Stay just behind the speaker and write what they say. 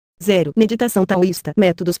0. Meditação taoísta.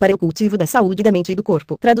 Métodos para o cultivo da saúde da mente e do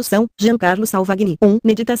corpo. Tradução, Giancarlo Salvagni. 1.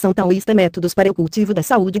 Meditação taoísta. Métodos para o cultivo da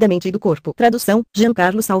saúde da mente e do corpo. Tradução,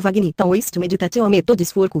 Giancarlo Salvagni. Taoist Meditation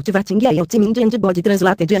Methods for Cultivating a Healthy Mind and Body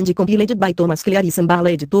Translated and Compiled by Thomas Cleary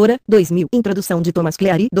Sambala Editora, 2000. Introdução de Thomas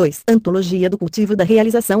Cleary. 2. Antologia do cultivo da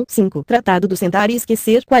realização. 5. Tratado do sentar e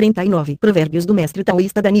esquecer. 49. Provérbios do mestre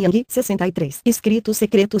taoísta Daniang. 63. Escritos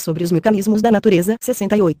secretos sobre os mecanismos da natureza.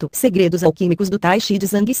 68. Segredos alquímicos do Tai Chi de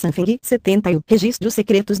Zhang Sanfeng. 71. Registros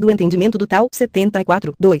secretos do entendimento do Tao.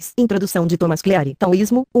 74. 2. Introdução de Thomas Cleary.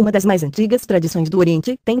 Taoísmo, uma das mais antigas tradições do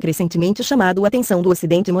Oriente, tem crescentemente chamado a atenção do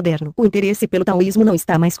Ocidente moderno. O interesse pelo taoísmo não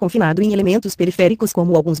está mais confinado em elementos periféricos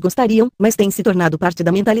como alguns gostariam, mas tem se tornado parte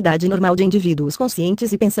da mentalidade normal de indivíduos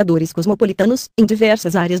conscientes e pensadores cosmopolitanos, em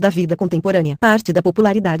diversas áreas da vida contemporânea. Parte da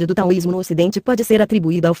popularidade do taoísmo no Ocidente pode ser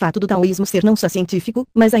atribuída ao fato do taoísmo ser não só científico,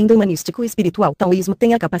 mas ainda humanístico e espiritual. O taoísmo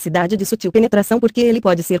tem a capacidade de sutil penetração porque ele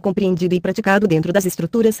pode ser compreendido e praticado dentro das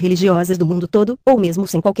estruturas religiosas do mundo todo, ou mesmo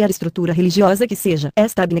sem qualquer estrutura religiosa que seja.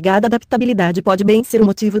 Esta abnegada adaptabilidade pode bem ser o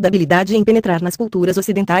motivo da habilidade em penetrar nas culturas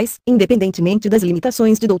ocidentais, independentemente das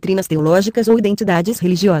limitações de doutrinas teológicas ou identidades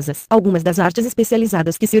religiosas. Algumas das artes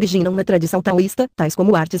especializadas que se originam na tradição taoísta, tais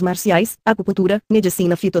como artes marciais, acupuntura,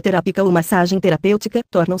 medicina fitoterápica ou massagem terapêutica,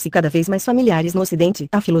 tornam-se cada vez mais familiares no Ocidente.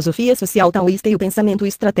 A filosofia social taoísta e o pensamento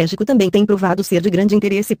estratégico também têm provado ser de grande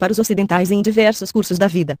interesse para os ocidentais em diversos cursos da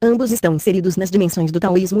vida. Ambos estão inseridos nas dimensões do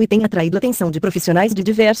taoísmo e têm atraído a atenção de profissionais de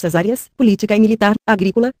diversas áreas, política e militar,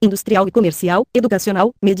 agrícola, industrial e comercial,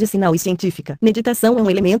 educacional, medicinal e científica. Meditação é um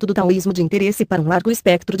elemento do taoísmo de interesse para um largo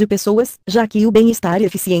espectro de pessoas, já que o bem-estar e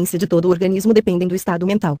eficiência de todo o organismo dependem do estado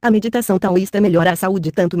mental. A meditação taoísta melhora a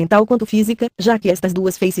saúde tanto mental quanto física, já que estas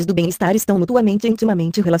duas faces do bem-estar estão mutuamente e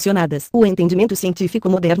intimamente relacionadas. O entendimento científico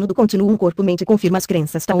moderno do continuum corpo-mente confirma as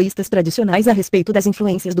crenças taoístas tradicionais a respeito das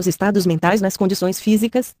influências dos estados mentais nas condições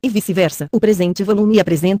físicas, e vice-versa. O presente volume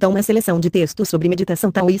apresenta uma seleção de textos sobre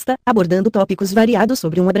meditação taoísta, abordando tópicos variados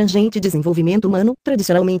sobre um abrangente desenvolvimento humano,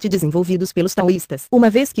 tradicionalmente desenvolvidos pelos taoístas. Uma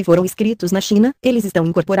vez que foram escritos na China, eles estão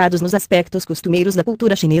incorporados nos aspectos costumeiros da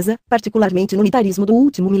cultura chinesa, particularmente no unitarismo do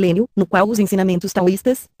último milênio, no qual os ensinamentos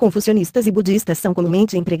taoístas, confucionistas e budistas são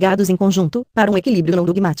comumente empregados em conjunto, para um equilíbrio não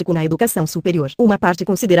dogmático na educação superior. Uma parte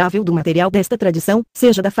considerável do material desta tradição,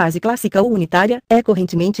 seja da fase clássica ou unitária, é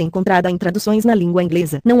correntemente encontrada em traduções na língua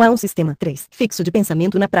inglesa. Não há um sistema 3 fixo de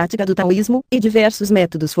pensamento na prática do taoísmo, e diversos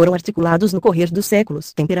métodos foram articulados no correr dos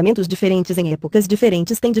séculos. Temperamentos diferentes em épocas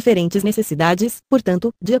diferentes têm diferentes necessidades,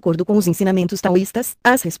 portanto, de acordo com os ensinamentos taoístas,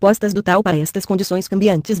 as respostas do Tao para estas condições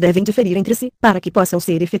cambiantes devem diferir entre si, para que possam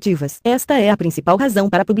ser efetivas. Esta é a principal razão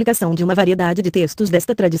para a publicação de uma variedade de textos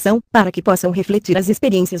desta tradição, para que possam refletir as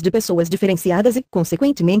experiências de pessoas diferenciadas e,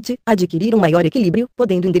 consequentemente, adquirir um maior equilíbrio,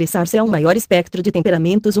 podendo endereçar-se a um maior espectro de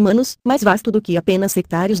temperamentos humanos, mais vasto do que apenas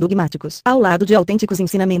sectários dogmáticos. Ao lado de autênticos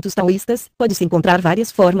ensinamentos taoístas, pode-se encontrar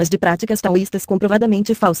várias formas de práticas taoístas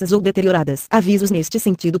comprovadamente falsas ou deterioradas. Avisos neste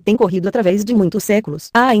sentido têm corrido através de muitos séculos.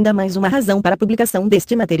 Há ainda mais uma razão para a publicação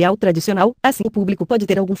deste material tradicional, assim o público pode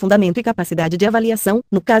ter algum fundamento e capacidade de avaliação,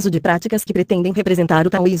 no caso de práticas que pretendem representar o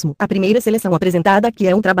taoísmo. A primeira seleção apresentada aqui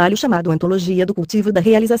é um trabalho chamado Antologia do Cultivo da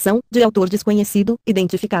Realização, de autor desconhecido,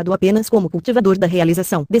 identificado apenas como cultivador da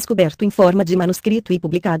realização. Descoberto em forma de manuscrito e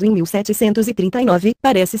publicado em 1739,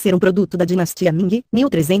 parece ser um produto da dinastia Ming,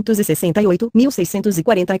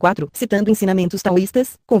 1368-1644. Citando ensinamentos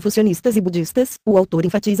taoístas, confucionistas e budistas, o autor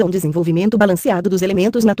enfatiza um desenvolvimento balanceado dos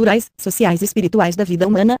elementos naturais, sociais e espirituais da vida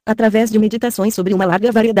humana, através de meditações sobre uma larga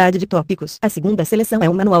variedade de tópicos. A segunda seleção é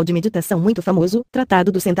um manual de meditação muito famoso,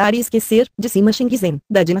 Tratado do Sentar e Esquecer, de Sima Shingzen,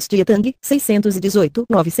 da dinastia Tang,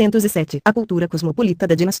 618-907. A cultura cosmopolita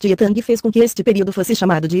da dinastia Tang fez com que este período fosse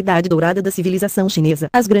chamado de Idade Dourada da civilização chinesa.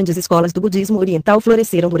 As grandes escolas do budismo oriental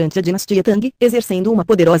floresceram durante a dinastia Tang, exercendo uma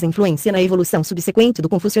poderosa influência na evolução subsequente do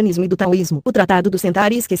confucionismo e do taoísmo. O Tratado do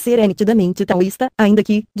Sentar e Esquecer é nitidamente taoísta, ainda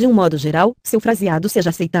que, de um modo geral, seu fraseado seja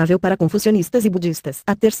aceitável para confucionistas e budistas.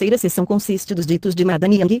 A terceira seção consiste dos ditos de Ma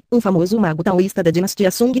Danyang, um famoso mago taoísta da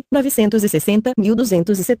dinastia Sung,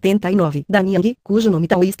 960-1279. Danyang, cujo nome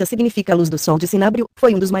taoísta significa luz do sol de Cinábrio,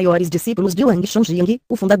 foi um dos maiores discípulos de Wang Chongjiang,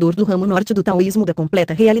 o fundador do ramo norte do taoísmo da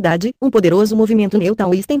completa realidade, um poderoso movimento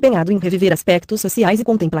neo-taoísta empenhado em reviver aspectos sociais e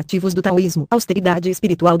contemplativos do taoísmo. A austeridade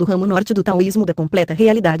espiritual do ramo norte do taoísmo da completa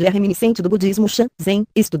realidade é reminiscente do budismo Shan, Zen,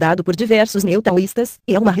 estudado por diversos neo-taoístas,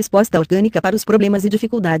 e é uma resposta orgânica para os problemas e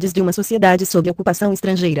dificuldades de uma sociedade sob ocupação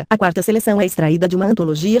estrangeira. A quarta seleção é extraída de uma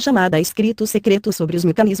antologia chamada Escritos Secretos sobre os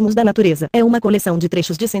Mecanismos da Natureza. É uma coleção de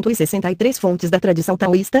trechos de 163 fontes da tradição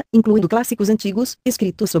taoísta, incluindo clássicos antigos,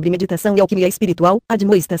 escritos sobre meditação e alquimia espiritual,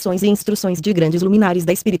 admoestações e instruções de grandes luminares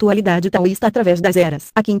da espiritualidade taoísta através das eras.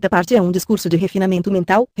 A quinta parte é um discurso de refinamento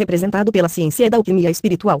mental, representado pela ciência da alquimia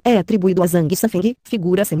espiritual, é atribuído a Zhang Safeng,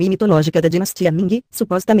 figura semi-mitológica da dinastia Ming,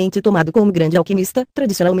 supostamente tomado como grande alquimista,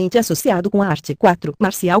 tradicionalmente associado com a arte 4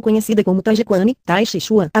 marcial conhecida como Tai Chi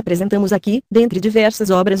Chuan. Apresentamos aqui, dentre diversas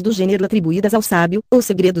obras do gênero atribuídas ao sábio, os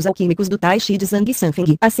segredos alquímicos do Tai Chi de Zhang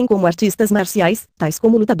Safeng, assim como artistas marciais, tais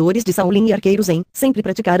como lutadores de Shaolin e arqueiros Zen, sempre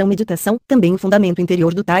praticaram meditação. Também o fundamento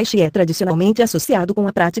interior do Tai Chi é tradicionalmente associado com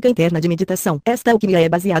a prática interna de meditação. Esta alquimia é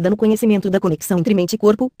baseada no conhecimento da conexão entre mente e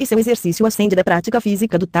corpo, e seu exercício ascende da prática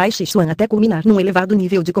física do Tai Chi Chuan até culminar num elevado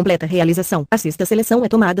nível de completa realização. A sexta seleção é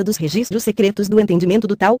tomada dos registros secretos do entendimento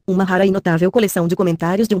do Tao, uma rara e notável coleção de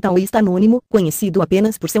comentários de um taoísta anônimo, conhecido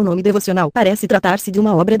apenas por seu nome devocional. Parece tratar-se de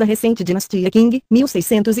uma obra da recente dinastia Qing,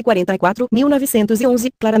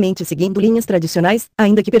 1644-1911, claramente seguindo linhas tradicionais,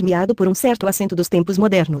 ainda que permeado por um certo acento dos tempos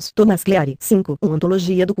modernos. Thomas Cleary. 5. Uma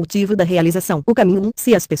ontologia do cultivo da realização. O caminho 1.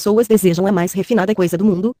 Se as pessoas desejam a mais refinada coisa do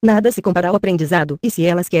mundo, nada se compara ao aprendizado. E se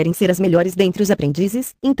elas querem ser as melhores dentre os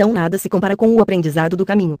aprendizes, então nada se compara com o aprendizado do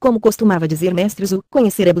caminho. Como costumava dizer Mestre Zhu,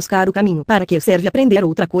 conhecer é buscar o caminho. Para que serve aprender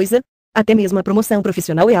outra coisa? Até mesmo a promoção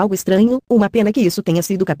profissional é algo estranho, uma pena que isso tenha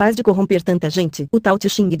sido capaz de corromper tanta gente. O Tao Te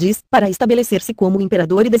Ching diz, para estabelecer-se como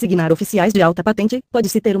imperador e designar oficiais de alta patente,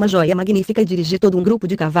 pode-se ter uma joia magnífica e dirigir todo um grupo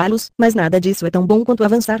de cavalos, mas nada disso é tão bom quanto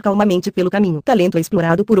avançar calmamente pelo caminho. Talento é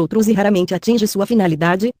explorado por outros e raramente atinge sua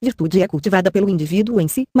finalidade, virtude é cultivada pelo indivíduo em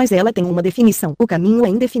si, mas ela tem uma definição. O caminho é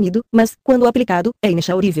indefinido, mas, quando aplicado, é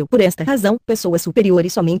inexaurível. Por esta razão, pessoas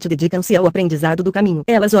superiores somente dedicam-se ao aprendizado do caminho.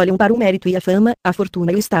 Elas olham para o mérito e a fama, a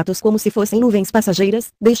fortuna e o status como se fossem nuvens passageiras,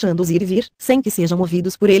 deixando-os ir e vir, sem que sejam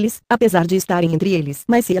movidos por eles, apesar de estarem entre eles.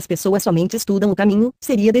 Mas se as pessoas somente estudam o caminho,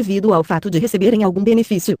 seria devido ao fato de receberem algum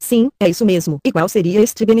benefício. Sim, é isso mesmo. E qual seria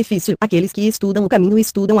este benefício? Aqueles que estudam o caminho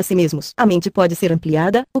estudam a si mesmos. A mente pode ser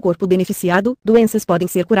ampliada, o corpo beneficiado, doenças podem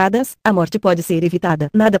ser curadas, a morte pode ser evitada.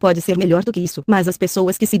 Nada pode ser melhor do que isso. Mas as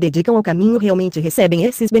pessoas que se dedicam ao caminho realmente recebem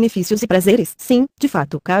esses benefícios e prazeres? Sim, de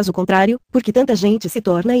fato. Caso contrário, porque tanta gente se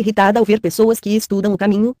torna irritada ao ver pessoas que estudam o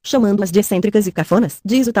caminho, chamando-as de excêntricas e cafonas.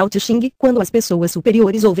 Diz o Tao Te Ching, quando as pessoas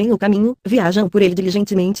superiores ouvem o caminho, viajam por ele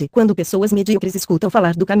diligentemente. Quando pessoas medíocres escutam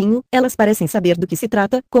falar do caminho, elas parecem saber do que se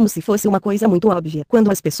trata, como se fosse uma coisa muito óbvia. Quando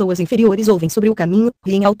as pessoas inferiores ouvem sobre o caminho,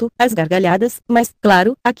 riem alto, às gargalhadas, mas,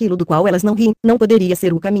 claro, aquilo do qual elas não riem, não poderia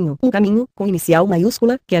ser o caminho. Um caminho, com inicial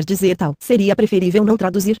maiúscula, quer dizer tal. Seria preferível não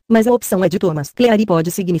traduzir, mas a opção é de Thomas Cleary pode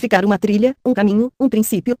significar uma trilha, um caminho, um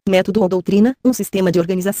princípio, método ou doutrina, um sistema de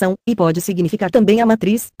organização, e pode significar também a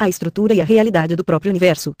matriz, a estrutura e a realidade do próprio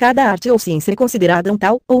universo. Cada arte ou ciência é considerada um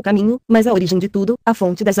tal, ou caminho, mas a origem de tudo, a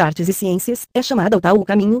fonte das artes e ciências, é chamada o tal o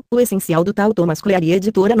caminho, o essencial do tal. Thomas Cleary,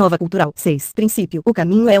 editora Nova Cultural. 6. Princípio. O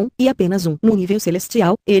caminho é um, e apenas um. No nível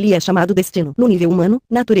celestial, ele é chamado destino. No nível humano,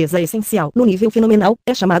 natureza essencial. No nível fenomenal,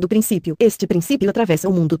 é chamado princípio. Este princípio atravessa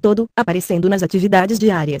o mundo todo, aparecendo nas atividades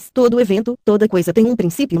diárias. Todo evento, toda coisa tem um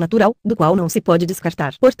princípio natural, do qual não se pode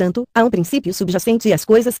descartar. Portanto, há um princípio subjacente às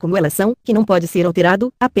coisas como elas são, que não pode ser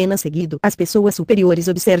alterado, apenas seguido. As pessoas superiores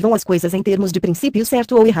observam as coisas em termos de princípio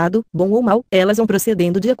certo ou errado, bom ou mal, elas vão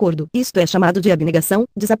procedendo de acordo. Isto é chamado de abnegação,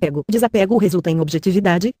 desapego. Desapego resulta em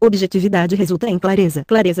objetividade, objetividade resulta em clareza.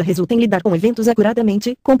 Clareza resulta em lidar com eventos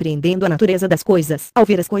acuradamente, compreendendo a natureza das coisas. Ao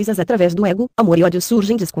ver as coisas através do ego, amor e ódio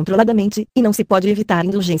surgem descontroladamente, e não se pode evitar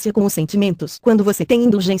indulgência com os sentimentos. Quando você tem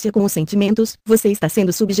indulgência com os sentimentos, você está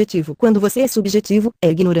sendo subjetivo. Quando você é subjetivo, é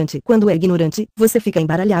ignorante. Quando é ignorante, você fica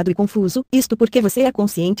embaralhado e confuso, isto porque você é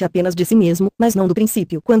consciente apenas de si mesmo, mas não do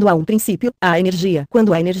princípio. Quando há um princípio, há energia.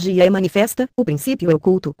 Quando a energia é manifesta, o princípio é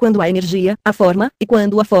oculto. Quando há energia, há forma, e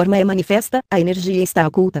quando a forma é manifesta, a energia está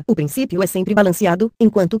oculta. O princípio é sempre balanceado,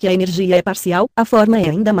 enquanto que a energia é parcial, a forma é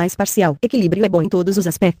ainda mais parcial. Equilíbrio é bom em todos os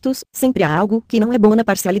aspectos, sempre há algo que não é bom na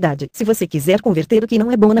parcialidade. Se você quiser converter o que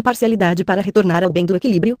não é bom na parcialidade para retornar ao bem do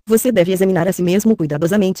equilíbrio, você deve examinar a si mesmo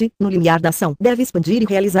cuidadosamente, no limiar da ação. Deve expandir e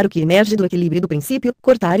realizar o que emerge do equilíbrio do princípio,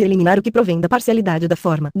 cortar e eliminar o que provém da parcialidade da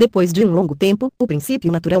forma. Depois de um longo tempo, o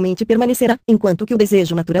princípio naturalmente permanecerá, enquanto que o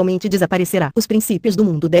desejo naturalmente desaparecerá. Os princípios do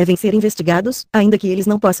mundo devem ser investigados, ainda que eles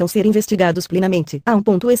não possam ser investigados plenamente. Há um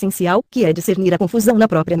ponto essencial, que é discernir a confusão na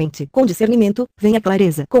própria mente. Com discernimento, vem a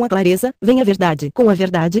clareza. Com a clareza, vem a verdade. Com a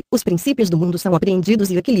verdade, os princípios do mundo são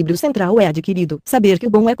apreendidos e o equilíbrio central é adquirido. Saber que o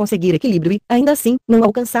bom é conseguir equilíbrio e, ainda assim, não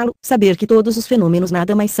alcançá-lo. Saber que todos os fenômenos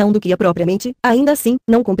nada mais são do que a própria mente, ainda assim,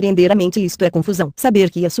 não compreender a mente, isto é confusão. Saber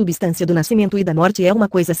que a substância do nascimento e da morte é uma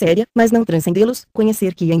coisa séria, mas não transcendê-los,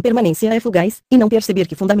 conhecer que a impermanência é fugaz, e não perceber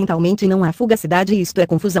que fundamentalmente não há fugacidade, isto é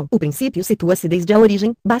confusão. O princípio situa-se desde a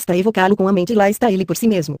origem, basta evocá-lo com a mente e lá está ele por si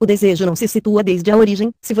mesmo. O desejo não se situa desde a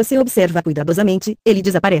origem, se você observa cuidadosamente, ele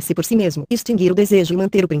desaparece por si mesmo. Extinguir o desejo e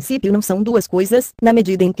manter o princípio não são duas coisas, na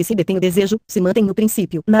medida em que se detém o desejo, se mantém o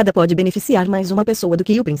princípio. Nada pode beneficiar mais uma pessoa do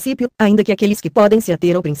que o princípio, ainda que aqueles que podem se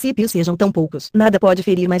ater ao princípio sejam tão poucos. Nada pode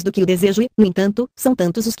ferir mais do que o desejo e, no entanto, são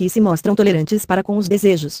tantos os que se mostram tolerantes para com os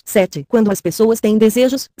desejos. 7. Quando as pessoas têm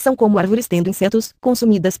desejos, são como árvores tendo insetos,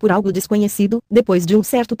 consumidas por algo desconhecido, depois de um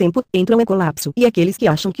certo tempo, entram em colapso. E aqueles que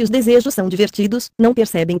acham que os desejos são divertidos, não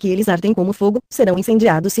percebem que eles ardem como fogo, serão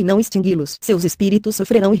incendiados se não extingui-los. Seus espíritos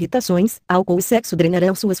sofrerão irritações, álcool e sexo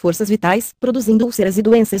drenarão suas forças vitais, produzindo úlceras e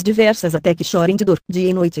doenças diversas até que chorem de dor, dia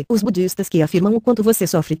e noite. Os budistas que afirmam o quanto você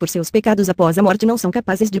sofre por seus pecados após a morte não são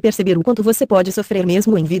capazes de perceber o quanto você pode sofrer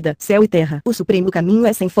mesmo em vida. Céu e terra. O supremo caminho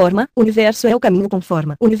é sem forma, o universo é o caminho com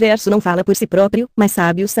forma. O universo não fala por si próprio, mas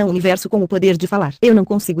sábios são o universo com o poder de falar. Eu não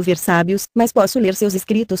consigo ver sábios, mas posso ler seus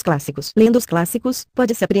escritos clássicos. Lendo os clássicos,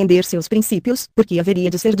 pode-se apreender seus princípios, porque haveria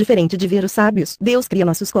de ser diferente de ver os sábios. Deus cria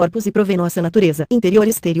nossos corpos e provê nossa natureza, interior e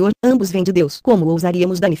exterior, ambos vêm de Deus. Como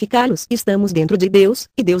ousaríamos danificá-los? Estamos dentro de Deus,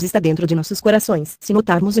 e Deus está dentro de nossos corações. Se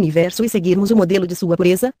notarmos o universo e seguirmos o modelo de sua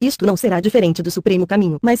pureza, isto não será diferente do supremo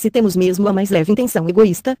caminho. Mas se temos mesmo a mais leve intenção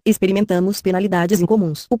egoísta, experimentamos penalidades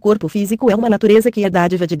incomuns. O corpo físico é uma natureza que é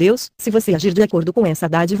dádiva de Deus. Se você agir de acordo com essa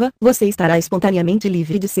dádiva, você estará espontaneamente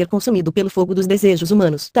livre de ser consumido pelo fogo dos desejos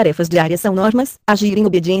humanos. Tarefas diárias são normas, agir em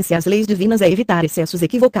obediência às leis divinas é evitar excessos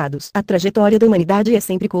equivocados. A trajetória da humanidade é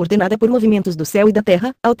sempre coordenada por movimentos do céu e da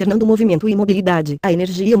terra, alternando movimento e mobilidade. A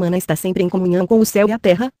energia humana está sempre em comunhão com o céu e a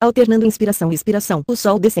terra, alternando inspiração e expiração. O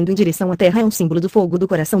sol descendo em direção à terra é um símbolo do fogo do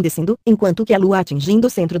coração descendo, enquanto que a lua atingindo o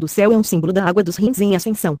centro do céu é um símbolo da água dos rins em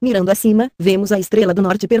ascensão. Mirando acima, vemos a estrela do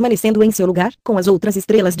norte permanecendo em seu lugar, com as outras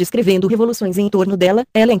estrelas descrevendo revoluções em torno dela,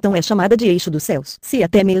 ela então é chamada de eixo dos céus. Se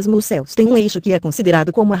até mesmo os céus têm um eixo que é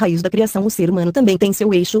considerado como a raiz da criação, o ser humano também tem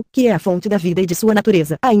seu eixo, que é a fonte da vida e de sua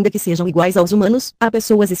natureza. Ainda que sejam iguais aos humanos, há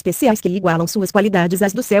pessoas especiais que igualam suas qualidades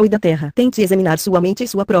às do céu e da terra. Tente examinar sua mente e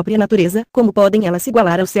sua própria natureza, como podem elas se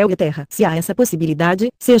igualar ao céu e à terra. Se há essa possibilidade,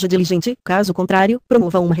 seja diligente, caso contrário,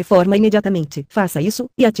 promova uma reforma imediatamente. Faça isso,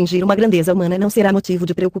 e atingir uma grandeza humana não será motivo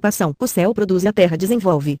de preocupação. O céu produz e a terra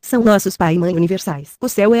desenvolve. São nossos pai e mãe universais. O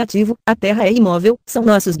céu é ativo, a terra é imóvel, são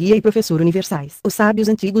nossos guia e professor universais. Os sábios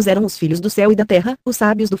antigos eram os filhos do céu e da terra, os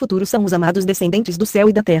sábios do futuro são os amados descendentes do céu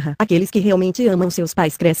e da terra. Aqueles que realmente amam seus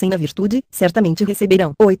pais crescem na virtude, certamente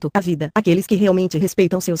receberão. 8. A vida. Aqueles que realmente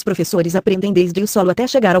respeitam seus professores aprendem desde o solo até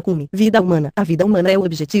chegar ao cume. Vida humana. A vida humana é o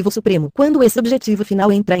objetivo supremo. Quando esse objetivo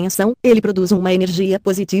final entra em ação, ele produz uma energia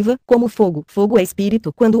positiva, como fogo. Fogo é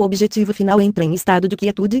espírito. Quando o objetivo final entra em estado de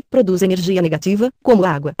quietude, produz energia negativa, como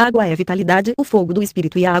água. Água é vitalidade. O fogo do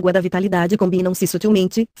espírito e a água da vitalidade combinam-se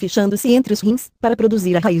sutilmente, fechando-se entre os rins, para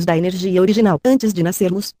produzir a raiz da energia original. Antes de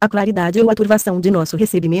nascermos, a claridade ou a turvação de nosso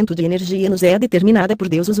recebimento de energia nos é determinada por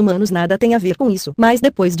Deus. Os humanos nada têm a ver com isso. Mas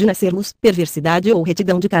depois de nascermos, perversidade ou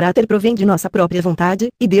retidão de caráter provém de nossa própria vontade,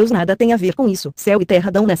 e Deus nada tem a ver com isso. Céu e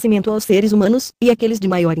terra dão nascimento aos seres humanos, e aqueles de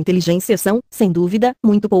maior inteligência são, sem dúvida,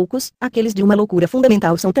 muito poucos, aqueles de uma loucura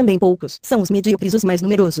fundamental são também poucos. São os medíocres os mais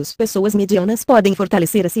numerosos. Pessoas medianas podem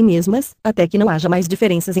fortalecer a si mesmas, até que não haja mais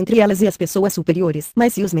diferenças entre elas e as pessoas superiores.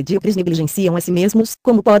 Mas se os medíocres negligenciam a si mesmos,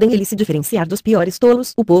 como podem eles se diferenciar dos piores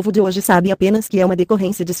tolos? O povo de hoje sabe apenas que é uma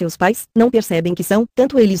decorrência de seus pais, não percebem que são,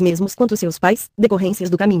 tanto eles mesmos quanto seus pais, decorrências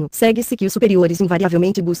do caminho. Segue-se que os superiores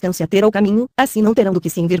invariavelmente buscam se ater ao caminho, assim não terão do que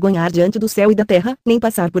se envergonhar diante do céu e da terra, nem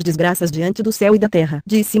passar por desgraças diante do céu e da terra.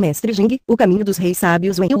 Disse Mestre Jing, o caminho dos reis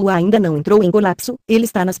sábios Wen-Yu ainda não entrou em colapso, ele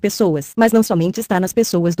está nas pessoas, mas não somente está nas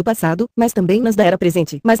pessoas do passado, mas também nas da era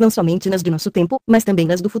presente, mas não somente nas de nosso tempo, mas também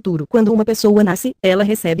nas do futuro. Quando uma pessoa nasce, ela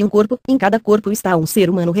recebe um corpo, em cada corpo está um ser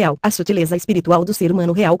humano real. A sutileza espiritual do ser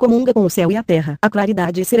humano real comunga com o céu e a terra. A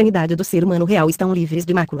claridade e serenidade do ser humano real estão livres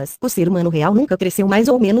de máculas. O ser humano real nunca cresceu mais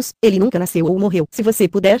ou menos, ele nunca nasceu ou morreu. Se você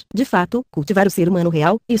puder, de fato, cultivar o ser humano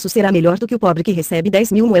real, isso será melhor do que o pobre que recebe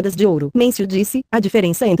 10.000 moedas de ouro. Mêncio disse, a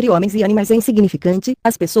diferença entre homens e animais é insignificante,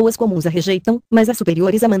 as pessoas comuns a rejeitam, mas as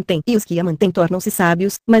superiores a mantêm. E os que a mantêm tornam-se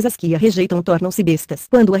sábios, mas as que a rejeitam tornam-se bestas.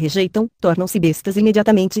 Quando a rejeitam, tornam-se bestas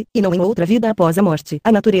imediatamente, e não em outra vida após a morte.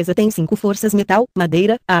 A natureza tem 5 forças: metal,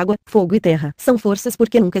 madeira, água, fogo e terra. São forças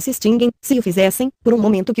porque nunca se extinguem, se o fizessem, por um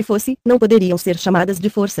momento que fosse, não poderiam ser chamadas de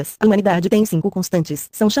forças. A humanidade tem 5 constantes.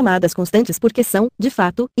 São chamadas constantes porque são, de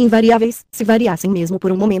fato, invariáveis. Se variassem mesmo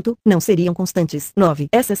por um momento, não seriam constantes. 9.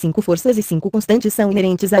 Essas 5 forças e 5 constantes são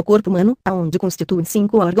inerentes ao corpo humano, aonde constituem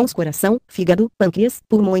 5 órgãos: coração, fígado, pâncreas,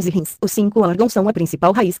 pulmões e rins. Os 5 órgãos são a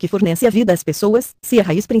principal raiz que fornece a vida às pessoas. Se a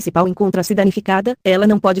raiz principal encontra encontra-se danificada, ela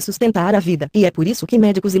não pode sustentar a vida. E é por isso que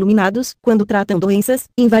médicos iluminados, quando tratam doenças,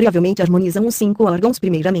 invariavelmente harmonizam os 5 órgãos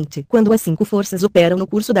primeiramente. Quando as 5 forças operam no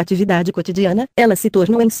curso da atividade cotidiana, elas se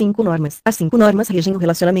tornam em 5 normas. As 5 normas regem o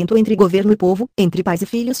relacionamento entre governo e povo, entre pais e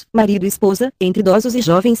filhos, marido e esposa, entre idosos e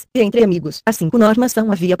jovens, e entre amigos. As 5 normas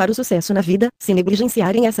são a via para o sucesso na vida. Se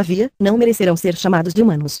negligenciarem essa via, não merecerão ser chamados de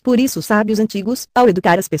humanos. Por isso os sábios antigos, ao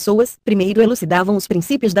educar as pessoas, primeiro elucidavam os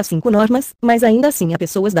princípios das 5 normas, mas ainda assim há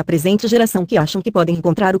pessoas da presente geração que acham que podem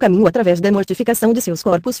encontrar o caminho através da mortificação de seus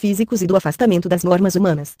corpos físicos e do afastamento das normas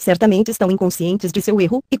humanas. Certamente estão inconscientes de seu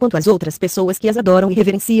erro, e quanto às outras pessoas que as adoram e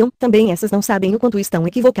reverenciam, também essas não sabem o quanto estão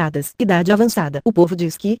equivocadas. Idade avançada. O povo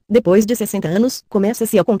diz que, depois de 60 anos,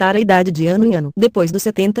 começa-se a contar a idade de ano em ano. Depois dos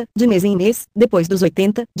 70, de mês em mês. Depois dos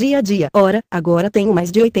 80, dia a dia. Ora, agora tenho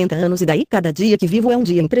mais de 80 anos e daí? Cada dia que vivo é um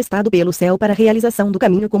dia emprestado pelo céu para a realização do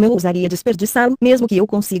caminho. Como eu ousaria desperdiçá-lo, mesmo que eu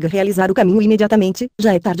consiga realizar o caminho imediatamente?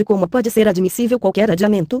 Já é tarde. Como pode ser admissível qualquer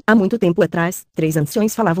adiamento? Há muito tempo atrás, 3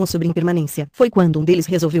 anciões falavam sobre impermanência. Foi quando um deles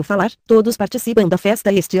resolveu falar: todos participam da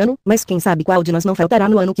festa este ano, mas quem sabe qual de nós não faltará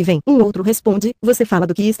no ano que vem? Um outro responde: você fala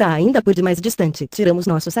do que está ainda por demais distante. Tiramos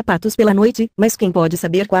nossos sapatos pela noite, mas quem pode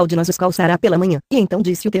saber qual de nós os calçará pela manhã? E então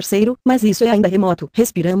disse o terceiro: mas isso é ainda remoto.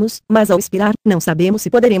 Respiramos, mas ao expirar, não sabemos se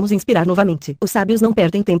poderemos inspirar novamente. Os sábios não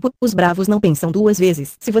perdem tempo, os bravos não pensam 2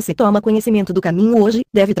 vezes. Se você toma conhecimento do caminho hoje,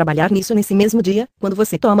 deve trabalhar nisso nesse mesmo dia. Quando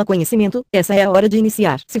você toma conhecimento, essa é a hora de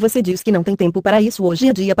iniciar. Se você diz que não tem tempo para isso hoje,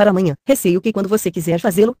 é dia para amanhã. Receio que quando você quiser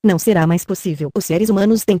fazê-lo, não será mais possível. Os seres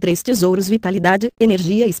humanos têm 3 tesouros: vitalidade,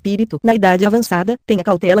 energia e espírito. Na idade avançada, tenha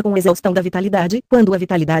cautela com a exaustão da vitalidade. Quando a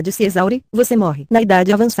vitalidade se exaure, você morre. Na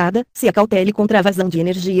idade avançada, se acautele contra a vazão de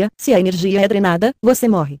energia. Se a energia é drenada, você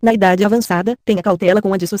morre. Na idade avançada, tenha cautela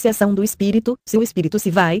com a dissociação do espírito. Se o espírito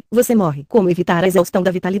se vai, você morre. Como evitar a exaustão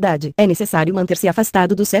da vitalidade? É necessário manter-se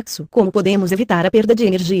afastado do sexo. Como podemos evitar a perda de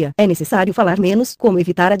energia? É necessário falar menos. Como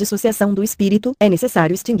evitar a dissociação do espírito? É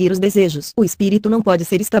necessário extinguir os desejos. O espírito não pode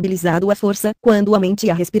ser estabilizado à força. Quando a mente e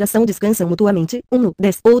a respiração descansam mutuamente, um no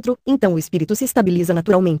outro, então o espírito se estabiliza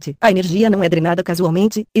naturalmente. A energia não é drenada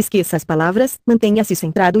casualmente. Esqueça as palavras, mantenha-se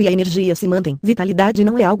centrado e a energia se mantém. Vitalidade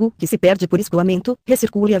não é algo que se perde por escoamento.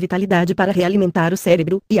 Recircule a vitalidade para realimentar o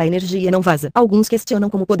cérebro, e a energia não vaza. Alguns questionam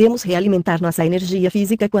como podemos realimentar nossa energia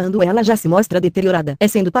física quando ela já se mostra deteriorada. É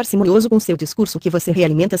sendo parcimonioso com seu discurso que você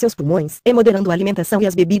realimenta seus pulmões, é moderando a alimentação e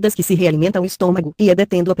as bebidas que se realimentam o estômago, e é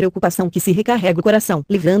detendo a preocupação que se recarrega o coração.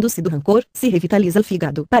 Livrando-se do rancor, se revitaliza o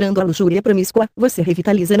fígado. Parando a luxúria promíscua, você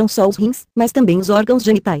revitaliza não só os rins, mas também os órgãos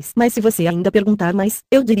genitais. Mas se você ainda perguntar mais,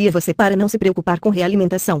 eu diria você para não se preocupar com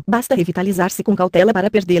realimentação. Basta revitalizar-se com cautela para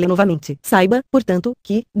perdê-la novamente. Saiba, portanto,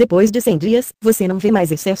 que, depois de 100 dias, você não vê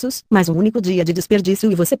mais excessos, mas um único dia de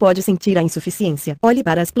desperdício e você pode sentir a insuficiência. Olhe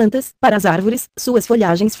para as plantas, para as árvores, suas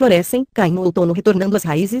folhagens florescem, caem no outono retornando às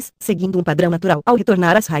raízes, seguindo um padrão natural. Ao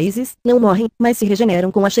retornar às raízes, não morrem, mas se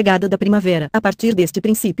regeneram com a chegada da primavera. A partir deste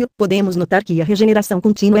princípio, podemos notar que a regeneração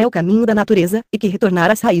contínua é o caminho da natureza, e que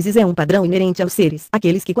retornar às raízes é um padrão inerente aos seres.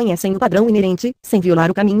 Aqueles que conhecem o padrão inerente, sem violar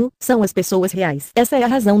o caminho, são as pessoas reais. Essa é a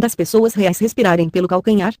razão das pessoas reais respirarem pelo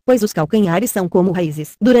calcanhar, pois os calcanhares são como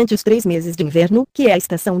raízes. Durante os 3 meses de inverno, que é a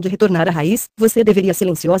estação de retornar à raiz, você deveria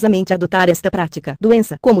silenciosamente adotar esta prática.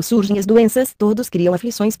 Doença. Como surgem as doenças? Todos criam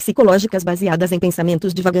aflições psicológicas baseadas em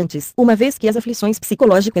pensamentos divagantes. Uma vez que as aflições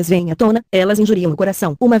psicológicas vêm à tona, elas injuriam o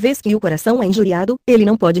coração. Uma vez que o coração é injuriado, ele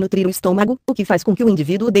não pode nutrir o estômago, o que faz com que o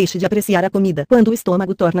indivíduo deixe de apreciar a comida. Quando o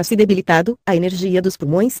estômago torna-se debilitado, a energia dos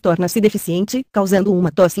pulmões torna-se deficiente, causando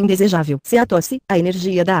uma tosse indesejável. Se a tosse, a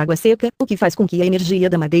energia da água seca, o que faz com que a energia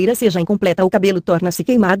da madeira seja incompleta. O cabelo torna-se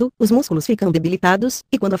queimado, os músculos ficam debilitados,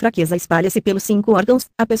 e quando a fraqueza espalha-se pelos 5 órgãos,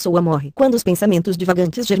 a pessoa morre. Quando os pensamentos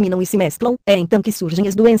divagantes germinam e se mesclam, é então que surgem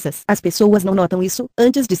as doenças. As pessoas não notam isso.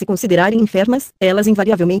 Antes de se considerarem enfermas, elas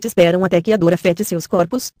invariavelmente esperam até que a dor afete seus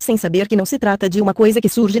corpos, sem saber que não se trata de uma coisa que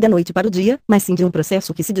surge da noite para o dia, mas sim de um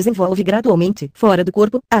processo que se desenvolve gradualmente. Fora do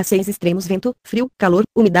corpo, há 6 extremos: vento, frio, calor,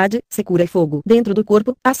 umidade, secura e fogo. Dentro do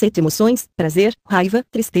corpo, há 7 emoções: prazer, raiva,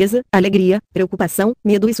 tristeza, alegria, preocupação,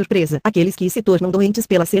 medo e surpresa. Aqueles que se tornam doentes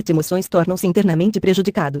pelas 7 emoções tornam-se internamente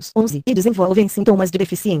prejudicados. 11. E desenvolvem sintomas de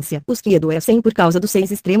deficiência. Os que adoecem por causa dos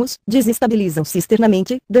 6 extremos, desestabilizam-se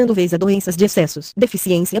externamente, dando vez a doenças de excessos.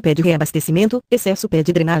 Deficiência pede reabastecimento, excesso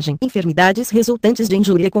pede drenagem. Enfermidades resultantes de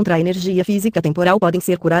injúria contra a energia física temporal podem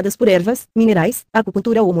ser curadas por ervas, minerais,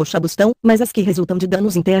 acupuntura ou moxabustão, mas as que resultam de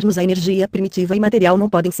danos internos à energia primitiva e material não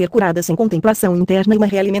podem ser curadas sem contemplação interna e uma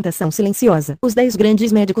realimentação silenciosa. Os 10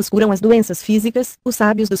 grandes médicos curam as doenças físicas, os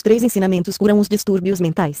sábios dos 3 ensinamentos curam os distúrbios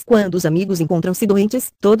mentais. Quando os amigos encontram-se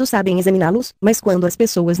doentes, todos sabem examiná-los, mas quando as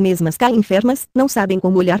pessoas mesmas caem enfermas, não sabem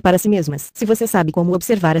como olhar para si mesmas. Se você sabe como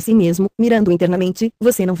observar a si mesmo, mirando internamente,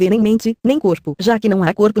 você não vê nem mente, nem corpo. Já que não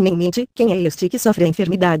há corpo nem mente, quem é este que sofre a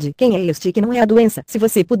enfermidade? Quem é este que não é a doença? Se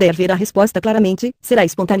você puder ver a resposta claramente, será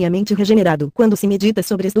espontaneamente regenerado. Quando se medita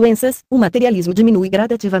sobre as doenças, o materialismo diminui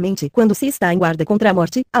gradativamente. Quando se está em guarda contra a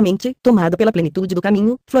morte, a mente, tomada pela plenitude do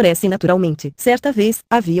caminho, floresce naturalmente. Certa vez,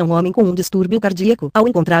 havia um homem com um distúrbio cardíaco. Ao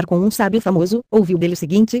encontrar com um sábio famoso, ouviu dele o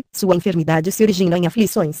seguinte: sua enfermidade se origina em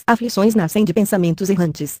aflições. Aflições nascem de pensamentos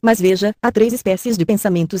errantes. Mas veja, há 3 espécies de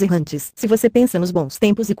pensamentos errantes. Se você pensa nos bons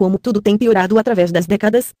tempos e como tudo tem piorado através das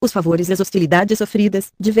décadas, os favores e as hostilidades sofridas,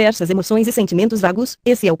 diversas emoções e sentimentos vagos,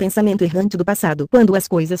 esse é o pensamento errante do passado. Quando as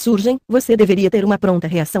coisas surgem, você deveria ter uma pronta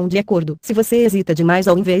reação de acordo. Se você hesita demais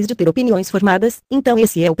ao invés de ter opiniões formadas, então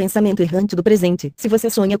esse é o pensamento errante do presente. Se você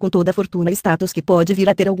sonha com toda a fortuna e status que pode vir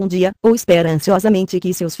a ter algum dia, ou espera ansiosamente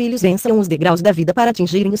que seus filhos vençam os degraus da vida para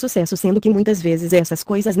atingirem o sucesso, sendo que muitas vezes essas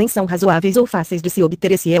coisas nem são razoáveis ou fáceis de se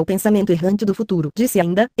obter, esse é o pensamento errante do futuro. Disse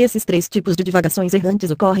ainda, esses 3 tipos de divagações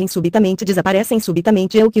errantes ocorrem subitamente, desaparecem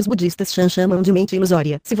subitamente, é o que os budistas Shan chamam de mente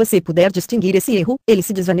ilusória. Se você puder distinguir esse erro, ele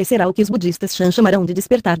se desvanecerá, o que os budistas Shan chamarão de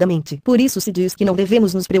despertar da mente. Por isso se diz que não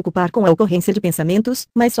devemos nos preocupar com a ocorrência de pensamentos,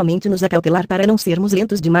 mas somente nos acautelar para não sermos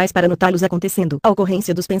lentos demais para notá-los acontecendo. A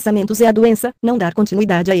ocorrência dos pensamentos é a doença, não dar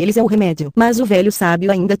continuidade a eles é o remédio. Mas o velho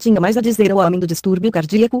sábio ainda tinha mais a dizer ao homem do distúrbio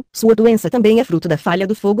cardíaco: sua doença também é fruto da falha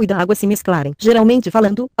do fogo e da água se mesclarem. Geralmente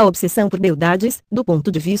falando, a obsessão por beldades, do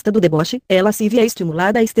ponto de vista do deboche, é lascívia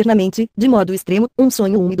estimulada externamente, de modo extremo, um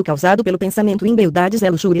sonho úmido causado pelo pensamento em beldades é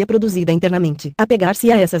luxúria produzida internamente.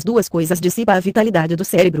 Apegar-se a essas 2 coisas dissipa a vitalidade do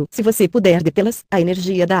cérebro. Se você puder detê-las, a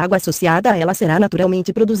energia da água associada a ela será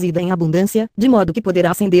naturalmente produzida em abundância, de modo que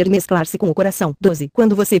poderá acender e mesclar-se com o coração. 12.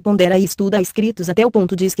 Quando você pondera e estuda escritos até o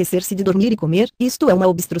ponto de esquecer-se de dormir e comer, isto é uma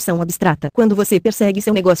obstrução abstrata. Quando você persegue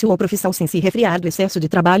seu negócio ou profissão sem se refriar do excesso de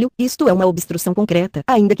trabalho, isto é uma obstrução concreta.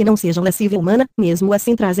 Ainda que não sejam lascívia humana, mesmo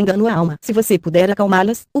assim traz engano à alma. Se você puder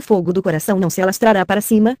acalmá-las, o fogo do coração não se alastrará para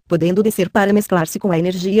cima, podendo descer para mesclar-se com a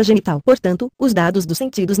energia genital. Portanto, os dados dos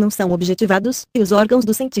sentidos não são objetivados, e os órgãos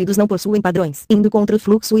dos sentidos não possuem padrões. Indo contra o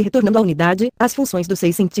fluxo e retornando à unidade, as funções dos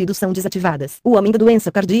 6 sentidos são desativadas. O homem da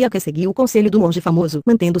doença cardíaca seguiu o conselho do monge famoso.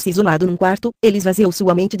 Mantendo-se isolado num quarto, ele esvaziou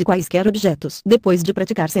sua mente de quaisquer objetos. Depois de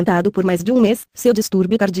praticar sentado por mais de um mês, seu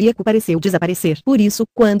distúrbio cardíaco pareceu desaparecer. Por isso,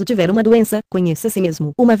 quando tiver uma doença, conheça a si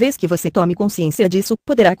mesmo. Uma vez que você tome consciência disso,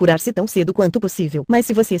 poderá curar-se tão cedo quanto possível. Mas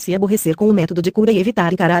se você se aborrecer com o método de cura e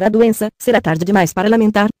evitar encarar a doença, será tarde demais para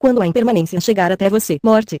lamentar, quando a impermanência chegar até você.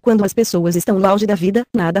 Morte. Quando as pessoas estão no auge da vida,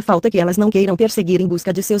 nada falta que elas não queiram perseguir em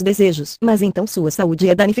busca de seus desejos. Mas então sua saúde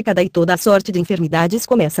é danificada e toda a sorte de enfermidades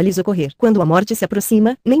começa a lhes ocorrer. Quando a morte se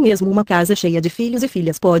aproxima, nem mesmo uma casa cheia de filhos e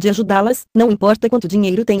filhas pode ajudá-las, não importa quanto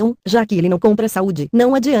dinheiro tenham, já que ele não compra saúde.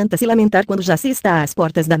 Não adianta se lamentar quando já se está às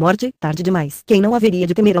portas da morte, tarde demais. Quem não haveria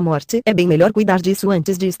de temer a morte, é bem melhor cuidar disso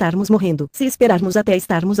antes de estarmos morrendo. Se esperarmos até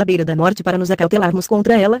estarmos à beira da morte para nos acautelarmos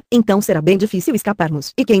contra ela, então será bem difícil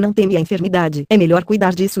escaparmos. E quem não teme a enfermidade, é melhor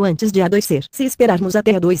cuidar disso antes de adoecer. Se esperarmos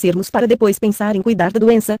até adoecermos para depois pensar em cuidar da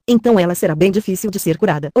doença, então ela será bem difícil de ser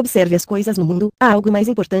curada. Observe as coisas no mundo, há algo mais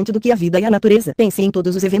importante do que a vida e a natureza. Pense em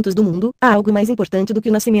todos os eventos do mundo, há algo mais importante do que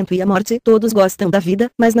o nascimento e a morte. Todos gostam da vida,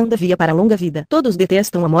 mas não da via para a longa vida. Todos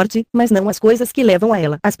detestam a morte, mas não as coisas que levam a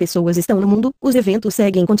ela. As pessoas estão no mundo, os eventos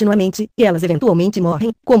seguem continuamente, e elas eventualmente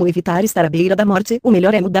morrem. Como evitar estar à beira da morte? O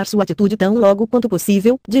melhor é mudar sua atitude tão logo quanto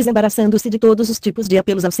possível, desembaraçando-se de todos os tipos de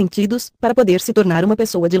apelos aos sentidos, para poder se tornar uma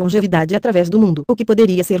pessoa de longevidade através do mundo. O que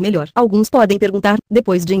poderia ser melhor? Alguns podem perguntar,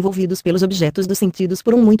 depois de envolvidos pelos objetos dos sentidos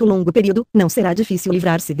por um muito longo período, não será difícil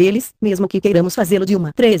livrar-se deles, mesmo que queiramos fazê-lo de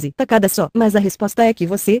uma 13 tacada só. Mas a resposta é que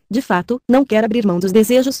você, de fato, não quer abrir mão dos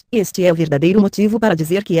desejos, e este é o verdadeiro motivo para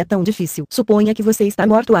dizer que é tão difícil. Suponha que você está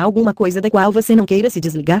morto a alguma coisa da qual você não queira se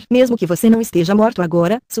desligar, mesmo que você não esteja morto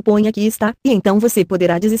agora, suponha que está, e então você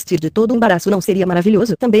poderá desistir de todo o embaraço. Não seria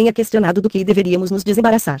maravilhoso? Também é questionado do que deveríamos nos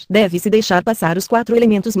desembaraçar. Deve-se deixar passar os 4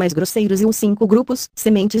 elementos mais grosseiros e os 5 grupos,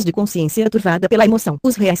 sementes de consciência turvada pela emoção.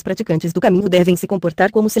 Os reais praticantes do caminho devem se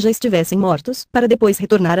comportar como se já estivessem mortos, para depois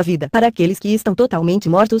retornar à vida. Para aqueles que estão totalmente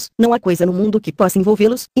mortos, não há coisa no mundo que possa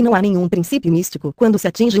envolvê-los, e não há nenhum princípio místico. Quando se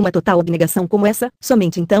atinge uma total abnegação como essa,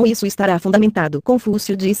 somente então isso estará fundamentado.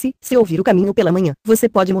 Confúcio disse, se ouvir o caminho pela manhã, você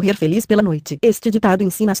pode morrer feliz pela noite. Este ditado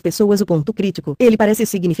ensina às pessoas o ponto crítico. Ele parece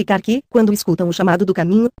significar que, quando escutam o chamado do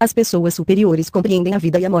caminho, as pessoas superiores compreendem a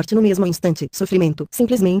vida e a morte no mesmo instante. Sofrimento.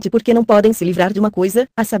 Simplesmente porque não podem se livrar de uma coisa,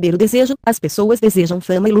 a saber o desejo. As pessoas desejam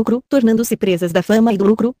fama e lucro, tornando-se presas da fama e do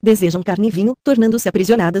lucro, desejam carne e vinho, tornando-se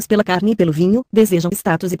aprisionadas pela carne e pelo vinho, desejam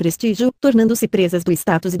status e prestígio, tornando-se presas do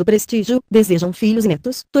status e do prestígio, desejam filhos e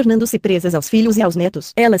netos, tornando-se presas aos filhos e aos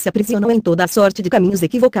netos. Elas se aprisionam em toda a sorte de caminhos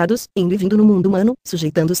equivocados, indo e vindo no mundo humano,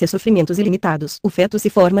 sujeitando-se a sofrimentos ilimitados. O feto se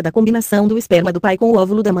forma da combinação relação do esperma do pai com o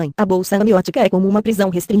óvulo da mãe. A bolsa amniótica é como uma prisão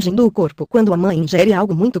restringindo o corpo. Quando a mãe ingere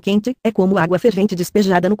algo muito quente, é como água fervente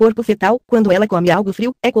despejada no corpo fetal. Quando ela come algo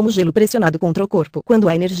frio, é como gelo pressionado contra o corpo. Quando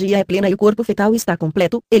a energia é plena e o corpo fetal está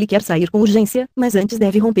completo, ele quer sair com urgência, mas antes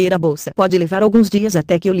deve romper a bolsa. Pode levar alguns dias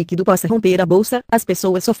até que o líquido possa romper a bolsa. As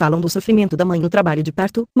pessoas só falam do sofrimento da mãe no trabalho de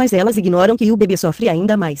parto, mas elas ignoram que o bebê sofre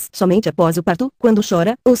ainda mais. Somente após o parto, quando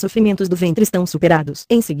chora, os sofrimentos do ventre estão superados.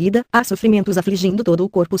 Em seguida, há sofrimentos afligindo todo o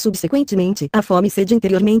corpo subsequentemente. A fome e sede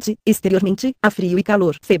interiormente, exteriormente, a frio e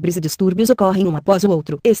calor. Febres e distúrbios ocorrem um após o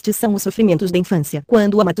outro. Estes são os sofrimentos da infância.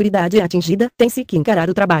 Quando a maturidade é atingida, tem-se que encarar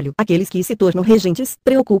o trabalho. Aqueles que se tornam regentes,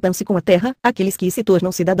 preocupam-se com a terra. Aqueles que se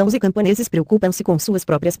tornam cidadãos e camponeses preocupam-se com suas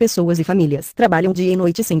próprias pessoas e famílias. Trabalham dia e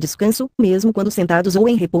noite sem descanso, mesmo quando sentados ou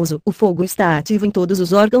em repouso. O fogo está ativo em todos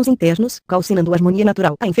os órgãos internos, calcinando a harmonia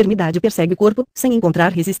natural. A enfermidade persegue o corpo, sem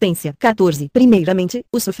encontrar resistência. 14. Primeiramente,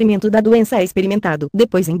 o sofrimento da doença é experimentado.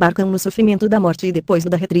 Depois embarcam no sofrimento da morte e depois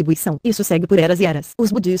no da retribuição. Isso segue por eras e eras.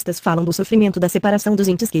 Os budistas falam do sofrimento da separação dos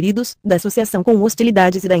entes queridos, da associação com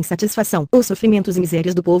hostilidades e da insatisfação. Os sofrimentos e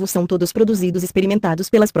misérias do povo são todos produzidos e experimentados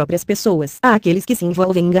pelas próprias pessoas. Há aqueles que se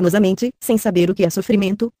envolvem enganosamente, sem saber o que é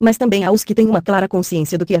sofrimento, mas também há os que têm uma clara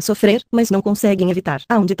consciência do que é sofrer, mas não conseguem evitar.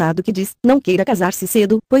 Há um ditado que diz: não queira casar-se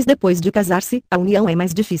cedo, pois depois de casar-se, a união é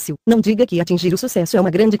mais difícil. Não diga que atingir o sucesso é uma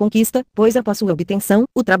grande conquista, pois após sua obtenção,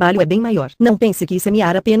 o trabalho é bem maior. Não pense que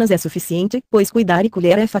semear apenas é suficiente, pois cuidar e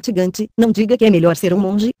colher é fatigante. Não diga que é melhor ser um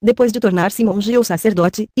monge, depois de tornar-se monge ou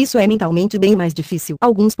sacerdote, isso é mentalmente bem mais difícil.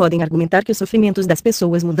 Alguns podem argumentar que os sofrimentos das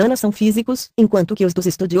pessoas mundanas são físicos, enquanto que os dos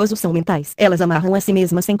estudiosos são mentais. Elas amarram a si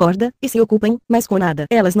mesmas sem corda, e se ocupam, mas com nada.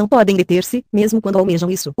 Elas não podem deter-se, mesmo quando almejam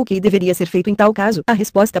isso. O que deveria ser feito em tal caso? A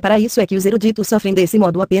resposta para isso é que os eruditos sofrem desse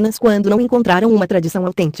modo apenas quando não encontraram uma tradição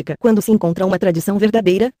autêntica. Quando se encontra uma tradição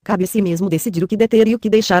verdadeira, cabe a si mesmo decidir o que deter e o que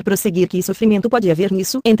deixar prosseguir. Que sofrimento pode haver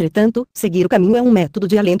nisso? Entretanto, seguir o caminho é um método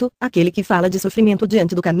de alento. Aquele que fala de sofrimento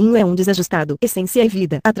diante do caminho é um desajustado. Essência e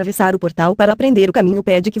vida. Atravessar o portal para aprender o caminho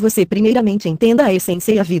pede que você primeiramente entenda a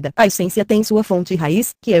essência e a vida. A essência tem sua fonte e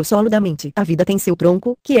raiz, que é o solo da mente. A vida tem seu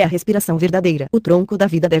tronco, que é a respiração verdadeira. O tronco da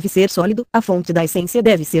vida deve ser sólido, a fonte da essência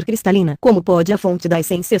deve ser cristalina. Como pode a fonte da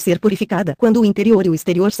essência ser purificada? Quando o interior e o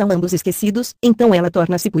exterior são ambos esquecidos, então ela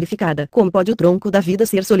torna-se purificada. Como pode o tronco da vida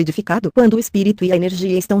ser solidificado? Quando o espírito e a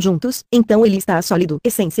energia estão juntos, então ele está sólido.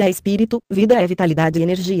 Essência é espírito, vida é vitalidade e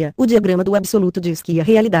energia. O diagrama do absoluto diz que a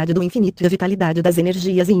realidade do infinito e a vitalidade das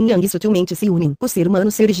energias yin e yang sutilmente se unem. O ser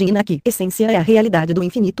humano se origina aqui. Essência é a realidade do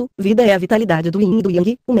infinito, vida é a vitalidade do yin e do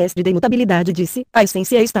yang. O mestre da imutabilidade disse: a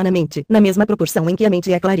essência está na mente. Na mesma proporção em que a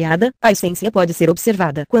mente é clareada, a essência pode ser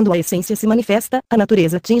observada. Quando a essência se manifesta, a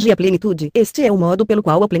natureza atinge a plenitude. Este é o modo pelo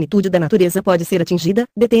qual a plenitude da natureza pode ser atingida,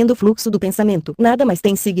 detendo o fluxo do pensamento. Nada mais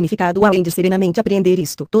tem significado além de serenamente apreender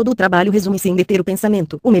isto. Todo o trabalho resume-se em deter o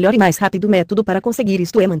pensamento. O melhor e mais rápido método para conseguir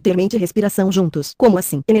isto é manter mente e respiração juntos. Como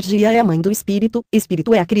assim? Energia é a mãe do espírito,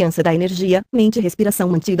 espírito é a criança da energia, mente e respiração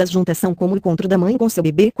mantidas juntas são como o encontro da mãe com seu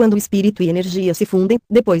bebê. Quando o espírito e energia se fundem,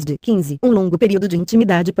 depois de 15, um longo período de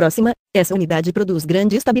intimidade próxima, essa unidade produz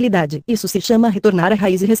grande estabilidade. Isso se chama retornar à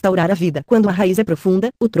raiz e restaurar a vida. Quando a raiz é profunda,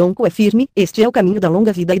 o tronco é firme, este é o caminho da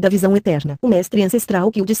longa vida e da visão eterna. O mestre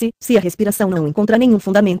ancestral que o disse: se a respiração não encontra nenhum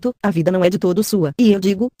fundamento, a vida não é de todo sua. E eu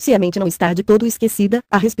digo, se a mente não está de todo esquecida,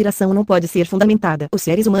 a respiração não pode ser fundamentada. Os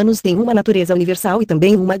seres humanos têm uma natureza universal e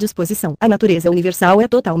também uma disposição. A natureza universal é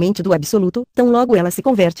totalmente do absoluto, tão logo ela se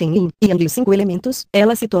converte em yin e yang e os 5 elementos,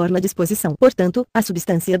 ela se torna disposição. Portanto, a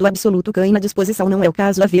substância do absoluto cai na disposição. Não é o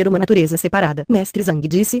caso haver uma natureza separada. Mestre Zhang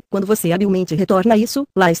disse: quando você habilmente retorna a isso,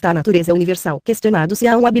 lá está a natureza universal. Questionado se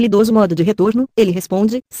há um habilidoso modo de retorno, ele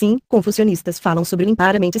responde: sim. Confucionistas falam sobre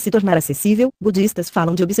limpar a mente e se tornar acessível, budistas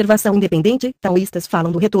falam de observação independente, taoístas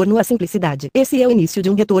falam do retorno à simplicidade. Esse é o início de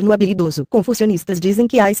um retorno habilidoso. Confucionistas dizem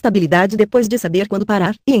que há estabilidade depois de saber quando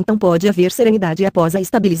parar, e então pode haver serenidade após a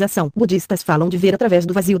estabilização. Budistas falam de ver através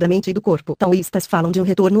do vazio da mente e do corpo. Taoístas falam de um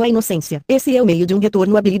retorno à inocência. Esse é o meio de um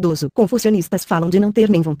retorno habilidoso. Confucionistas falam de não ter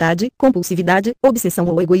nem vontade, compulsividade, obsessão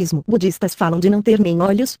ou egoísmo. Budistas falam de não ter nem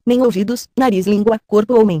olhos, nem ouvidos, nariz, língua,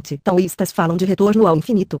 corpo ou mente. Taoístas falam de retorno ao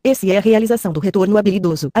infinito. Esse é a realização do retorno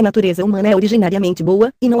habilidoso. A natureza humana é originariamente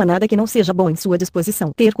boa, e não há nada que não seja bom em sua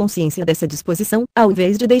disposição. Ter consciência dessa disposição, ao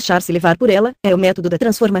invés de deixar-se levar por ela, é o método da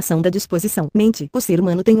transformação da disposição. Mente. O ser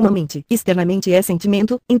humano tem uma mente. Externamente é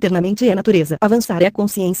sentimento, internamente é natureza. Avançar é a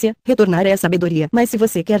consciência, retornar é a sabedoria. Mas se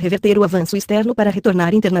você quer reverter o avanço externo para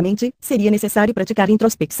retornar internamente, seria necessário praticar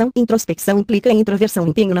introspecção. Introspecção implica introversão,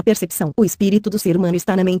 empenho na percepção. O espírito do ser humano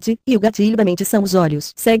está na mente, e o gatilho da mente são os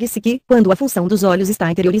olhos. Segue-se que, quando a função dos olhos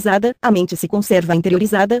está interiorizada, a mente se conserva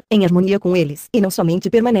interiorizada, em harmonia com eles. E não somente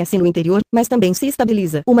permanece no interior, mas também se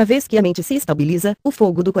estabiliza. Uma vez que a mente se estabiliza, pousa, o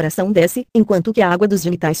fogo do coração desce, enquanto que a água dos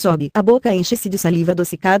genitais sobe. A boca enche-se de saliva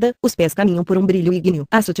adocicada, os pés caminham por um brilho ígneo.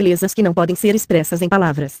 Há sutilezas que não podem ser expressas em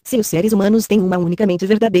palavras. Se os seres humanos têm uma única mente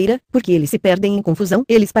verdadeira, porque eles se perdem em confusão,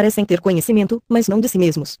 eles parecem ter conhecimento, mas não de si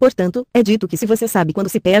mesmos. Portanto, é dito que se você sabe quando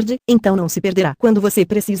se perde, então não se perderá. Quando você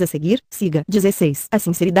precisa seguir, siga. 16. A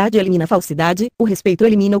sinceridade elimina a falsidade, o respeito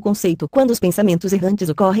elimina o conceito. Quando os pensamentos errantes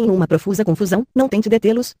ocorrem em uma profusa confusão, não tente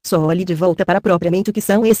detê-los, só olhe de volta para a própria mente o que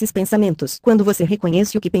são esses pensamentos. Quando você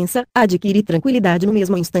reconhece o que pensa, adquire tranquilidade no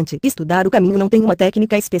mesmo instante. Estudar o caminho não tem uma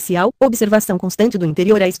técnica especial, observação constante do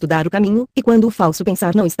interior é estudar o caminho, e quando o falso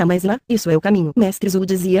pensar não está mais lá, isso é o caminho. Mestre Zhu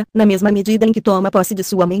dizia, na mesma medida em que toma posse de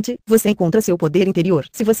sua mente, você encontra seu poder interior.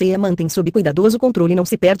 Se você a mantém sob cuidadoso controle e não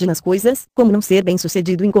se perde nas coisas, como não ser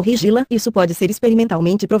bem-sucedido em corrigi-la, isso pode ser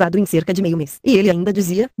experimentalmente provado em cerca de meio mês. E ele ainda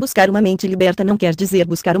dizia, buscar uma mente liberta não quer dizer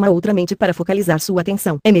buscar uma outra mente para focalizar sua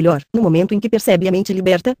atenção. É melhor, no momento em que percebe a mente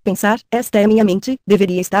liberta, pensar, esta é minha mente,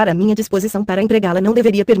 deveria estar à minha disposição para empregá-la, não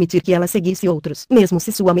deveria permitir que ela seguisse outros. Mesmo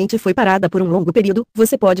se sua mente foi parada por um longo período,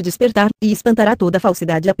 você pode despertar, e espantará toda a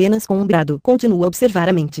falsidade apenas com um brado. Continua a observar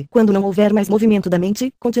a mente. Quando não houver mais movimento da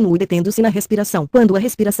mente, continue detendo-se na respiração. Quando a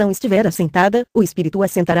respiração estiver assentada, o espírito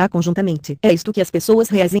assentará conjuntamente. É isto que as pessoas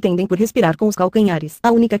reais entendem por respirar com os calcanhares.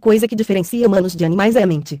 A única coisa que diferencia humanos de animais é a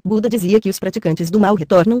mente. Buda dizia que os praticantes do mal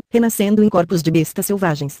retornam, renascendo em corpos de bestas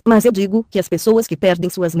selvagens. Mas eu digo que as pessoas que perdem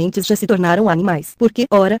suas mentes já se tornaram animais. Porque,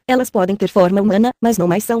 ora, elas podem ter forma humana, mas não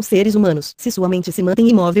mais são seres humanos. Se sua mente se mantém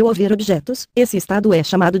imóvel ao ver objetos, esse estado é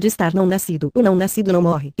chamado de estar não nascido. O não nascido não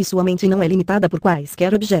morre, e sua mente não é limitada por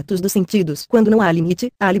quaisquer objetos dos sentidos. Quando não há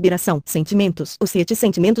limite, há liberação. Sentimentos. Os 7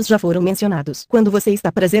 sentimentos já foram mencionados. Quando você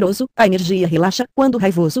está prazeroso, a energia relaxa. Quando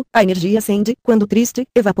raivoso, a energia acende. Quando triste,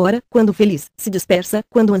 evapora. Quando feliz, se dispersa.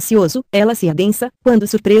 Quando ansioso, ela se adensa. Quando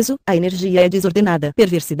surpreso, a energia é desordenada.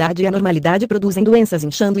 Perversidade e anormalidade produzem doenças,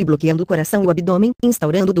 inchando e bloqueando o coração e o abdômen,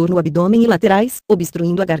 instaurando dor no abdômen e laterais,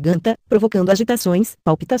 obstruindo a garganta, provocando agitações,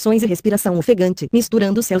 palpitações e respiração ofegante.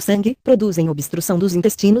 Misturando-se ao sangue, produzem obstrução dos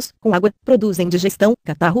intestinos, com água, produzem digestão,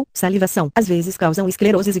 catarro, salivação. Às vezes causam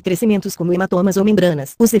escleroses e crescimentos como hematomas ou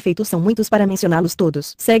membranas. Os efeitos são muitos para mencioná-los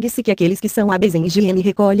todos. Segue-se que aqueles que são hábeis em higiene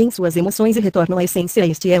recolhem suas emoções e retornam à essência.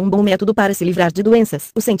 Este é um bom método para se livrar de doenças.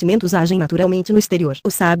 Os sentimentos agem naturalmente no exterior.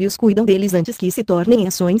 Os sábios cuidam deles antes que se tornem em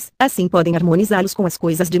ações, assim podem harmonizá-los com as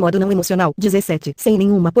coisas de modo não emocional. 17. Sem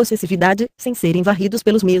nenhuma possessividade, sem serem varridos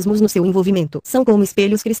pelos mesmos no seu envolvimento. São como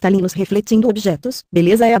espelhos cristalinos refletindo objetos.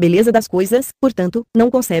 Beleza é a beleza das coisas, portanto, não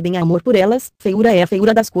concebem amor por elas. Feiura é a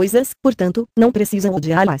feiura das coisas, portanto, não precisam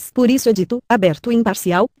odiá-las. Por isso é dito, aberto e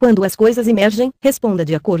imparcial, quando as coisas emergem, responda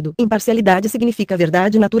de acordo. Imparcialidade significa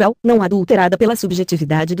verdade natural, não adulterada pela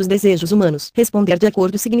subjetividade dos desejos humanos. Responder de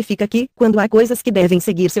acordo significa que, quando há coisas que devem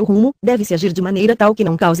seguir seu rumo, deve-se agir de maneira tal que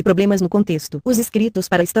não cause problemas no contexto. Os escritos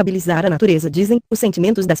para estabilizar a natureza dizem, os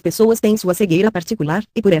sentimentos das pessoas têm sua cegueira particular,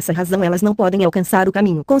 e por essa razão elas não podem alcançar o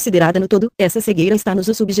caminho. Considerada no todo, essa cegueira está no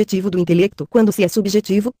uso subjetivo do intelecto. Quando se é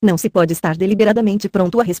subjetivo, não se pode estar deliberadamente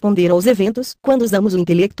pronto a responder aos eventos. Quando usamos o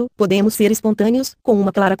intelecto, podemos ser espontâneos, com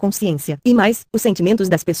uma clara consciência. E mais, os sentimentos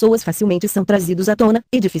das pessoas facilmente são trazidos à tona,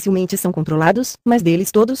 e dificilmente são controlados, mas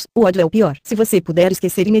deles todos, o ódio é o pior. Se você puder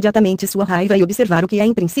esquecer imediatamente sua raiva e observar o que é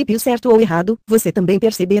em princípio certo ou errado, você também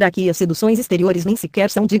perceberá que as seduções exteriores nem sequer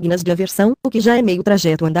são dignas de aversão, o que já é meio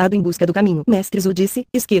trajeto andado em busca do caminho. Mestre Zhu disse,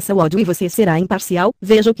 esqueça o ódio e você será imparcial,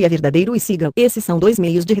 veja o que é verdadeiro e siga. Esses são 2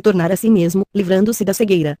 meios de retornar a si mesmo, livrando-se da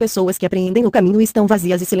cegueira. Pessoas que apreendem o caminho estão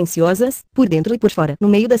vazias e silenciosas, por dentro e por fora. No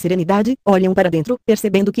meio da serenidade, olham para dentro,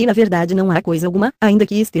 percebendo que na verdade não há coisa alguma, ainda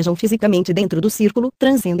que estejam fisicamente dentro do círculo,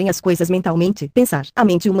 transcendem as coisas mentalmente. Pensar. A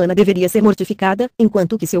mente humana deveria ser mortificada,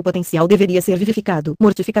 enquanto que seu potencial deveria ser vivificado.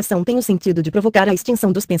 Mortificação tem o sentido de provocar a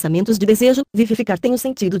extinção dos pensamentos de desejo, vivificar tem o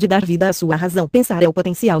sentido de dar vida à sua razão. Pensar é o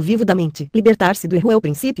potencial vivo da mente. Libertar-se do erro é o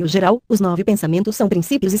princípio geral, os 9 pensamentos são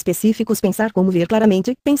princípios específicos. Pensar como ver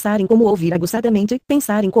claramente, pensar em como ouvir aguçadamente,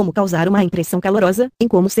 pensar em como causar uma impressão calorosa, em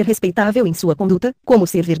como ser respeitável em sua conduta, como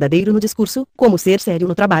ser verdadeiro no discurso, como ser sério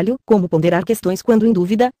no trabalho, como ponderar questões quando em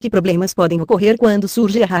dúvida, que problemas podem ocorrer quando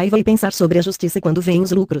surge a raiva e pensar sobre a justiça quando vêm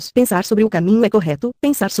os lucros. Pensar sobre o caminho é correto,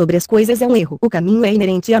 pensar sobre as coisas é um erro. O caminho é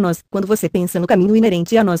inerente a nós. Quando você pensa no caminho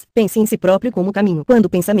inerente a nós, pense em si próprio como caminho. Quando o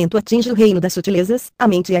pensamento atinge o reino das sutilezas, a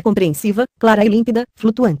mente é compreensiva, clara e límpida,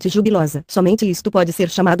 flutuante e jubilosa. Somente isto pode ser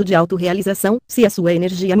chamado de autorrealização, se a sua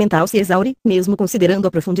energia mental se exaure, mesmo considerando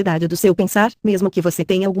a profundidade do seu pensar, mesmo que você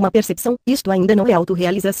tenha alguma percepção, isto ainda não é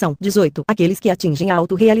autorrealização. 18. Aqueles que atingem a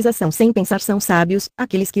autorrealização sem pensar são sábios,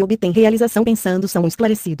 aqueles que obtêm realização pensando são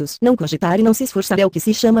esclarecidos. Não cogitar e não se esforçar é o que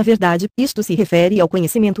se chama verdade, isto se refere ao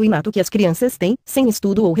conhecimento inato que as crianças têm, sem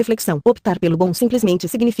estudo ou reflexão. Optar pelo bom simplesmente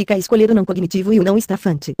significa escolher o não cognitivo e o não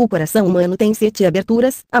estafante. O coração humano tem 7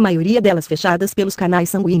 aberturas, a maioria delas fechadas pelos canais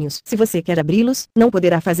sanguíneos. Se você quer abri-los, não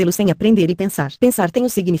poderá fazê-lo sem aprender e pensar. Pensar tem o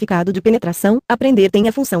significado de penetração, aprender tem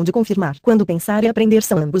a função de confirmar. Quando pensar e aprender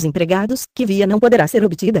são ambos empregados, que via não poderá ser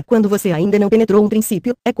obtida. Quando você ainda não penetrou um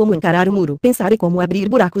princípio, é como encarar o muro. Pensar é como abrir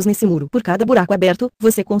buracos nesse muro. Por cada buraco aberto,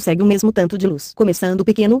 você consegue o mesmo tanto de luz. Começando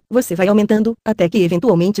pequeno, você vai aumentando, até que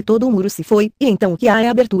eventualmente todo o muro se foi, e então o que há é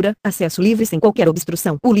abertura, acesso livre sem qualquer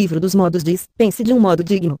obstrução. O livro dos modos diz, pense de um modo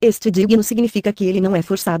digno. Este digno significa que ele não é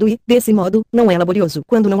forçado e, desse modo, não é laborioso.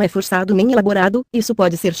 Quando não é forçado nem elaborado, isso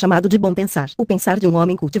pode ser chamado de bom pensar. O pensar de um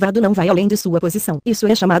homem cultivado não vai além de sua posição. Isso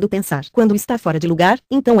é chamado pensar. Quando está fora de lugar,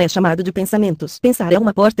 então é chamado de pensamentos. Pensar é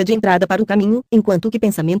uma porta de entrada para o caminho, enquanto que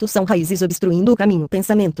pensamentos são raízes obstruindo o caminho.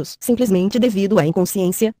 Pensamentos, simplesmente devido à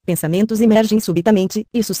inconsciência, pensamentos emergem subitamente,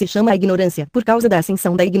 isso se chama ignorância. Por causa da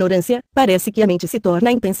ascensão da ignorância, parece que a mente se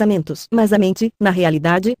torna em pensamentos. Mas a mente, na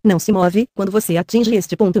realidade, não se move. Quando você atinge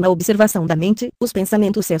este ponto na observação da mente, os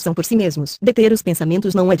pensamentos cessam por si mesmos. Deter os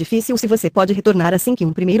pensamentos não é difícil se você pode retornar assim que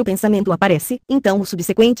um primeiro pensamento aparece, então o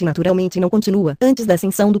subsequente naturalmente não continua. Antes da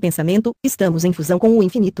ascensão do pensamento, estamos em fusão com o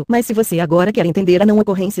infinito. Mas se você agora quer entender a não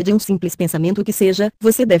ocorrência de um simples pensamento que seja,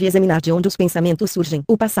 você deve examinar de onde os pensamentos surgem.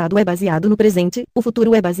 O passado é baseado no presente, o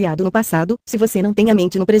futuro é baseado no passado. Se você não tem a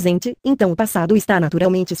mente no presente, então o passado está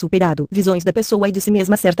naturalmente superado. Visões da pessoa e de si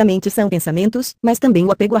mesma certamente são pensamentos, mas também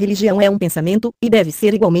o apego à religião é um pensamento, e deve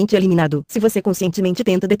ser igualmente eliminado. Se você conscientemente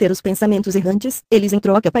tenta deter os pensamentos errantes, eles em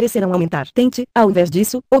troca parecerão aumentar. Tente, ao invés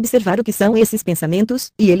disso, observar o que são esses pensamentos,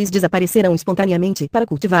 e eles desaparecerão espontaneamente. Para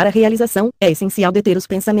cultivar a realização, é essencial deter os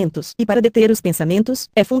pensamentos. E para deter os pensamentos,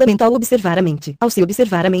 é fundamental observar a mente. Ao se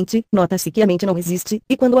observar a mente, nota-se que a mente não existe,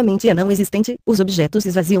 e quando a mente é não existente, os objetos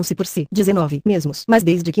esvaziam-se por si. 19. Mesmos. Mas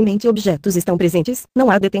desde que mente e objetos estão presentes, não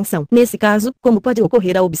há detenção. Nesse caso, como pode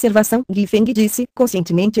ocorrer a observação? Feng disse,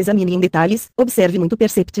 conscientemente examine em detalhes, observe muito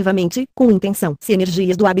perceptivamente, com intenção. Se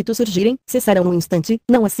energias do hábito surgirem, cessarão num instante,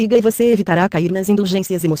 não as siga e você evitará cair nas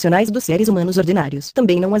indulgências emocionais dos seres humanos ordinários.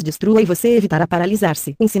 Também não as destrua e você evitará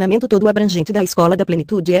paralisar-se. O ensinamento todo abrangente da escola da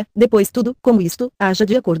plenitude é, depois tudo, como isto, haja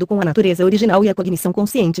de acordo com a natureza original e a cognição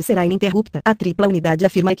consciente será ininterrupta. A tripla unidade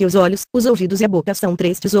afirma que os olhos, os ouvidos e a boca são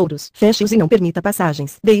 3 tesouros. Feche-os e não permita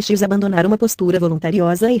passagens. Deixe-os abandonar uma postura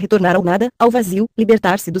voluntariosa e retornar ao nada, ao vazio.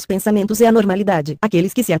 Libertar-se dos pensamentos é a normalidade.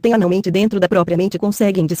 Aqueles que se atêm à não mente dentro da própria mente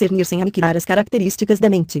conseguem discernir sem aniquilar as características da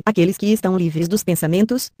mente. Aqueles que estão livres dos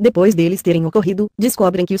pensamentos, depois deles terem ocorrido,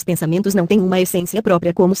 descobrem que os pensamentos não têm uma essência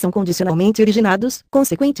própria como são condicionalmente originados,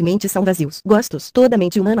 consequentemente são vazios. Gostos. Toda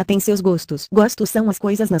mente humana tem seus gostos. Gostos são as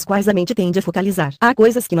coisas nas quais a mente tende a focalizar. Há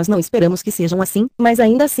coisas que nós não esperamos que sejam assim, mas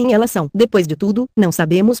ainda assim elas são. Depois de tudo, não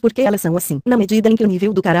sabemos por que elas são assim. Na medida em que o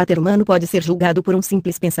nível do caráter humano pode ser julgado por um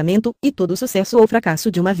simples pensamento, e todo o sucesso ou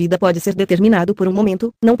fracasso de uma vida pode ser determinado por um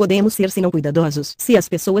momento, não podemos ser senão cuidadosos. Se as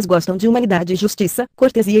pessoas gostam de humanidade e justiça,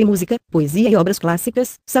 cortesia e música, poesia e obras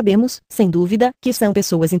clássicas, sabemos, sem dúvida, que são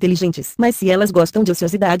pessoas inteligentes. Mas se elas gostam de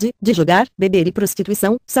ociosidade, de jogar, beber e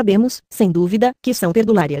prostituição, sabemos, sem dúvida, que são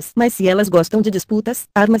perdulárias. Mas se elas gostam de disputas,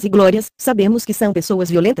 armas e glórias, sabemos que são pessoas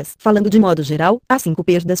violentas. Falando de modo geral, há 5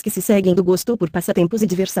 perdas que se seguem do gosto por passatempos e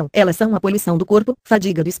diversão. Elas são a poluição do corpo,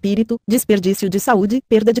 fadiga do espírito, desperdício de saúde,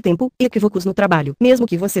 perda de tempo, e equívocos no trabalho. Mesmo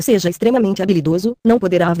que você seja extremamente habilidoso, não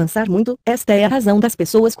poderá avançar muito. Esta é a razão das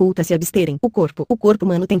pessoas cultas se absterem. O corpo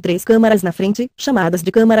humano tem 3 câmaras na frente, chamadas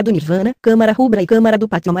de câmara do nirvana, câmara rubra e câmara do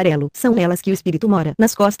pátio amarelo. São nelas que o espírito mora.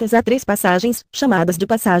 Nas costas há 3 passagens, chamadas de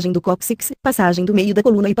passagem do cóccix, passagem do meio da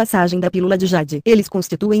coluna e passagem da pílula de jade. Eles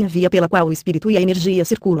constituem a via pela qual o espírito e a energia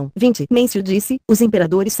circulam. 20. Mencius disse, os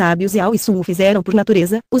imperadores sábios Yao e Sun o fizeram por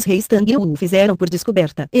natureza, os reis Tang e Wu o fizeram por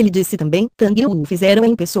descoberta. Ele disse também, Tang e Wu o fizeram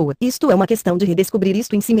em pessoa. Isto é uma questão de redescobrir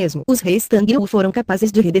isto em si mesmo. Os reis Tang e Wu foram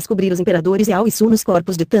capazes de redescobrir os imperadores Yao e Sun nos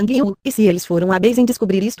corpos de Tang e Wu, e se eles foram hábeis em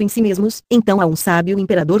descobrir isto em si mesmos, então há um sábio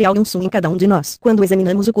imperador Yao e um Sun em cada um de nós. Quando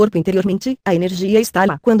examinamos o corpo interiormente, a energia está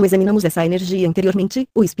lá. Quando examinamos essa energia interiormente,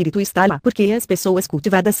 o espírito está lá. Porque as pessoas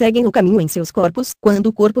cultivadas seguem o caminho em seus corpos. Quando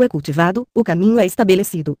o corpo é cultivado, o caminho é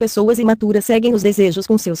estabelecido. Pessoas imaturas seguem os desejos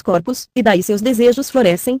com seus corpos, e daí seus desejos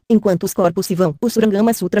florescem, enquanto os corpos se vão. O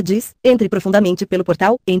Surangama Sutra diz, entre profundamente pelo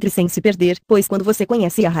portal, entre sem se perder, pois quando você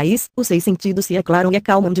conhece a raiz, os 6 sentidos se aclaram e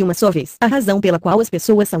acalmam de uma só vez. A razão pela qual as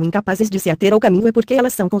pessoas são incapazes de se ater ao caminho é porque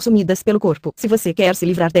elas são consumidas pelo corpo. Se você quer se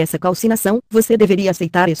livrar dessa calcinação, você deveria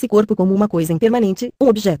aceitar esse corpo como uma coisa impermanente, um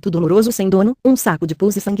objeto doloroso sem dono, um saco de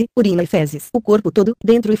pus e sangue, urina e fezes. O corpo todo,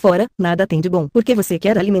 dentro e fora, nada tem de bom. Porque você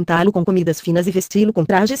quer alimentá-lo com comidas finas e vesti-lo com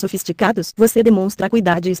trajes sofisticados, você demonstra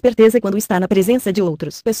cuidado e esperteza quando está na presença de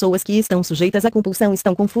outros. Pessoas que estão sujeitas à compulsão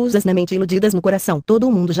estão confusas na mente e iludidas no coração. Todo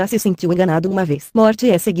mundo já se sentiu enganado uma vez. Morte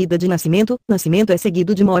é seguida de nascimento, nascimento é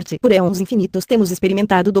seguido de morte. Por éons infinitos Todos temos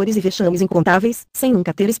experimentado dores e vexames incontáveis, sem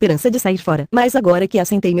nunca ter esperança de sair fora. Mas agora que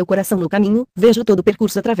assentei meu coração no caminho, vejo todo o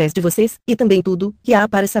percurso através de vocês, e também tudo que há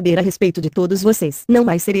para saber a respeito de todos vocês. Não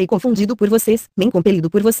mais serei confundido por vocês, nem compelido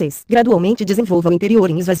por vocês. Gradualmente desenvolva o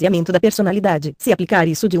interior em esvaziamento da personalidade. Se aplicar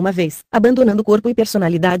isso de uma vez, abandonando o corpo e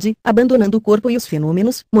personalidade, abandonando o corpo e os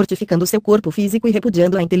fenômenos, mortificando seu corpo físico e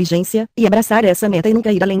repudiando a inteligência, e abraçar essa meta e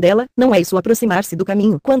nunca ir além dela, não é isso aproximar-se do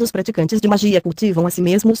caminho. Quando os praticantes de magia cultivam a si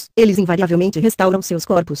mesmos, eles invariavelmente restauram seus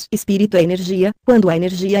corpos. Espírito é energia. Quando a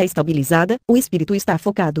energia é estabilizada, o espírito está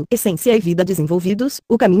focado. Essência e vida desenvolvidos,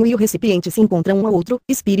 o caminho e o recipiente se encontram um ao outro,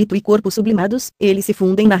 espírito e corpo sublimados, eles se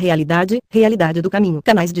fundem na realidade do caminho.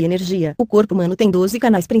 Canais de energia. O corpo humano tem 12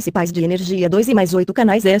 canais principais de energia, 2 e mais 8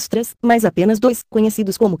 canais extras, mas apenas 2,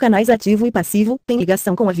 conhecidos como canais ativo e passivo, têm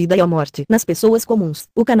ligação com a vida e a morte. Nas pessoas comuns,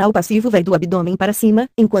 o canal passivo vai do abdômen para cima,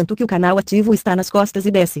 enquanto que o canal ativo está nas costas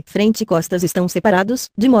e desce. Frente e costas estão separados,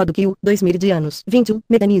 de modo que o 2 meridianos. 21.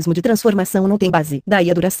 Mecanismo de transformação não tem base. Daí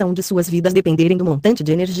a duração de suas vidas dependerem do montante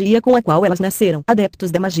de energia com a qual elas nasceram.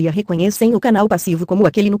 Adeptos da magia reconhecem o canal passivo como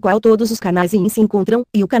aquele no qual todos os canais yin se encontram,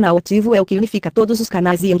 e o canal ativo é o que unifica todos os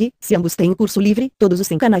canais yang. Se ambos têm curso livre, todos os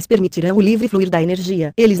 100 canais permitirão o livre fluir da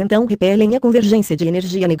energia. Eles então repelem a convergência de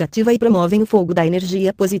energia negativa e promovem o fogo da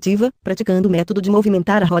energia positiva, praticando o método de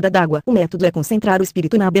movimentar a roda d'água. O método é concentrar o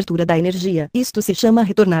espírito na abertura da energia. Isto se chama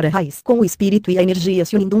retornar à raiz. Com o espírito e a energia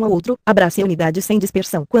se unindo um ao outro, abrace a unidade sem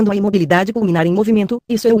dispersão. Quando a imobilidade culminar em movimento,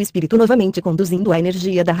 isso é o espírito novamente conduzindo a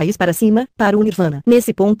energia da raiz para cima, para o nirvana.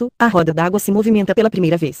 Nesse ponto, a roda d'água se movimenta pela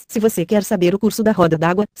primeira vez. Se você quer saber o curso da roda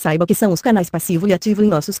d'água, saiba que são os canais passivo e ativo em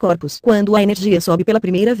nossos corpos. Quando a energia sobe pela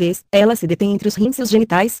primeira vez, ela se detém entre os rins e os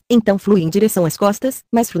genitais, então flui em direção às costas,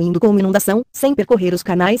 mas fluindo como inundação, sem percorrer os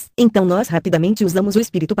canais, então nós rapidamente usamos o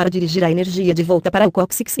espírito para dirigir a energia de volta para o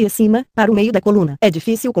cóccix e acima, para o meio da coluna. É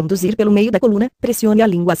difícil conduzir pelo meio da coluna, pressione a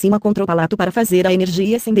língua acima contra o palato para fazer a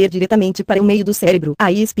energia ascender diretamente para o meio do cérebro.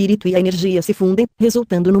 Aí espírito e a energia se fundem,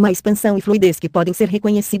 resultando numa expansão e fluidez que podem ser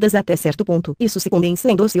reconhecidas até certo ponto. Isso se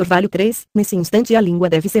condensa em doce orvalho 3, nesse instante a língua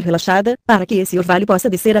deve ser relaxada, para que esse orvalho possa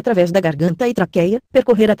descer através da garganta e traqueia,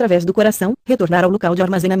 percorrer através do coração, retornar ao local de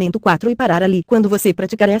armazenamento 4 e parar ali. Quando você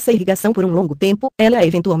praticar essa irrigação por um longo tempo, ela é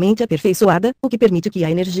eventualmente aperfeiçoada, o que permite que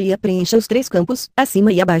a energia preencha os 3 campos,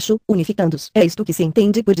 acima e abaixo, unificando-os. É isto que se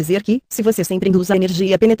entende por dizer que, se você sempre induz a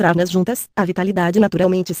energia a penetrar nas juntas, a vitalidade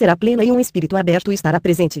naturalmente será plena e um espírito aberto estará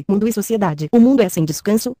presente. Mundo e sociedade. O mundo é sem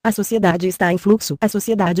descanso, a sociedade está em fluxo. A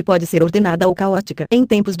sociedade pode ser ordenada ou caótica. Em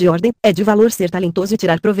tempos de ordem, é de valor ser talentoso e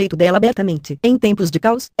tirar proveito dela abertamente. Em tempos de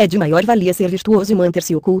caos, é de maior valia ser virtuoso e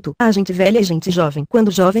manter-se oculto. Há gente velha e gente jovem.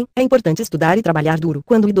 Quando jovem, é importante estudar e trabalhar duro.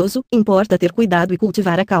 Quando idoso, importa ter cuidado e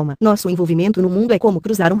cultivar a calma. Nosso envolvimento no mundo é como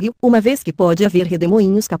cruzar um rio. Uma vez que pode haver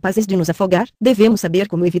redemoinhos capazes de nos afogar, devemos saber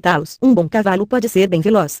como evitá-los. Um bom cavalo pode ser bem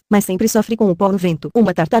veloz, mas sempre sofre com o pó no vento.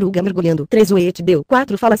 Uma tartaruga mergulhando. 3 Oete deu.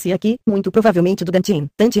 4 Fala-se aqui, muito provavelmente do Dantin.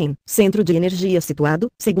 Tantin, centro de energia situado,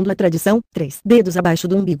 segundo a tradição, 3 dedos abaixo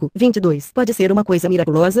do umbigo. 22 Pode ser uma coisa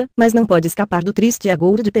miraculosa, mas não pode escapar do triste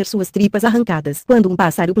agouro de ter suas tripas arrancadas. Quando um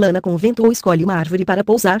pássaro plana com o vento ou escolhe uma árvore para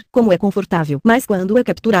pousar, como é confortável. Mas quando é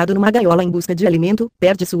capturado numa gaiola em busca de alimento,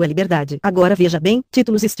 perde sua liberdade. Agora veja bem,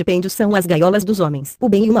 títulos e estipêndios são as gaiolas dos homens. O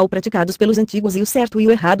bem e o mal praticados pelos antigos e o certo e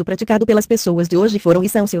o errado praticado pelas pessoas de hoje foram e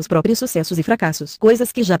são seus próprios sucessos e fracassos.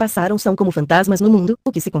 Coisas que já passaram são como fantasmas no mundo,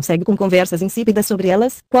 o que se consegue com conversas insípidas sobre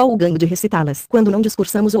elas, qual o ganho de recitá-las? Quando não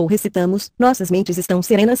discursamos ou recitamos, nossas mentes estão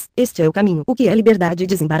serenas, este é o caminho. O que é liberdade e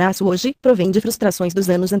desembaraço hoje, provém de frustrações dos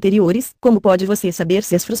anos anteriores. Como pode você saber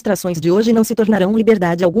se as frustrações de hoje não se tornarão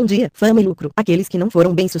liberdade algum dia? Fama e lucro. Aqueles que não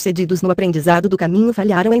foram bem-sucedidos no aprendizado do caminho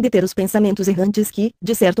falharam em deter os pensamentos errantes que,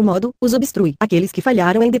 de certo modo, os obstrui. Aqueles que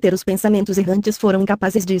falharam em deter os pensamentos errantes foram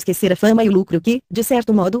incapazes de esquecer a fama e o lucro que, de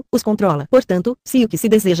certo modo, os controla. Portanto, se o que se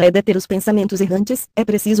deseja é deter os pensamentos errantes, é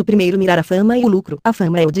preciso primeiro mirar a fama e o lucro. A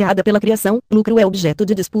fama é odiada pela criação, lucro é objeto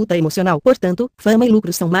de disputa emocional. Portanto, fama e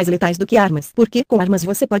lucro são mais letais do que armas. Porque com armas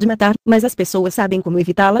você pode matar, mas as pessoas sabem como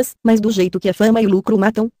evitá-las, mas do jeito que a fama e o lucro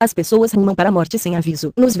matam, as pessoas rumam para a morte sem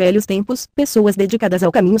aviso. Nos velhos tempos, pessoas dedicadas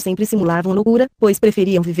ao caminho sempre simulavam loucura, pois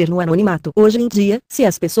preferiam viver no anonimato. Hoje em dia, se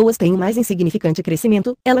as pessoas têm um mais insignificante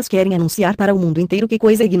crescimento, elas querem anunciar para o mundo inteiro que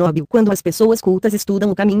coisa ignóbil. Quando as pessoas cultas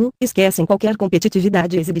estudam o caminho, esquecem qualquer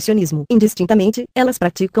competitividade e exibicionismo. Indistintamente, elas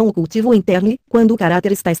praticam o cultivo interno e, quando o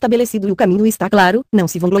caráter está estabelecido e o caminho está claro, não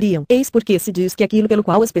se vangloriam. Eis porque se diz que aquilo pelo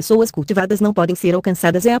qual as pessoas cultivadas não podem ser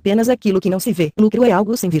alcançadas é apenas aquilo que não se vê. Lucro é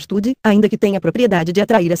algo sem virtude, ainda que tenha a propriedade de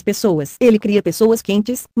atrair as pessoas. Ele cria pessoas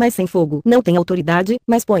quentes, mas sem fogo. Não tem autoridade,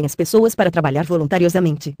 mas põe as pessoas para trabalhar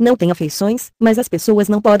voluntariosamente. Não tem afeições, mas as pessoas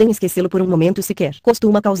não podem esquecê-lo por um momento sequer.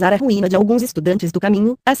 Costuma causar a ruína de alguns estudantes do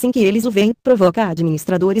caminho, assim que eles o veem, provoca a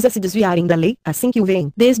administradores superiores a se desviarem da lei, assim que o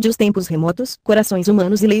veem. Desde os tempos remotos, corações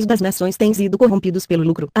humanos e leis das nações têm sido corrompidos pelo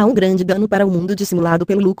lucro. Há um grande dano para o mundo dissimulado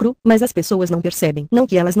pelo lucro, mas as pessoas não percebem. Não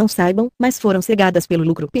que elas não saibam, mas foram cegadas pelo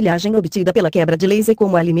lucro. Pilhagem obtida pela quebra de leis é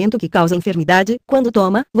como alimento que causa enfermidade. Quando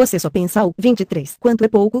toma, você só pensa ao 23. Quanto é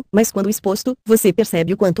pouco, mas quando exposto, você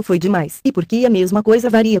percebe o quanto foi demais. E por que a mesma coisa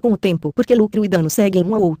varia com o tempo? Porque lucro e dano seguem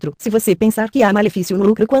um ao outro. Se você pensar que há malefício no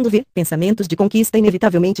lucro quando vê, pensamentos de conquista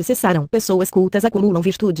inevitavelmente cessarão. Pessoas cultas acumulam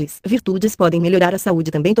virtudes. Virtudes podem melhorar a saúde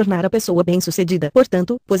e também tornar a pessoa bem-sucedida.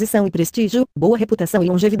 Portanto, posição e prestígio, boa reputação e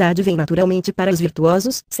longevidade vêm naturalmente para os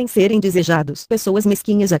virtuosos, sem serem desejados. Pessoas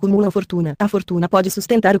mesquinhas acumulam fortuna. A fortuna pode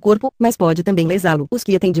sustentar o corpo, mas pode também lesá-lo. Os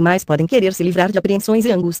que a têm demais podem querer se livrar de apreensões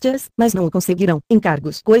e angústias, mas não o conseguirão.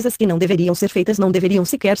 Encargos. Coisas que não deveriam ser feitas não deveriam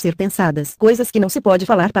sequer ser pensadas. Coisas que não se pode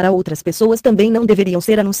falar para outras pessoas também não deveriam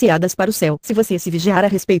ser anunciadas para o céu. Se você se vigiar a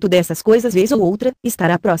respeito dessas coisas vez ou outra,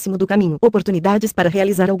 estará próximo do caminho. Oportunidades para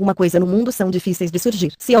realizar alguma coisa no mundo são difíceis de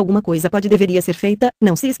surgir. Se alguma coisa pode e deveria ser feita,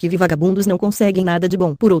 não se esquive. Vagabundos não conseguem nada de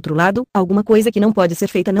bom. Por outro lado, alguma coisa que não pode ser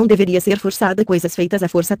feita não deveria ser forçada. Coisas feitas à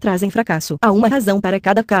força trazem fracasso. Há uma razão para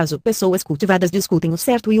cada caso. Pessoas cultivadas discutem o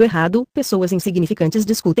certo e o errado, pessoas insignificantes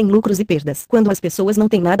discutem lucros e perdas. Quando as pessoas não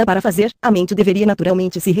têm nada para fazer, a mente deveria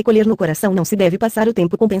naturalmente se recolher no coração. Não se deve passar o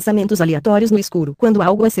tempo com pensamentos aleatórios no escuro. Quando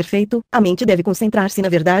algo a ser feito, a mente deve concentrar-se na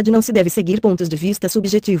verdade. Não se deve seguir pontos de vista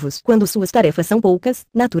subjetivos. Quando suas tarefas são poucas,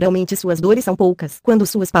 naturalmente suas dores são poucas. Quando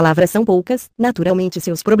suas palavras são poucas, naturalmente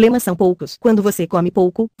seus problemas são poucos. Quando você come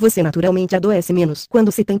pouco, você naturalmente adoece menos.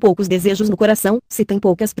 Quando se tem poucos desejos no coração, se tem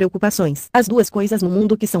poucas preocupações. As duas coisas no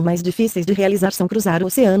mundo que são mais difíceis de realizar são cruzar o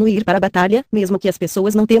oceano e ir para a batalha, mesmo que as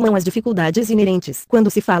pessoas não temam as dificuldades inerentes. Quando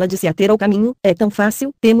se fala de se ater ao caminho, é tão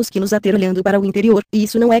fácil, temos que nos ater olhando para o interior, e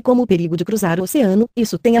isso não é como o perigo de cruzar o oceano,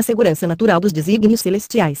 isso tem a segurança natural dos desígnios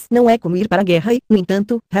celestiais. Não é como ir para a guerra e, no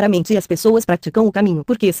entanto, raramente as pessoas praticam o caminho.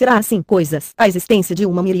 Por que será assim? Coisas. A existência de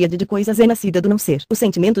uma miríade de coisas é nascida do não ser. Os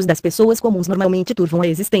sentimentos das pessoas comuns normalmente turvam a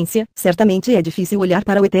existência. Certamente é difícil olhar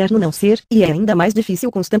para o eterno não ser, e é ainda mais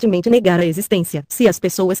difícil constantemente negar a existência. Se as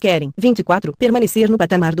pessoas querem 24 permanecer no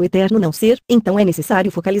patamar do eterno não ser, então é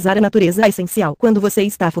necessário focalizar a natureza essencial. Quando você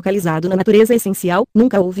está focalizado na natureza essencial,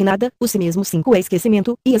 nunca houve nada. O si mesmo 5 é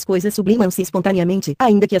esquecimento, e as coisas sublimam-se espontaneamente.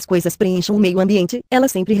 Ainda que as coisas preencham o meio ambiente,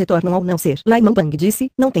 elas sempre retornam ao não ser. Lai Mangpang disse,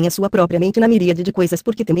 não tenha sua própria mente na miríade de coisas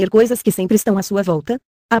porque temer coisas que sempre estão à sua volta.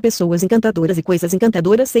 Há pessoas encantadoras e coisas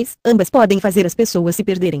encantadoras. 6. Ambas podem fazer as pessoas se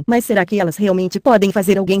perderem. Mas será que elas realmente podem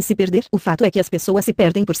fazer alguém se perder? O fato é que as pessoas se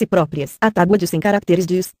perdem por si próprias. A tábua de 100 caracteres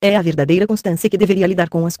diz, é a verdadeira constância que deveria lidar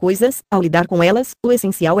com as coisas. Ao lidar com elas, o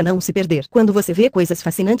essencial é não se perder. Quando você vê coisas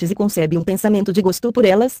fascinantes e concebe um pensamento de gosto por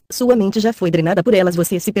elas, sua mente já foi drenada por elas,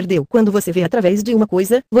 você se perdeu. Quando você vê através de uma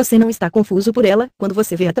coisa, você não está confuso por ela. Quando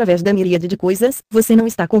você vê através da miríade de coisas, você não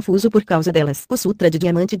está confuso por causa delas. O Sutra de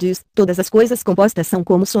Diamante diz, todas as coisas compostas são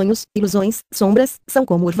como sonhos, ilusões, sombras, são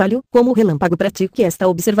como orvalho, como o relâmpago. Pratique esta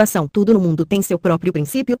observação. Tudo no mundo tem seu próprio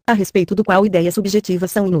princípio, a respeito do qual ideias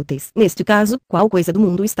subjetivas são inúteis. Neste caso, qual coisa do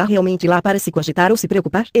mundo está realmente lá para se cogitar ou se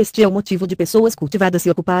preocupar? Este é o motivo de pessoas cultivadas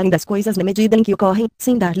se ocuparem das coisas na medida em que ocorrem,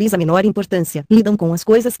 sem dar-lhes a menor importância. Lidam com as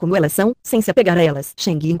coisas como elas são, sem se apegar a elas.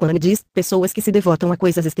 Shen Guiquan diz, pessoas que se devotam a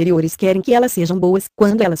coisas exteriores querem que elas sejam boas.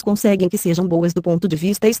 Quando elas conseguem que sejam boas do ponto de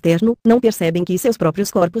vista externo, não percebem que seus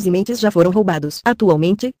próprios corpos e mentes já foram roubados.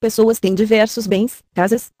 Atualmente, pessoas têm diversos bens,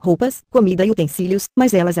 casas, roupas, comida e utensílios,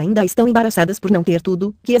 mas elas ainda estão embaraçadas por não ter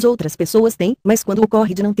tudo que as outras pessoas têm. Mas quando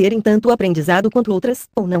ocorre de não terem tanto aprendizado quanto outras,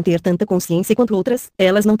 ou não ter tanta consciência quanto outras,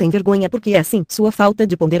 elas não têm vergonha porque é assim. Sua falta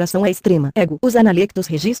de ponderação é extrema. Ego. Os analectos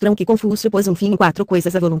registram que Confúcio pôs um fim em 4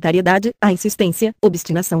 coisas: a voluntariedade, a insistência,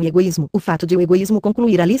 obstinação e egoísmo. O fato de o egoísmo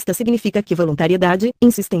concluir a lista significa que voluntariedade,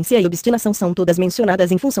 insistência e obstinação são todas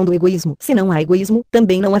mencionadas em função do egoísmo. Se não há egoísmo,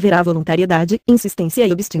 também não haverá voluntariedade, insistência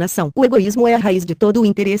e obstinação. O egoísmo é a raiz de todo o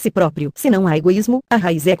interesse próprio. Se não há egoísmo, a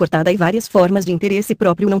raiz é cortada e várias formas de interesse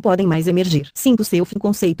próprio não podem mais emergir. 5. Self, um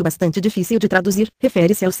conceito bastante difícil de traduzir,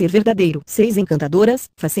 refere-se ao ser verdadeiro. 6. Encantadoras,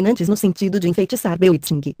 fascinantes no sentido de enfeitiçar.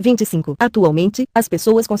 Bewitching. 25. Atualmente, as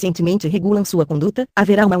pessoas conscientemente regulam sua conduta,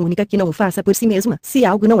 haverá uma única que não o faça por si mesma. Se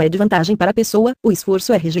algo não é de vantagem para a pessoa, o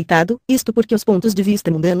esforço é rejeitado, isto porque os pontos de vista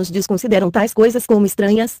mundanos desconsideram tais coisas como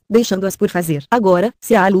estranhas, deixando-as por fazer. Agora,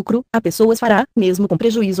 se há lucro, a pessoa as fará, mesmo com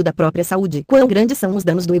prejuízo da própria saúde. Quão grandes são os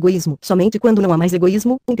danos do egoísmo? Somente quando não há mais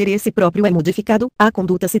egoísmo, o interesse próprio é modificado, a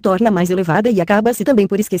conduta se torna mais elevada e acaba-se também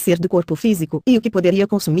por esquecer do corpo físico e o que poderia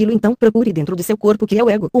consumi-lo. Então procure dentro de seu corpo, que é o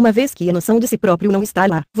ego. Uma vez que a noção de si próprio não está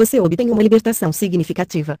lá, você obtém uma libertação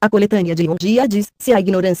significativa. A coletânea de um dia diz: se a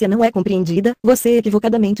ignorância não é compreendida, você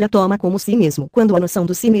equivocadamente a toma como si mesmo. Quando a noção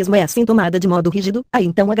do si mesmo é assim tomada de modo rígido, aí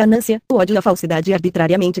então a ganância, o ódio e a falsidade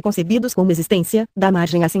arbitrariamente concebidos como existência, dá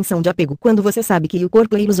margem à ascensão de apego. Quando você sabe que o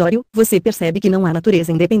corpo é ilusório, você percebe que não há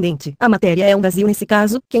natureza independente. A matéria é um vazio nesse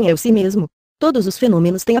caso, quem é o si mesmo? Todos os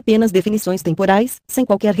fenômenos têm apenas definições temporais, sem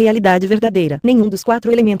qualquer realidade verdadeira. Nenhum dos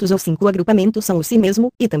 4 elementos ou 5 agrupamentos são o si mesmo,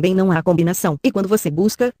 e também não há combinação. E quando você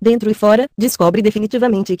busca, dentro e fora, descobre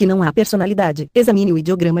definitivamente que não há personalidade. Examine o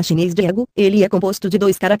ideograma chinês de ego, ele é composto de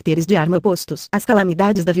 2 caracteres de arma opostos. As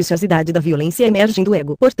calamidades da viciosidade e da violência emergem do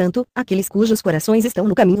ego. Portanto, aqueles cujos corações estão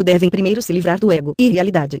no caminho devem primeiro se livrar do ego e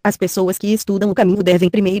realidade. As pessoas que estudam o caminho devem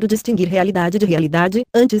primeiro distinguir realidade de realidade,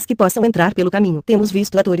 antes que possam entrar pelo caminho. Temos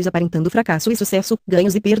visto atores aparentando fracasso e sucesso,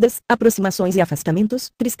 ganhos e perdas, aproximações e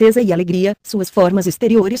afastamentos, tristeza e alegria. Suas formas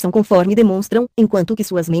exteriores são conforme demonstram, enquanto que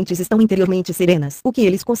suas mentes estão interiormente serenas. O que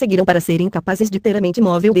eles conseguiram para serem capazes de ter a mente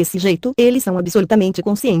móvel desse jeito? Eles são absolutamente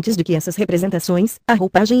conscientes de que essas representações, a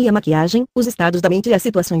roupagem e a maquiagem, os estados da mente e as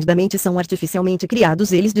situações da mente são artificialmente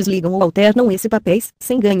criados. Eles desligam ou alternam esses papéis,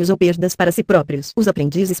 sem ganhos ou perdas para si próprios. Os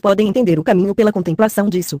aprendizes podem entender o caminho pela contemplação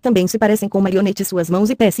disso. Também se parecem com marionetes, suas mãos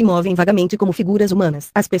e pés se movem vagamente como figuras humanas.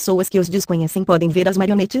 As pessoas que os desconhecem podem ver as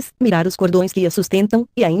marionetes, mirar os cordões que as sustentam,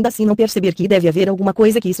 e ainda assim não perceber que deve haver alguma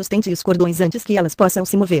coisa que sustente os cordões antes que elas possam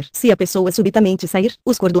se mover. Se a pessoa subitamente sair,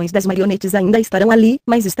 os cordões das marionetes ainda estarão ali,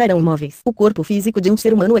 mas estarão imóveis. O corpo físico de um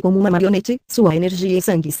ser humano é como uma marionete, sua energia e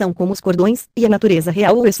sangue são como os cordões, e a natureza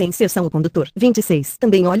real ou essência são o condutor. 26.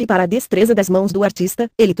 Também olhe para a destreza das mãos do artista,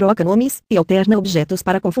 ele troca nomes, e alterna objetos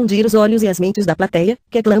para confundir os olhos e as mentes da plateia,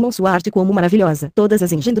 que aclamam sua arte como maravilhosa. Todas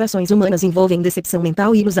as engendrações humanas envolvem decepção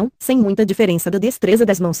mental e ilusão, sem muita diferença da destreza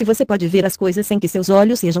das mãos. Se você pode ver as coisas sem que seus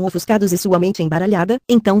olhos sejam ofuscados e sua mente embaralhada,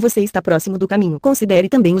 então você está próximo do caminho. Considere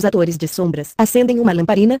também os atores de sombras. Acendem uma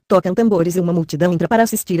lamparina, tocam tambores e uma multidão entra para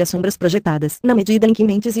assistir às sombras projetadas. Na medida em que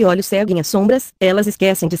mentes e olhos seguem as sombras, elas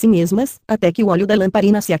esquecem de si mesmas, até que o óleo da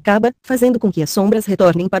lamparina se acaba, fazendo com que as sombras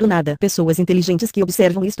retornem para o nada. Pessoas inteligentes que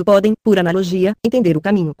observam isto podem, por analogia, entender o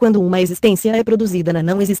caminho. Quando uma existência é produzida na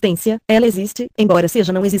não existência, ela existe, embora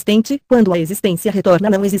seja não existente. Quando a existência retorna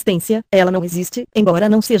à não existência, ela não existe, embora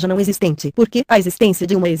não seja não existente. Porque a existência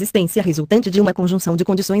de uma existência resultante de uma conjunção de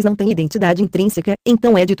condições não tem identidade intrínseca,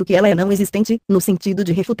 então é dito que ela é não existente, no sentido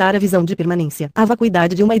de refutar a visão de permanência. A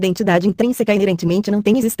vacuidade de uma identidade intrínseca inerentemente não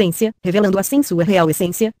tem existência, revelando assim sua real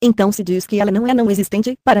essência, então se diz que ela não é não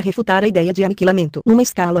existente, para refutar a ideia de aniquilamento. Numa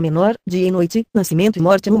escala menor, dia e noite, nascimento e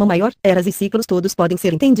morte. Numa maior, eras e ciclos. Todos podem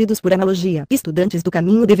ser entendidos por analogia. Estudantes do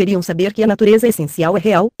caminho deveriam saber que a natureza essencial é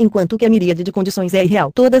real, enquanto que a miríade de condições é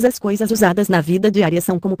irreal. Todas as coisas usadas na vida diária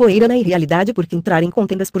são como poeira na irrealidade, porque entrarem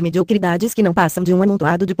contendas por mediocridades que não passam de um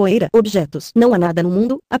amontoado de poeira. Objetos. Não há nada no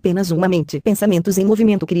mundo, apenas uma mente. Pensamentos em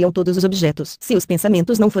movimento criam todos os objetos. Se os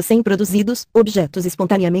pensamentos não fossem produzidos, objetos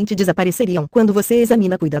espontaneamente desapareceriam. Quando você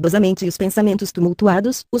examina cuidadosamente os pensamentos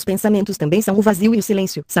tumultuados, os pensamentos também são o vazio e o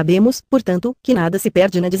silêncio. Sabemos, portanto, que nada se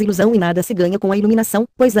perde na desilusão e nada se ganha com a iluminação,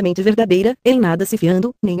 pois a mente verdadeira, em nada se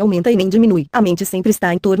fiando, nem aumenta e nem diminui. A mente sempre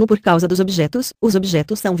está em torno por causa dos objetos, os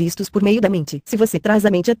objetos são vistos por meio da mente. Se você traz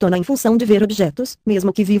a mente à tona em função de ver objetos,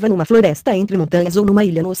 mesmo que viva numa floresta entre montanhas ou numa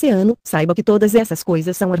ilha no oceano, saiba que todas essas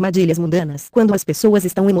coisas são armadilhas mundanas. Quando as pessoas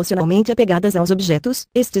estão emocionalmente apegadas aos objetos,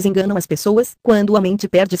 estes enganam as pessoas. Quando a mente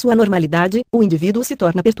perde sua normalidade, o indivíduo se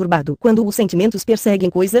torna perturbado. Quando os sentimentos perseguem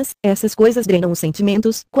coisas, essas coisas drenam os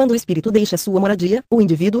sentimentos. Quando o espírito deixa sua moradia, o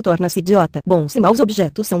indivíduo torna-se idiota. Bons e maus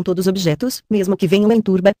objetos são todos objetos, mesmo que venham em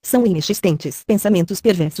turba, são inexistentes. Pensamentos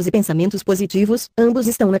perversos e pensamentos positivos, ambos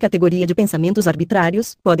estão na categoria de pensamentos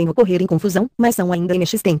arbitrários, podem ocorrer em confusão, mas são ainda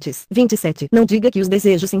inexistentes. 27. Não diga que os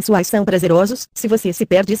desejos sensuais são prazerosos. Se você se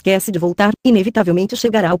perde e esquece de voltar, inevitavelmente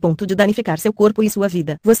chegará ao ponto de danificar seu corpo e sua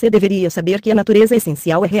vida. Você deveria saber que a natureza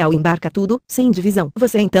essencial é real e embarca tudo, sem divisão.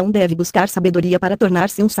 Você então deve buscar sabedoria para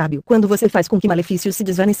tornar-se um sábio. Quando você faz com que malefícios se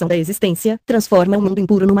desvaneçam da existência, transforma o mundo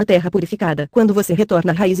impuro numa terra purificada. Quando você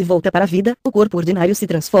retorna à raiz e volta para a vida, o corpo ordinário se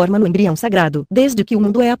transforma no embrião sagrado. Desde que o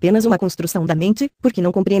mundo é apenas uma construção da mente, porque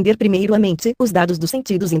não compreender entender primeiro a mente. Os dados dos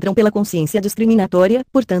sentidos entram pela consciência discriminatória,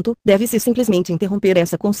 portanto, deve-se simplesmente interromper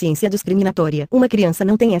essa consciência discriminatória. Uma criança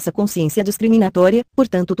não tem essa consciência discriminatória,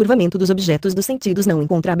 portanto o turvamento dos objetos dos sentidos não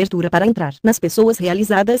encontra abertura para entrar. Nas pessoas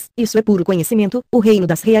realizadas, isso é puro conhecimento, o reino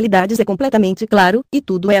das realidades é completamente claro, e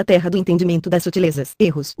tudo é a terra do entendimento das sutilezas.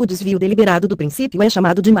 Erros. O desvio deliberado do princípio é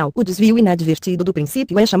chamado de mal. O desvio inadvertido do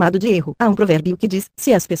princípio é chamado de erro. Há um provérbio que diz,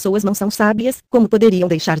 se as pessoas não são sábias, como poderiam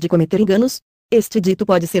deixar de cometer enganos? Este dito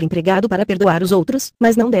pode ser empregado para perdoar os outros,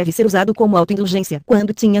 mas não deve ser usado como autoindulgência.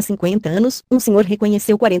 Quando tinha 50 anos, um senhor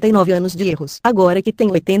reconheceu 49 anos de erros. Agora que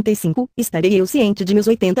tenho 85, estarei eu ciente de meus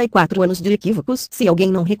 84 anos de equívocos. Se alguém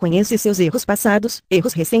não reconhece seus erros passados,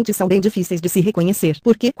 erros recentes são bem difíceis de se reconhecer.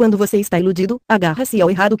 Porque quando você está iludido, agarra-se ao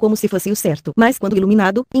errado como se fosse o certo. Mas quando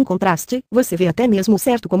iluminado, em contraste, você vê até mesmo o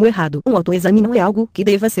certo como o errado. Um autoexame não é algo que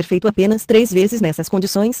deva ser feito apenas 3 vezes nessas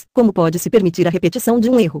condições, como pode se permitir a repetição de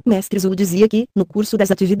um erro. Mestre Zhu dizia que, no curso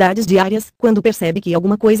das atividades diárias, quando percebe que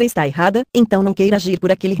alguma coisa está errada, então não queira agir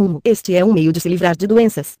por aquele rumo. Este é um meio de se livrar de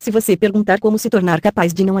doenças. Se você perguntar como se tornar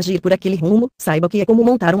capaz de não agir por aquele rumo, saiba que é como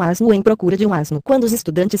montar um asno em procura de um asno. Quando os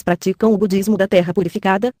estudantes praticam o budismo da terra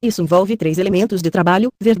purificada, isso envolve 3 elementos de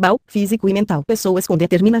trabalho, verbal, físico e mental. Pessoas com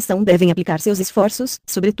determinação devem aplicar seus esforços,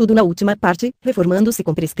 sobretudo na última parte, reformando-se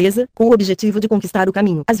com presteza, com o objetivo de conquistar o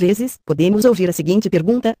caminho. Às vezes, podemos ouvir a seguinte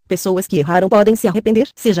pergunta: pessoas que erraram podem se arrepender?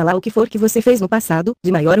 Seja lá o que for que você fez no passado,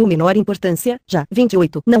 de maior ou menor importância, já.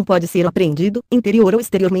 28. Não pode ser apreendido, interior ou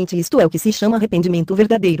exteriormente. Isto é o que se chama arrependimento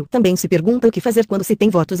verdadeiro. Também se pergunta o que fazer quando se tem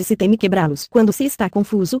votos e se teme quebrá-los. Quando se está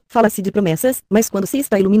confuso, fala-se de promessas, mas quando se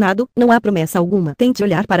está iluminado, não há promessa alguma. Tente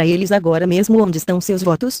olhar para eles agora mesmo onde estão seus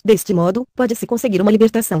votos. Deste modo, pode-se conseguir uma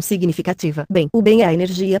libertação significativa. Bem, o bem é a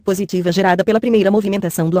energia positiva gerada pela primeira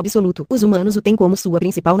movimentação do absoluto. Os humanos o têm como sua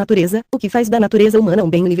principal natureza, o que faz da natureza humana um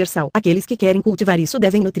bem universal. Aqueles que querem cultivar isso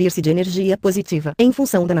devem nutrir-se de energia positiva. Em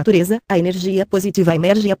função da natureza, a energia positiva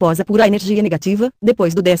emerge após a pura energia negativa,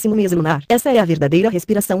 depois do 10º mês lunar. Essa é a verdadeira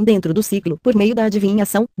respiração dentro do ciclo. Por meio da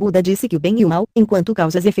adivinhação, Buda disse que o bem e o mal, enquanto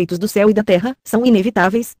causas e efeitos do céu e da terra, são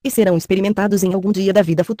inevitáveis, e serão experimentados em algum dia da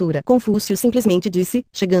vida futura. Confúcio simplesmente disse,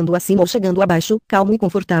 chegando acima ou chegando abaixo, calmo e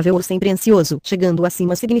confortável ou sempre ansioso. Chegando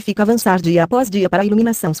acima significa avançar dia após dia para a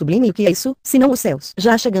iluminação sublime. O que é isso, senão os céus?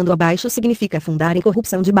 Já chegando abaixo significa afundar em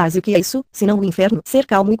corrupção de base. O que é isso, senão o inferno? Ser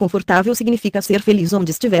calmo e confortável significa ser feliz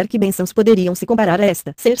onde estiver. Que bênçãos poderiam se comparar a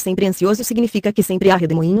esta? Ser sempre ansioso significa que sempre há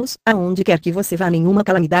redemoinhos, aonde quer que você vá nenhuma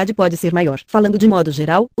calamidade pode ser maior. Falando de modo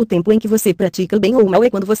geral, o tempo em que você pratica o bem ou o mal é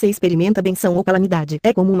quando você experimenta benção ou calamidade.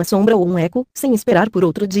 É como uma sombra ou um eco, sem esperar por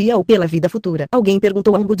outro dia ou pela vida futura. Alguém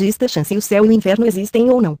perguntou a um budista se o céu e o inferno existem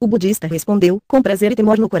ou não. O budista respondeu, com prazer e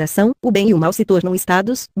temor no coração, o bem e o mal se tornam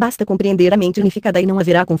estados, basta compreender a mente unificada e não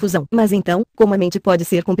haverá confusão. Mas então, como a mente pode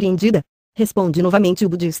ser compreendida? Responde novamente o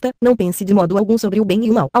budista, não pense de modo algum sobre o bem e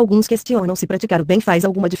o mal. Alguns questionam se praticar o bem faz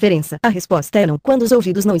alguma diferença. A resposta é não. Quando os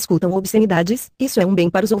ouvidos não escutam obscenidades, isso é um bem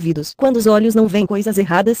para os ouvidos. Quando os olhos não veem coisas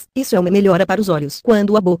erradas, isso é uma melhora para os olhos.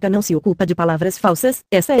 Quando a boca não se ocupa de palavras falsas,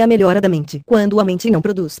 essa é a melhora da mente. Quando a mente não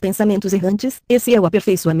produz pensamentos errantes, esse é o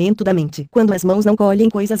aperfeiçoamento da mente. Quando as mãos não colhem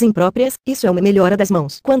coisas impróprias, isso é uma melhora das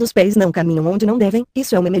mãos. Quando os pés não caminham onde não devem,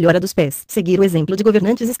 isso é uma melhora dos pés. Seguir o exemplo de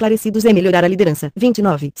governantes esclarecidos é melhorar a liderança.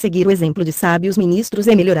 29. Seguir o exemplo de sábios ministros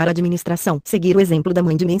é melhorar a administração. Seguir o exemplo da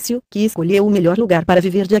mãe de Mêncio, que escolheu o melhor lugar para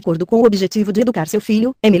viver de acordo com o objetivo de educar seu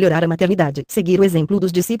filho, é melhorar a maternidade. Seguir o exemplo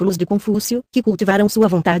dos discípulos de Confúcio, que cultivaram sua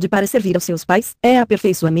vontade para servir aos seus pais, é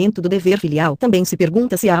aperfeiçoamento do dever filial. Também se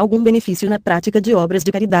pergunta se há algum benefício na prática de obras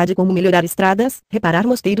de caridade como melhorar estradas, reparar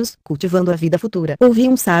mosteiros, cultivando a vida futura. Ouvi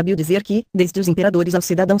um sábio dizer que, desde os imperadores aos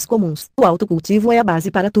cidadãos comuns, o autocultivo é a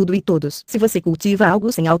base para tudo e todos. Se você cultiva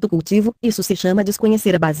algo sem autocultivo, isso se chama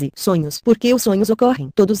desconhecer a base. Sonhos. Porque os sonhos ocorrem.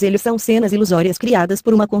 Todos eles são cenas ilusórias criadas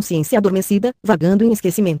por uma consciência adormecida, vagando em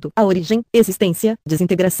esquecimento. A origem, existência,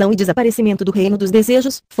 desintegração e desaparecimento do reino dos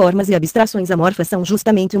desejos, formas e abstrações amorfas são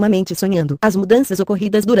justamente uma mente sonhando. As mudanças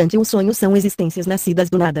ocorridas durante um sonho são existências nascidas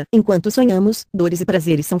do nada. Enquanto sonhamos, dores e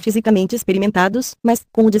prazeres são fisicamente experimentados, mas,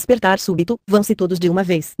 com o despertar súbito, vão-se todos de uma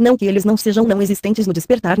vez. Não que eles não sejam não existentes no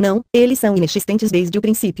despertar, não, eles são inexistentes desde o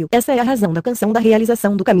princípio. Essa é a razão da canção da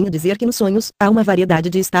realização do caminho dizer que nos sonhos, há uma variedade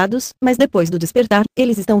de estados, mas depois do despertar,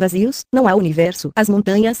 eles estão vazios, não há universo. As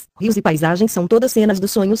montanhas, rios e paisagens são todas cenas dos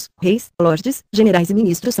sonhos, reis, lordes, generais e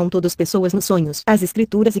ministros são todos pessoas nos sonhos. As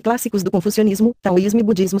escrituras e clássicos do confucionismo, taoísmo e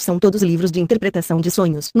budismo são todos livros de interpretação de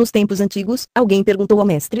sonhos. Nos tempos antigos, alguém perguntou ao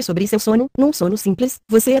mestre sobre seu sono. Num sono simples,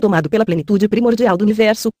 você é tomado pela plenitude primordial do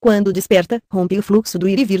universo. Quando desperta, rompe o fluxo do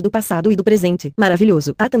ir e vir do passado e do presente.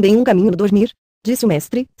 Maravilhoso. Há também um caminho no dormir. Disse o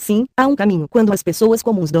mestre. Sim, há um caminho. Quando as pessoas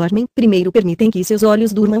comuns dormem, primeiro permitem que seus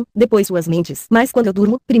olhos durmam, depois suas mentes. Mas quando eu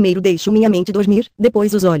durmo, primeiro deixo minha mente dormir,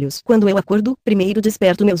 depois os olhos. Quando eu acordo, primeiro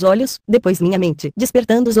desperto meus olhos, depois minha mente.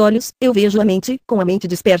 Despertando os olhos, eu vejo a mente. Com a mente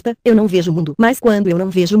desperta, eu não vejo o mundo. Mas quando eu não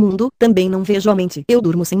vejo o mundo, também não vejo a mente. Eu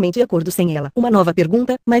durmo sem mente e acordo sem ela. Uma nova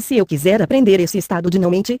pergunta, mas se eu quiser aprender esse estado de não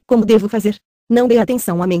mente, como devo fazer? Não dê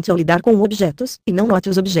atenção à mente ao lidar com objetos, e não note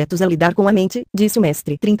os objetos ao lidar com a mente, disse o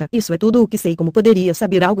mestre. 30. Isso é tudo o que sei. Como poderia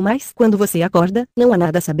saber algo mais? Quando você acorda, não há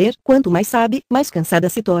nada a saber. Quanto mais sabe, mais cansada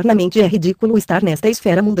se torna a mente. É ridículo estar nesta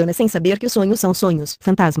esfera mundana sem saber que os sonhos são sonhos.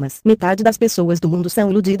 Fantasmas. Metade das pessoas do mundo são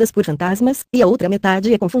iludidas por fantasmas, e a outra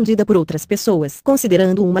metade é confundida por outras pessoas.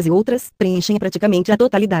 Considerando umas e outras, preenchem praticamente a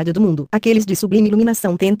totalidade do mundo. Aqueles de sublime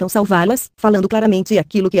iluminação tentam salvá-las, falando claramente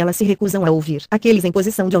aquilo que elas se recusam a ouvir. Aqueles em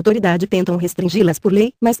posição de autoridade tentam restringi-las por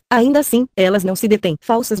lei, mas, ainda assim, elas não se detêm.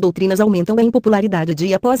 Falsas doutrinas aumentam a impopularidade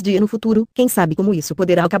dia após dia no futuro. Quem sabe como isso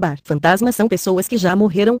poderá acabar? Fantasmas são pessoas que já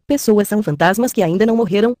morreram, pessoas são fantasmas que ainda não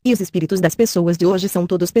morreram, e os espíritos das pessoas de hoje são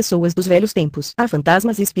todos pessoas dos velhos tempos. Há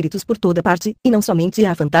fantasmas e espíritos por toda parte, e não somente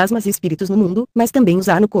há fantasmas e espíritos no mundo, mas também os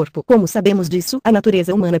há no corpo. Como sabemos disso? A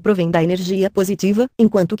natureza humana provém da energia positiva,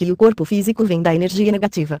 enquanto que o corpo físico vem da energia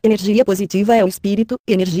negativa. Energia positiva é o espírito,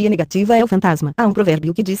 e energia negativa é o fantasma. Há um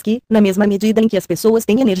provérbio que diz que, na mesma medida em que as pessoas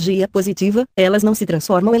têm energia positiva, elas não se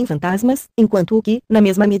transformam em fantasmas, enquanto o que, na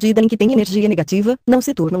mesma medida em que têm energia negativa, não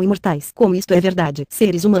se tornam imortais. Como isto é verdade?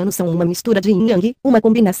 Seres humanos são uma mistura de yin e yang, uma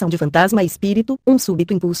combinação de fantasma e espírito. Um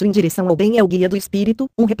súbito impulso em direção ao bem é o guia do espírito,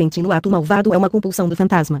 um repentino ato malvado é uma compulsão do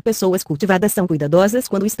fantasma. Pessoas cultivadas são cuidadosas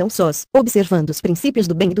quando estão sós, observando os princípios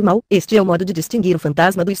do bem e do mal. Este é o modo de distinguir o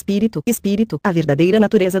fantasma do espírito. Espírito, a verdadeira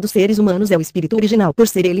natureza dos seres humanos é o espírito original. Por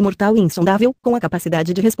ser ele imortal e insondável, com a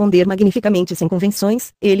capacidade de responder magnificamente sem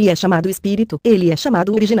convenções, ele é chamado espírito. Ele é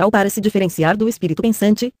chamado original para se diferenciar do espírito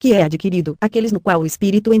pensante, que é adquirido. Aqueles no qual o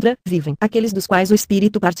espírito entra, vivem. Aqueles dos quais o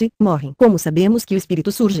espírito parte, morrem. Como sabemos que o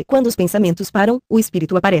espírito surge? Quando os pensamentos param, o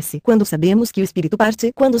espírito aparece. Quando sabemos que o espírito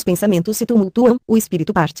parte? Quando os pensamentos se tumultuam, o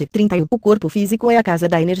espírito parte. 31. O corpo físico é a casa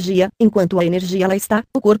da energia. Enquanto a energia lá está,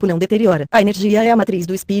 o corpo não deteriora. A energia é a matriz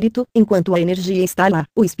do espírito. Enquanto a energia está lá,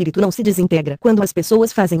 o espírito não se desintegra. Quando as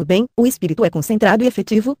pessoas fazem o bem, o espírito é concentrado e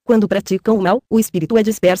efetivo. Quando praticam o mal, o espírito é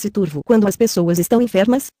disperso e turvo. Quando as pessoas estão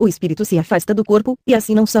enfermas, o espírito se afasta do corpo, e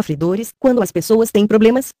assim não sofre dores. Quando as pessoas têm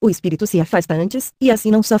problemas, o espírito se afasta antes, e assim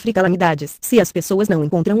não sofre calamidades. Se as pessoas não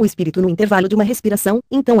encontram o espírito no intervalo de uma respiração,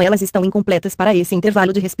 então elas estão incompletas para esse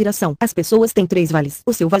intervalo de respiração. As pessoas têm 3 vales.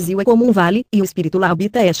 O seu vazio é como um vale, e o espírito lá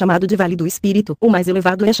habita é chamado de vale do espírito. O mais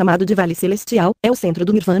elevado é chamado de vale celestial, é o centro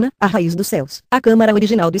do nirvana, a raiz dos céus. A câmara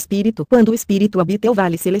original do espírito. Quando o espírito habita o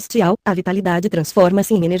vale celestial, a vitalidade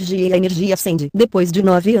transforma-se em energia e a energia ascende. Depois de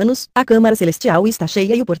 9 anos, a câmara celestial está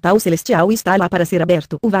cheia e o portal celestial está lá para ser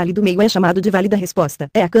aberto. O vale do meio é chamado de vale da resposta.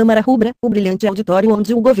 É a câmara rubra, o brilhante auditório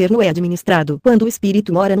onde o governo é administrado. Quando o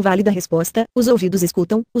espírito mora no vale da resposta, os ouvidos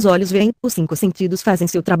escutam, os olhos veem, os 5 sentidos fazem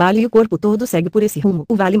seu trabalho e o corpo todo segue por esse rumo.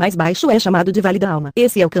 O vale mais baixo é chamado de vale da alma.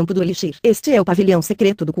 Esse é o campo do elixir. Este é o pavilhão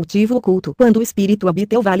secreto do cultivo oculto. Quando o espírito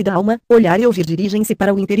habita o vale da alma, olhar e ouvir dirigem-se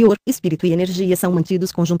para o interior. Espírito e energia são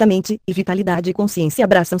mantidos conjuntamente, e vitalidade e consciência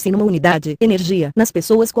abraçam-se numa unidade. Energia. Nas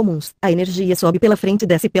pessoas comuns, a energia sobe pela frente e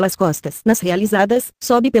desce pelas costas. Nas realizadas,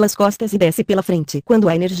 sobe pelas costas e desce pela frente. Quando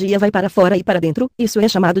a energia vai para fora e para dentro, isso é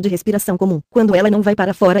chamado de respiração comum. Quando ela não vai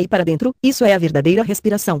para fora e para dentro, isso é a verdadeira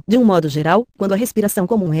respiração. De um modo geral, quando a respiração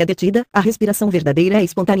comum é detida, a respiração verdadeira é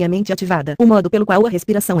espontaneamente ativada. O modo pelo qual a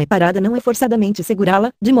respiração é parada não é forçadamente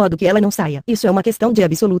segurá-la, de modo que ela não saia. Isso é uma questão de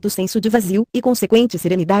absoluto senso de vazio, e consequente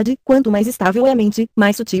serenidade. Quanto mais estável é a mente,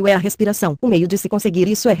 mais sutil é a respiração. O meio de se conseguir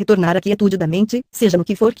isso é retornar à quietude da mente, seja no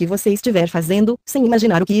que for que você estiver fazendo, sem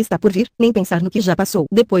imaginar o que está por vir, nem pensar no que já passou.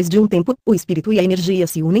 Depois de um tempo, o espírito e a energia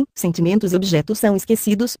se unem, sentimentos e objetos são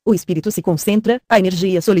esquecidos, o espírito se concentra, a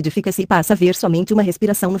energia solidifica-se e passa a ver somente uma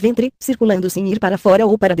respiração no ventre, circulando sem ir para fora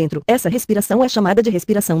ou para dentro. Essa respiração é chamada de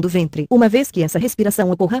respiração do ventre. Uma vez que essa respiração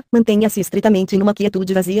ocorra, mantenha-se estritamente numa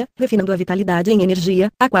quietude vazia, refinando a vitalidade em energia,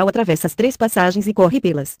 a qual atravessa as 3 passagens e corre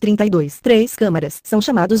pelas 32. 3 câmaras. São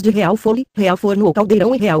chamados de real fole, real forno ou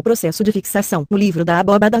caldeirão e real processo de fixação. No livro da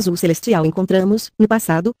abóbada azul celestial encontramos, no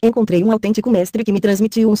passado, encontrei um autêntico mestre que me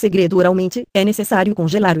transmitiu um segredo oralmente. É necessário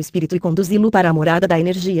congelar o espírito e conduzi-lo para a morada da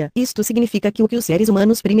energia. Isto significa que o que os seres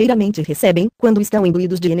humanos primeiramente recebem, quando estão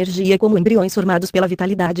imbuídos de energia como embriões formados pela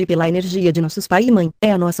vitalidade e pela energia de nossos pai e mãe,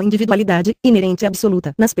 é a nossa individualidade, inerente e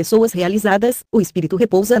absoluta. Nas pessoas realizadas, o espírito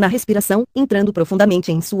repousa na respiração, entrando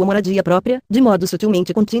profundamente em sua moradia própria, de modo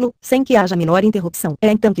sutilmente contínuo, sem que haja menor interrupção.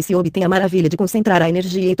 É então que se obtém a maravilha de concentrar a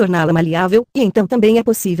energia e tornar torná-la maleável, e então também é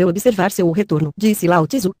possível observar seu retorno. Disse Lao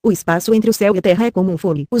Tzu, o espaço entre o céu e a terra é como um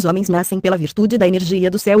fole. Os homens nascem pela virtude da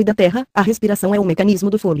energia do céu e da terra, a respiração é o mecanismo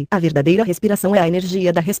do fole. A verdadeira respiração é a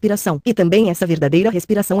energia da respiração. E também essa verdadeira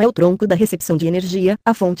respiração é o tronco da recepção de energia,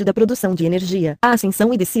 a fonte da produção de energia. A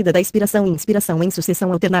ascensão e descida da expiração e inspiração em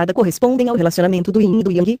sucessão alternada correspondem ao relacionamento do yin e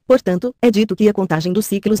do yang. Portanto, é dito que a contagem dos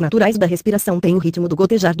ciclos naturais da respiração tem o ritmo do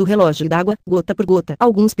gotejar do relógio da água, gota por gota.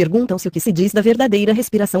 Alguns perguntam se o que se diz da verdadeira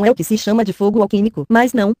respiração é o que se chama de fogo alquímico.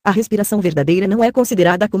 Mas não, a respiração verdadeira não é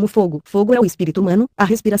considerada como fogo. Fogo é o espírito humano, a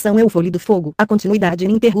respiração é o fole do fogo. A continuidade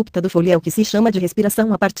ininterrupta do fole é o que se chama de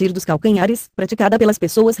respiração a partir dos calcanhares, praticada pelas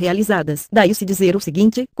pessoas realizadas. Daí-se dizer o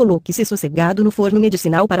seguinte: coloque-se sossegado no forno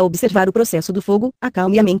medicinal para observar o processo do fogo,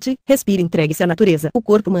 acalme a mente, respire e entregue-se à natureza. O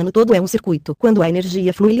corpo humano todo é um circuito. Quando a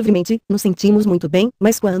energia flui livremente, nos sentimos muito bem,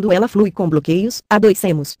 mas quando ela flui com bloqueios,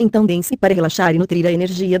 adoecemos. Então dense para relaxar e nutrir a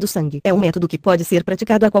energia do sangue. É um método que pode ser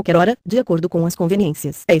praticado a qualquer hora, de acordo com as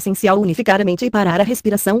conveniências. É essencial unificar a mente e parar a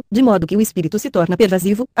respiração, de modo que o espírito se torna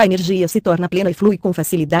pervasivo, a energia se torna plena e flui com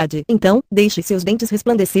facilidade. Então, deixe seus dentes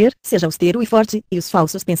resplandecer, seja austero e forte, e os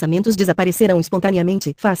falsos pensamentos desaparecerão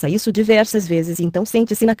espontaneamente. Faça isso diversas vezes e então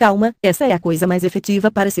sente-se na calma. Essa é a coisa mais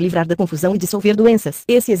efetiva para se livrar da confusão e dissolver doenças.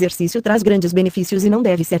 Esse exercício traz grandes benefícios e não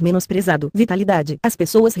deve ser menosprezado. Vitalidade. As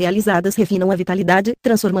pessoas realizadas refinam a vitalidade,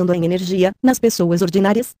 transformando-a em energia. Nas pessoas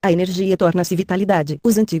ordinárias, a energia torna-se vitalidade.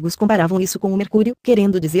 Os antigos comparavam isso com o mercúrio,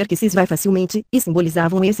 querendo dizer que se esvai facilmente, e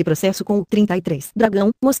simbolizavam esse processo com o 33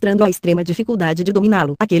 dragão, mostrando a extrema dificuldade de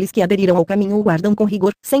dominá-lo. Aqueles que aderiram ao caminho o guardam com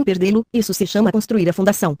rigor, sem perdê-lo. Isso se chama construir a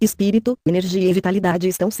fundação. Espírito, energia e vitalidade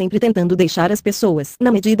estão sempre tentando deixar as pessoas.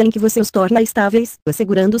 Na medida em que você os torna estáveis,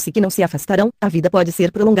 assegurando-se que não se afastarão, a vida pode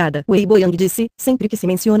ser prolongada. Wei Boyang disse, sempre que se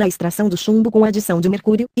menciona a extração do chumbo com a adição de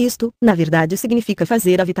mercúrio, isto, na verdade significa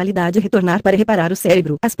fazer a vitalidade retornar para reparar o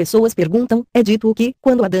cérebro. As pessoas perguntam, é dito o que,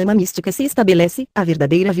 quando a dama mística se estabelece, a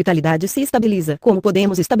verdadeira vitalidade se estabiliza. Como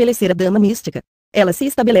podemos estabelecer a dama mística? Ela se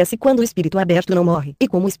estabelece quando o espírito aberto não morre. E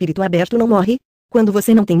como o espírito aberto não morre? Quando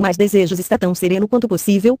você não tem mais desejos e está tão sereno quanto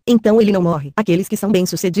possível, então ele não morre. Aqueles que são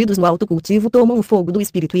bem-sucedidos no autocultivo tomam o fogo do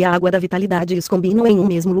espírito e a água da vitalidade e os combinam em um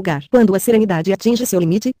mesmo lugar. Quando a serenidade atinge seu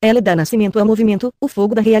limite, ela dá nascimento ao movimento. O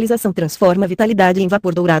fogo da realização transforma a vitalidade em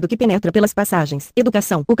vapor dourado que penetra pelas passagens.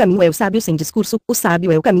 Educação. O caminho é o sábio sem discurso, o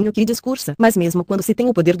sábio é o caminho que discursa. Mas mesmo quando se tem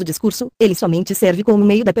o poder do discurso, ele somente serve como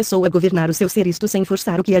meio da pessoa governar o seu ser, isto sem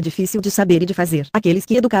forçar o que é difícil de saber e de fazer. Aqueles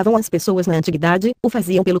que educavam as pessoas na antiguidade, o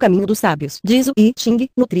faziam pelo caminho dos sábios. Diz o I Ching,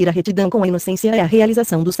 nutrir a retidão com a inocência é a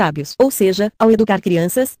realização dos sábios. Ou seja, ao educar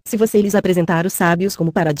crianças, se você lhes apresentar os sábios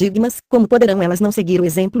como paradigmas, como poderão elas não seguir o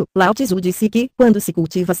exemplo? Lao Tzu disse que, quando se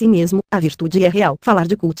cultiva a si mesmo, a virtude é real. Falar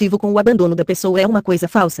de cultivo com o abandono da pessoa é uma coisa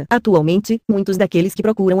falsa. Atualmente, muitos daqueles que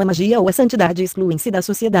procuram a magia ou a santidade excluem-se da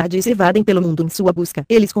sociedade e se evadem pelo mundo em sua busca.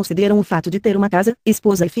 Eles consideram o fato de ter uma casa,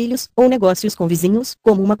 esposa e filhos, ou negócios com vizinhos,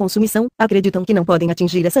 como uma consumição, acreditam que não podem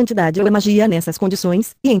atingir a santidade ou a magia nessas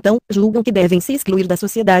condições, e então, julgam que devem se excluir da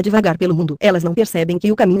sociedade e vagar pelo mundo. Elas não percebem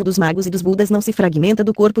que o caminho dos magos e dos budas não se fragmenta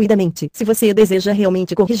do corpo e da mente. Se você deseja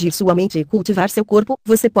realmente corrigir sua mente e cultivar seu corpo,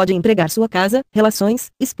 você pode empregar sua casa, relações,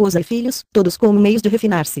 esposa e filhos, todos como meios de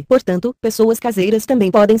refinar-se. Portanto, pessoas caseiras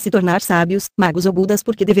também podem se tornar sábios, magos ou budas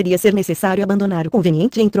porque deveria ser necessário abandonar o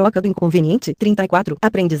conveniente em troca do inconveniente. 34.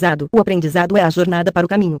 Aprendizado. O aprendizado é a jornada para o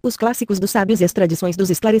caminho. Os clássicos dos sábios e as tradições dos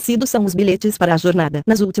esclarecidos são os bilhetes para a jornada.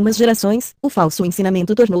 Nas últimas gerações, o falso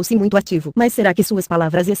ensinamento tornou-se muito ativo. Mas será que suas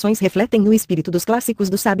palavras e ações refletem o espírito dos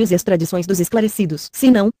clássicos dos sábios e as tradições dos esclarecidos?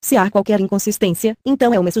 Se não, se há qualquer inconsistência,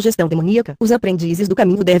 então é uma sugestão demoníaca. Os aprendizes do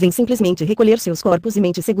caminho devem simplesmente recolher seus corpos e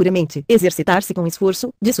mente seguramente. Exercitar-se com esforço,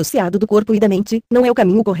 dissociado do corpo e da mente, não é o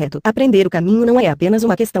caminho correto. Aprender o caminho não é apenas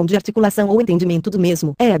uma questão de articulação ou entendimento do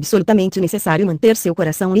mesmo. É absolutamente necessário manter seu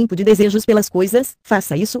coração limpo de desejos pelas coisas.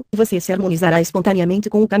 Faça isso, você se harmonizará espontaneamente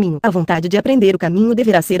com o caminho. A vontade de aprender o caminho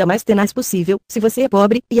deverá ser a mais tenaz possível, se você é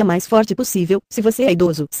pobre, e a mais forte possível, se você é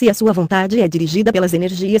idoso. Se a sua vontade é dirigida pelas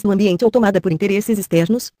energias do ambiente ou tomada por interesses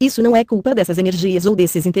externos, isso não é culpa dessas energias ou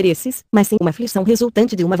desses interesses, mas sim uma aflição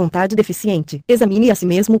resultante de uma vontade deficiente. Examine a si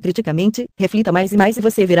mesmo criticamente, reflita mais e mais e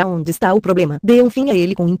você verá onde está o problema. Dê um fim a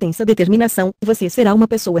ele com intensa determinação, você será uma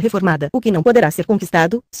pessoa reformada. O que não poderá ser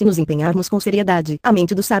conquistado, se nos empenharmos com seriedade. A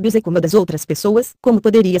mente dos sábios é como a das outras pessoas, como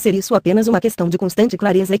poderia ser isso apenas uma questão de constante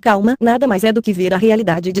clareza e calma? Nada mais é do que ver a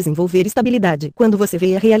realidade e desenvolver estabilidade. Quando você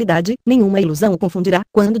vê a realidade, nenhuma nenhuma ilusão o confundirá.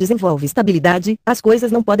 Quando desenvolve estabilidade, as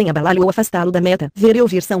coisas não podem abalá-lo ou afastá-lo da meta. Ver e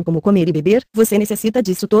ouvir são como comer e beber, você necessita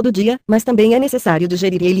disso todo dia, mas também é necessário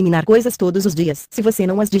digerir e eliminar coisas todos os dias. Se você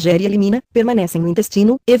não as digere e elimina, permanecem no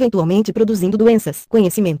intestino, eventualmente produzindo doenças.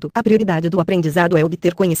 Conhecimento. A prioridade do aprendizado é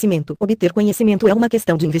obter conhecimento. Obter conhecimento é uma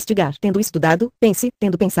questão de investigar. Tendo estudado, pense.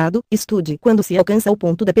 Tendo pensado, estude. Quando se alcança o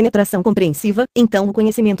ponto da penetração compreensiva, então o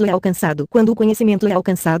conhecimento é alcançado. Quando o conhecimento é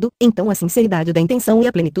alcançado, então a sinceridade da intenção e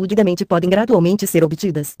a plenitude da mente podem gradualmente ser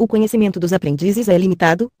obtidas. O conhecimento dos aprendizes é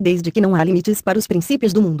limitado, desde que não há limites para os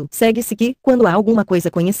princípios do mundo. Segue-se que, quando há alguma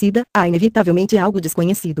coisa conhecida, há inevitavelmente algo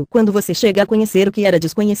desconhecido. Quando você chega a conhecer o que era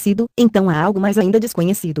desconhecido, então há algo mais ainda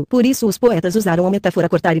desconhecido. Por isso os poetas usaram a metáfora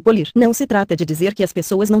cortar e polir. Não se trata de dizer que as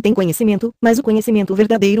pessoas não têm conhecimento, mas o conhecimento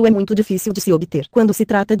verdadeiro é muito difícil de se obter. Quando se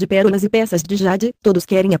trata de pérolas e peças de jade, todos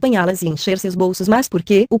querem apanhá-las e encher seus bolsos, mas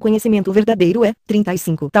porque o conhecimento verdadeiro é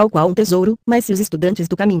 35, tal qual um tesouro, mas se os estudantes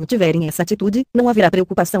do caminho tiverem essa atitude, não haverá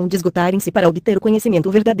preocupação de esgotarem-se para obter o conhecimento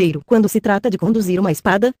verdadeiro. Quando se trata de conduzir uma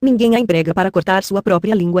espada, ninguém a emprega para cortar sua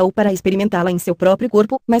própria língua ou para experimentá-la em seu próprio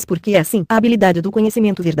corpo, mas porque é assim. A habilidade do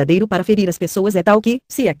conhecimento verdadeiro para ferir as pessoas é tal que,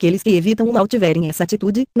 se aqueles que evitam o mal tiverem essa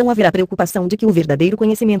atitude, não haverá preocupação de que o verdadeiro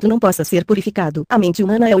conhecimento não possa ser purificado. A mente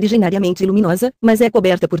humana é originariamente luminosa, mas é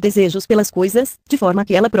coberta por desejos pelas coisas, de forma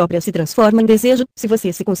que ela própria se transforma em desejo. Se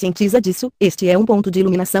você se conscientiza disso, este é um ponto de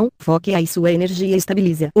iluminação. Foque aí sua energia e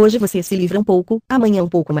estabilize. Hoje você se livra um pouco, amanhã um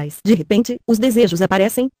pouco mais. De repente, os desejos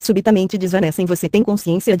aparecem, subitamente desvanecem. Você tem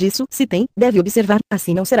consciência disso? Se tem, deve observar,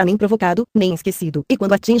 assim não será nem provocado, nem esquecido. E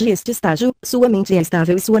quando atinge este estágio, sua mente é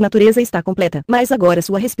estável e sua natureza está completa. Mas agora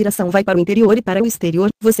sua respiração vai para o interior e para o exterior,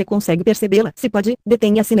 você consegue percebê-la? Se pode,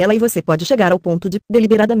 detenha-se nela e você pode chegar ao ponto de,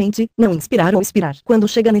 deliberadamente, não inspirar ou expirar. Quando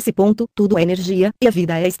chega nesse ponto, tudo é energia, e a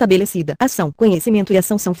vida é estabelecida. Ação, conhecimento e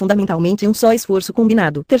ação são fundamentalmente um só esforço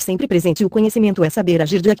combinado. Ter sempre presente o conhecimento é saber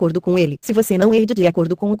agir de acordo com ele. Se você não age de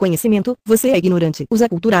acordo com o conhecimento, você é ignorante. Os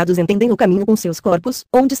aculturados entendem o caminho com seus corpos.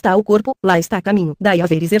 Onde está o corpo, lá está caminho. Daí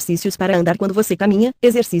haver exercícios para andar quando você caminha,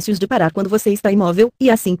 exercícios de parar quando você está imóvel, e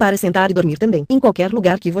assim para sentar e dormir também. Em qualquer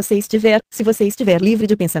lugar que você estiver, se você estiver livre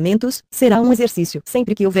de pensamentos, será um exercício.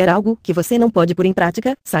 Sempre que houver algo que você não pode pôr em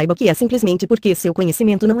prática, saiba que é simplesmente porque seu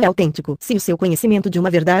conhecimento não é autêntico. Se o seu conhecimento de uma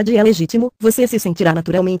verdade é legítimo, você se sentirá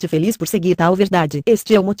naturalmente feliz por seguir tal verdade.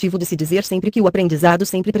 Este é o motivo de se dizer sempre que o aprendizado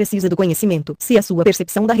sempre precisa do conhecimento. Se a sua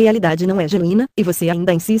percepção da realidade não é genuína, e você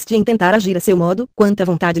ainda insiste em tentar agir a seu modo, quanta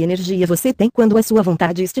vontade e energia você tem? Quando a sua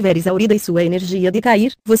vontade estiver exaurida e sua energia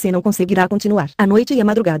decair, você não conseguirá continuar. A noite e a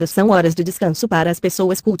madrugada são horas de descanso para as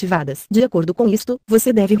pessoas cultivadas. De acordo com isto,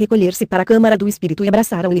 você deve recolher-se para a câmara do espírito e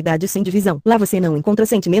abraçar a unidade sem divisão. Lá você não encontra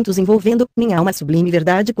sentimentos envolvendo, nem há uma sublime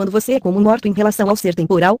verdade quando você é como morto em relação ao ser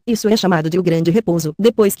temporal. Isso é chamado de o grande repouso.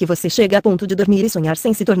 Depois que você chega a ponto de dormir e sonhar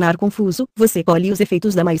sem se tornar confuso, você colhe os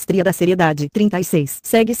efeitos da maestria da seriedade. 36.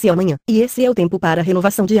 Segue-se amanhã. E esse é o tempo para a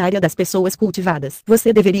renovação diária das pessoas cultivadas.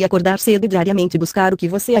 Você deveria acordar cedo e diariamente buscar o que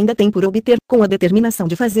você ainda tem por obter, com a determinação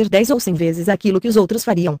de fazer 10 ou 100 vezes aquilo que os outros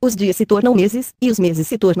fariam. Os dias se tornam meses, e os meses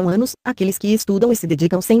se tornam anos. Aqueles que estudam e se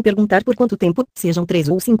dedicam sem perguntar por quanto tempo, sejam 3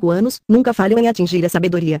 ou 5 anos, nunca falham em atingir a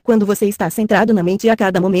sabedoria. Quando você está centrado na mente a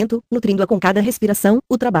cada momento, nutrindo-a com cada respiração,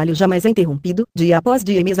 o trabalho jamais é interrompido, dia após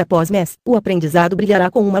dia e mês após mês. O aprendizado brilhará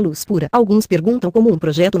com uma luz pura. Alguns perguntam como um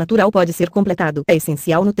projeto natural pode ser completado. É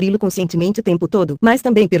essencial nutri-lo conscientemente o tempo todo. Mas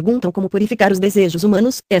também perguntam como purificar os desejos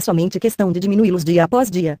humanos. É somente questão de diminuí-los dia após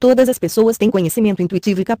dia. Todas as pessoas têm conhecimento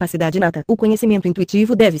intuitivo e capacidade inata. O conhecimento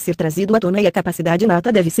intuitivo deve ser trazido à tona e a capacidade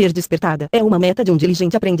inata deve ser despertada. É uma meta de um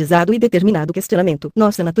diligente aprendizado e determinado questionamento.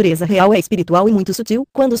 Nossa natureza real é espiritual e muito sutil.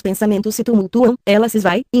 Quando os pensamentos se tumultuam, ela se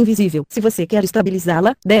esvai, invisível. Se você quer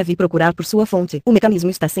estabilizá-la, deve procurar por sua fonte. O mecanismo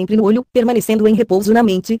está sempre no olho, permanecendo em repouso na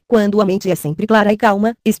mente. Quando a mente é sempre clara e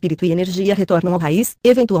calma, espírito e energia retornam ao raiz,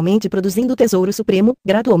 eventualmente produzindo o tesouro supremo,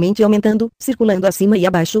 gradualmente aumentando, circulando acima e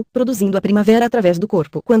abaixo, produzindo a primavera através do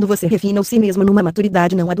corpo. Quando você refina o si mesmo numa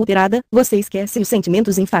maturidade não adulterada, você esquece os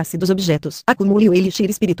sentimentos em face dos objetos. Acumule o elixir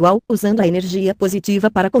espiritual, usando a energia positiva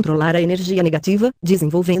para controlar a energia negativa,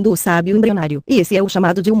 desenvolvendo o sábio embrionário. E esse é o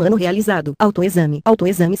chamado de humano realizado. Autoexame.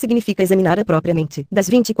 Autoexame significa examinar a própria mente. Das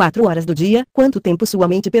 24 horas do dia, quanto tempo sua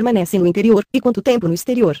mente permanece no interior, e quanto tempo no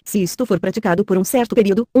exterior. Se isto for praticado por um certo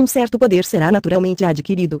período, um certo poder será naturalmente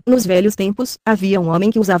adquirido. Nos velhos tempos, havia um homem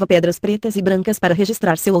que usava pedras pretas e brancas para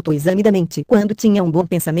registrar seu autoexame da mente. Quando tinha um bom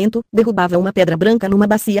pensamento, derrubava uma pedra branca numa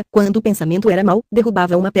bacia. Quando o pensamento era mau,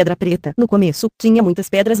 derrubava uma pedra preta. No começo, tinha muitas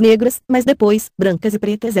pedras negras, mas depois, brancas e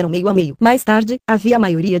pretas eram meio a meio. Mais tarde, havia a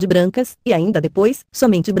maioria de brancas, e ainda depois,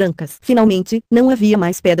 somente brancas. Finalmente, não havia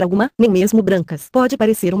mais pedra alguma, nem mesmo brancas. Pode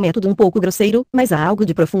parecer um método um pouco grosseiro, mas há algo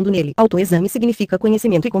de profundo nele. Autoexame significa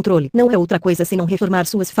conhecimento e controle. Não é outra coisa senão reformar controlar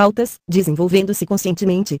suas faltas, desenvolvendo-se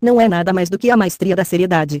conscientemente, não é nada mais do que a maestria da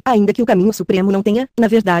seriedade. Ainda que o caminho supremo não tenha, na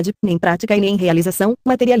verdade, nem prática e nem realização,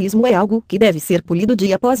 materialismo é algo que deve ser polido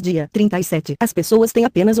dia após dia. 37. As pessoas têm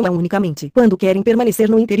apenas uma única mente. Quando querem permanecer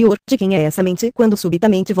no interior, de quem é essa mente? Quando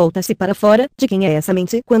subitamente volta-se para fora, de quem é essa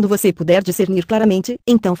mente? Quando você puder discernir claramente,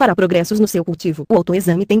 então fará progressos no seu cultivo. O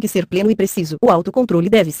autoexame tem que ser pleno e preciso. O autocontrole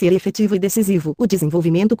deve ser efetivo e decisivo. O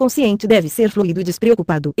desenvolvimento consciente deve ser fluido e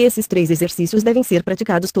despreocupado. Esses 3 exercícios devem ser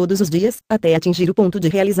praticados todos os dias, até atingir o ponto de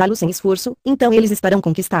realizá-los sem esforço, então eles estarão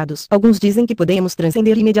conquistados. Alguns dizem que podemos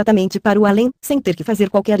transcender imediatamente para o além, sem ter que fazer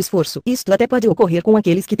qualquer esforço. Isto até pode ocorrer com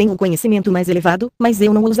aqueles que têm um conhecimento mais elevado, mas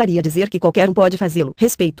eu não ousaria dizer que qualquer um pode fazê-lo.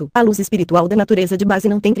 Respeito. A luz espiritual da natureza de base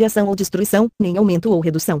não tem criação ou destruição, nem aumento ou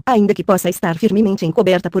redução. Ainda que possa estar firmemente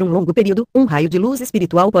encoberta por um longo período, um raio de luz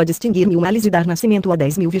espiritual pode extinguir 1000 males e dar nascimento a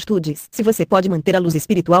 10.000 virtudes. Se você pode manter a luz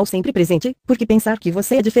espiritual sempre presente, por que pensar que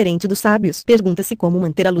você é diferente dos sábios? Pergunta-se como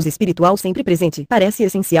manter a luz espiritual sempre presente. Parece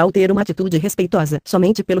essencial ter uma atitude respeitosa.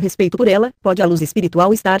 Somente pelo respeito por ela, pode a luz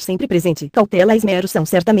espiritual estar sempre presente. Cautela e esmero são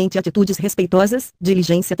certamente atitudes respeitosas,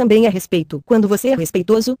 diligência também é respeito. Quando você é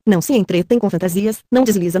respeitoso, não se entretém com fantasias, não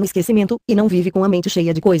desliza no esquecimento, e não vive com a mente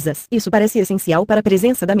cheia de coisas. Isso parece essencial para a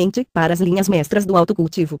presença da mente, para as linhas mestras do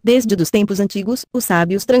autocultivo. Desde os tempos antigos, os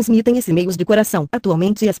sábios transmitem esse meios de coração.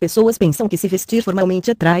 Atualmente as pessoas pensam que se vestir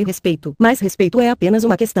formalmente atrai respeito, mas respeito é apenas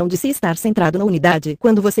uma questão de se estar centrado na unidade.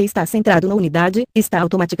 Quando você está centrado na unidade, está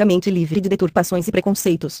automaticamente livre de deturpações e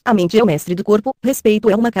preconceitos. A mente é o mestre do corpo, respeito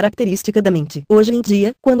é uma característica da mente. Hoje em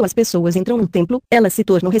dia, quando as pessoas entram num templo, elas se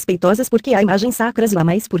tornam respeitosas porque há imagens sacras lá,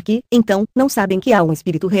 mas porque, então, não sabem que há um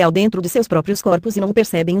espírito real dentro de seus próprios corpos e não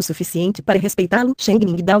percebem o suficiente para respeitá-lo. Sheng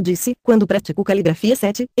Ning Dao disse, quando pratico caligrafia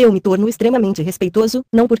 7, eu me torno extremamente respeitoso,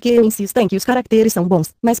 não porque eu insista em que os caracteres são bons,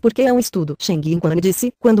 mas porque é um estudo. Sheng Yinquan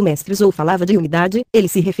disse, quando o mestre Zhou falava de unidade, ele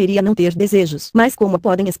se referia a não ter desejos. Mas como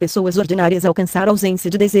podem as pessoas ordinárias alcançar a ausência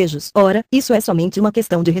de desejos? Ora, isso é somente uma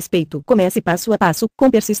questão de respeito. Comece passo a passo, com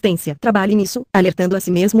persistência. Trabalhe nisso, alertando a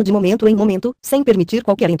si mesmo de momento em momento, sem permitir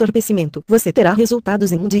qualquer entorpecimento. Você terá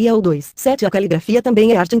resultados em um dia ou dois. 7. A caligrafia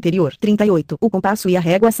também é arte interior. 38. O compasso e a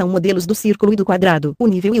régua são modelos do círculo e do quadrado. O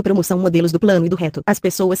nível e o prumo são modelos do plano e do reto. As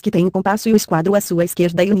pessoas que têm o compasso e o esquadro à sua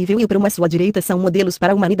esquerda e o nível e o prumo à sua direita são modelos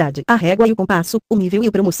para a humanidade. A régua e o compasso, o nível e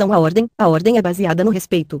o prumo são a ordem é baseada no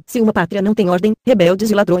respeito. Se uma pátria não tem ordem,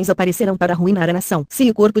 rebeldes e ladrões aparecerão para arruinar a nação. Se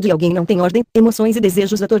o corpo de alguém não tem ordem, emoções e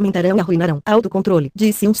desejos atormentarão e arruinarão. Autocontrole.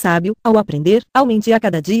 Disse um sábio, ao aprender, aumente a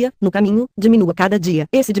cada dia, no caminho, diminua cada dia.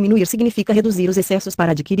 Esse diminuir significa reduzir os excessos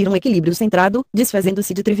para adquirir um equilíbrio centrado,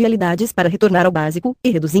 desfazendo-se de trivialidades para retornar ao básico, e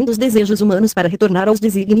reduzindo os desejos humanos para retornar aos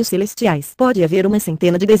desígnios celestiais. Pode haver uma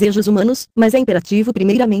centena de desejos humanos, mas é imperativo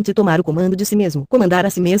primeiramente tomar o comando de si mesmo. Comandar a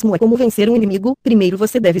si mesmo é como vencer um inimigo, primeiro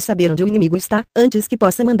você deve saber onde o inimigo está, antes que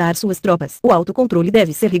possa mandar suas tropas. O autocontrole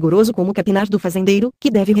deve ser rigoroso como o capinar do fazendeiro, que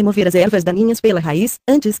deve remover as ervas daninhas pela raiz,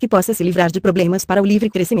 antes que possa se livrar de problemas para o livre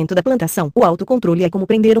crescimento da plantação. O autocontrole é como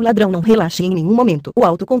prender um ladrão, não relaxe em nenhum momento. O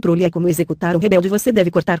autocontrole é como executar um rebelde, você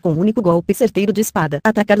deve cortar com um único golpe certeiro de espada.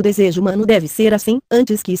 Atacar o desejo humano deve ser assim,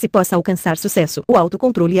 antes que se possa alcançar sucesso. O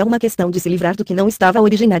autocontrole é uma questão de se livrar do que não estava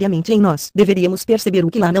originariamente em nós. Deveríamos perceber o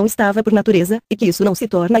que lá não estava por natureza, e que isso não se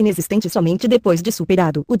torna inexistente somente depois de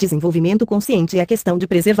superado. O desenvolvimento consciente é a questão de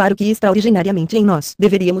preservar o que está originariamente em nós.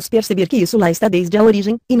 Deveríamos perceber que isso lá está desde a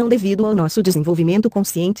origem, e não devido ao nosso desenvolvimento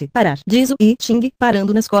consciente. Parar. Diz o I Ching,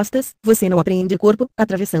 parando nas costas, você não apreende o corpo,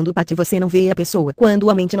 atravessando o pátio você não vê a pessoa. Quando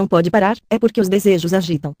a mente não pode parar, é porque os desejos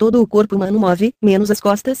agitam. Todo o corpo humano move, menos as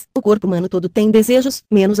costas, o corpo humano todo tem desejos,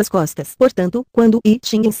 menos as costas. Portanto, quando I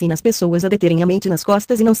Ching ensina as pessoas a deterem a mente nas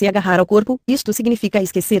costas e não se agarrar ao corpo, isto significa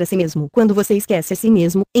esquecer a si mesmo. Quando você esquece a si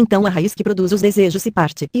mesmo, então a raiz que produz os desejos se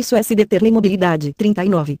parte. Isso é se deter na imobilidade.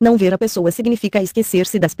 39. Não ver a pessoa significa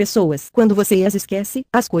esquecer-se das pessoas. Quando você as esquece,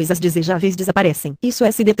 as coisas desejáveis desaparecem. Isso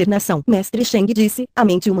é se deter na ação. Mestre Sheng disse, a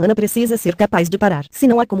mente humana precisa ser capaz de parar. Se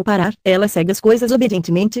não há como parar, ela segue as coisas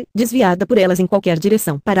obedientemente, desviada por elas em qualquer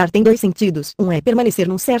direção. Parar tem dois sentidos. Um é permanecer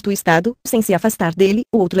num certo estado, sem se afastar dele,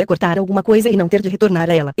 o outro é cortar alguma coisa e não ter de retornar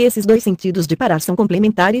a ela. Esses dois sentidos de parar são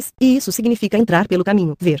complementares, e isso significa entrar pelo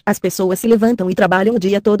caminho. Ver. As pessoas se levantam e trabalham o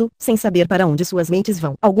dia todo, sem saber para onde suas mentes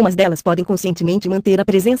vão. Algumas delas podem conscientemente manter a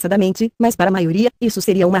presença da mente, mas para a maioria, isso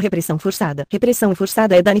seria uma repressão forçada. Repressão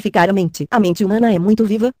forçada é danificar a mente. A mente humana é muito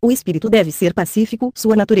viva, o espírito deve ser pacífico,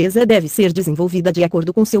 sua natureza deve ser desenvolvida de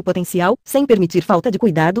acordo com seu potencial, sem permitir falta de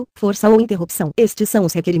cuidado, força ou interrupção. Estes são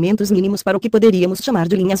os requerimentos mínimos para o que poderíamos chamar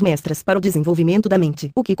de linhas mestras para o desenvolvimento da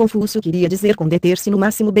mente. O que Confúcio queria dizer com deter-se no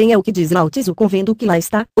máximo bem é o que diz Lao Tzu com vendo que lá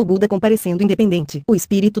está, o Buda comparecendo independente. O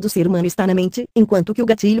espírito do ser humano está na mente, enquanto que o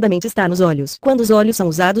gatilho da mente está nos olhos. Quando os olhos são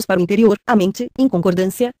usados para o interior, a mente, em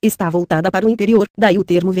concordância, está voltada voltada para o interior, daí o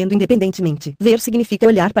termo vendo independentemente. Ver significa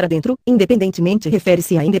olhar para dentro, independentemente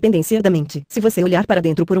refere-se à independência da mente. Se você olhar para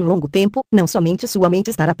dentro por um longo tempo, não somente sua mente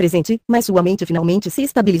estará presente, mas sua mente finalmente se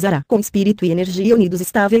estabilizará. Com espírito e energia unidos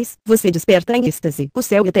estáveis, você desperta em êxtase. O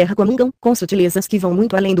céu e a terra comungam, com sutilezas que vão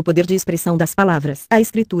muito além do poder de expressão das palavras. A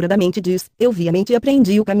escritura da mente diz: eu vi a mente e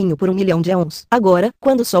aprendi o caminho por 1.000.000 de anos. Agora,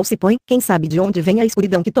 quando o sol se põe, quem sabe de onde vem a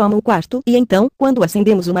escuridão que toma o quarto? E então, quando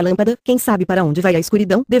acendemos uma lâmpada, quem sabe para onde vai a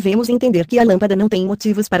escuridão? Devemos entender que a lâmpada não tem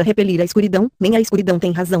motivos para repelir a escuridão, nem a escuridão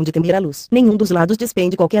tem razão de temer a luz. Nenhum dos lados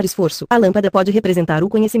despende qualquer esforço. A lâmpada pode representar o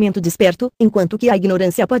conhecimento desperto, enquanto que a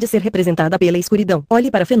ignorância pode ser representada pela escuridão. Olhe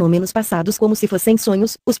para fenômenos passados como se fossem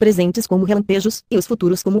sonhos, os presentes como relampejos, e os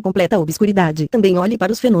futuros como completa obscuridade. Também olhe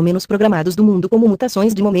para os fenômenos programados do mundo como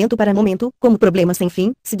mutações de momento para momento, como problemas sem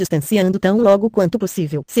fim, se distanciando tão logo quanto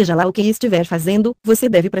possível. Seja lá o que estiver fazendo, você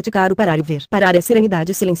deve praticar o parar e ver. Parar é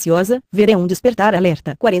serenidade silenciosa, ver é um despertar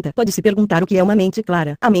alerta. 40. Pode-se perguntar o que é uma mente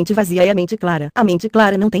clara. A mente vazia é a mente clara. A mente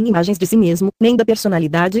clara não tem imagens de si mesmo, nem da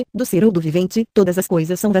personalidade, do ser ou do vivente, todas as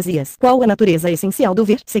coisas são vazias. Qual a natureza essencial do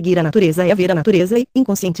ver? Seguir a natureza é ver a natureza e,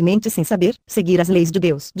 inconscientemente sem saber, seguir as leis de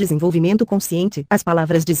Deus. Desenvolvimento consciente. As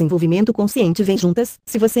palavras desenvolvimento consciente vêm juntas.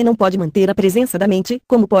 Se você não pode manter a presença da mente,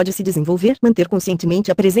 como pode se desenvolver? Manter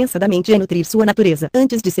conscientemente a presença da mente é nutrir sua natureza.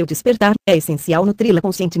 Antes de seu despertar, é essencial nutri-la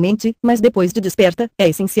conscientemente, mas depois de desperta, é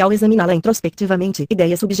essencial examiná-la introspectivamente.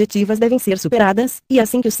 Ideias subjetivas devem ser superadas, e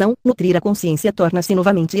assim que o são, nutrir a consciência torna-se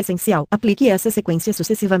novamente essencial. Aplique essa sequência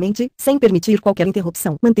sucessivamente, sem permitir qualquer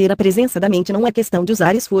interrupção. Manter a presença da mente não é questão de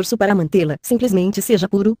usar esforço para mantê-la. Simplesmente seja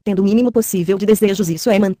puro, tendo o mínimo possível de desejos. Isso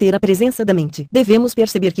é manter a presença da mente. Devemos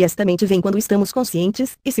perceber que esta mente vem quando estamos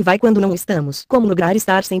conscientes, e se vai quando não estamos. Como lograr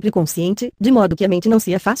estar sempre consciente, de modo que a mente não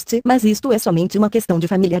se afaste? Mas isto é somente uma questão de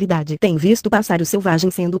familiaridade. Tem visto pássaros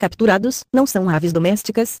selvagens sendo capturados? Não são aves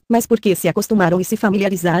domésticas, mas porque se acostumaram e se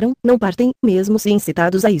familiarizaram, não partem, mesmo se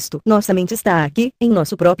incitados a isto. Nossa mente está aqui, em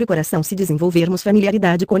nosso próprio coração. Se desenvolvermos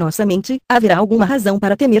familiaridade com nossa mente, haverá alguma razão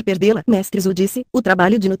para temer perdê-la. Mestres o disse, o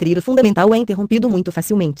trabalho de nutrir o fundamental é interrompido muito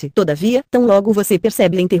facilmente. Todavia, tão logo você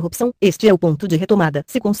percebe a interrupção, este é o ponto de retomada.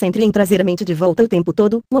 Se concentre em trazer a mente de volta o tempo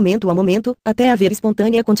todo, momento a momento, até haver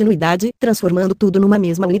espontânea continuidade, transformando tudo numa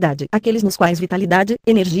mesma unidade. Aqueles nos quais vitalidade,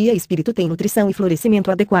 energia e espírito têm nutrição e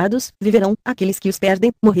florescimento adequados, viverão. Aqueles que os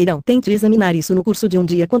perdem, morrerão. Tente examinar isso no curso de um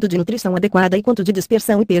dia: quanto de nutrição adequada e quanto de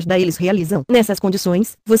dispersão e perda eles realizam. Nessas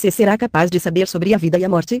condições, você será capaz de saber sobre a vida e a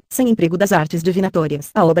morte, sem emprego das artes divinatórias.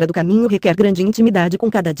 A obra do caminho requer grande intimidade com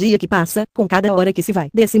cada dia que passa, com cada hora que se vai.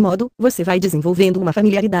 Desse modo, você vai desenvolvendo uma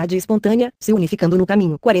familiaridade espontânea, se unificando no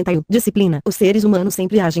caminho. 41. Disciplina. Os seres humanos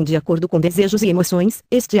sempre agem de acordo com desejos e emoções.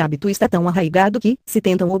 Este hábito está tão arraigado que, se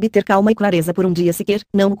tentam obter calma e clareza por um dia sequer,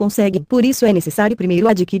 não o conseguem. Por isso é necessário primeiro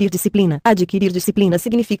adquirir disciplina. Adquirir disciplina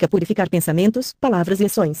significa purificar pensamentos, palavras e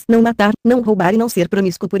ações. Não matar, não roubar e não ser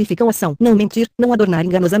promíscuo purificam a ação. Não mentir, não adornar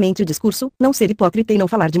enganosamente o discurso, não ser hipócrita e não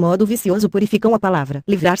falar de modo vicioso purificam a palavra.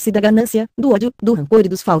 Livrar-se da ganância, do ódio, do rancor e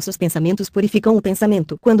dos falsos pensamentos purificam o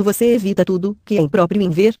pensamento. Quando você evita tudo que é impróprio em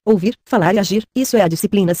ver, ouvir, falar e agir, isso é a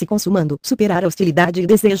disciplina se consumando. Superar a hostilidade e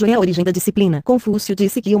desejo é a origem da disciplina. Confúcio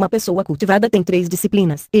disse que uma pessoa cultivada tem 3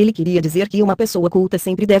 disciplinas. Ele queria dizer que uma pessoa culta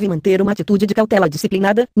sempre deve manter uma atitude de cautela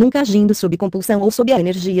disciplinada, nunca agindo sob compulsão ou sob a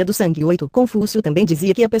energia do sangue. 8. Confúcio também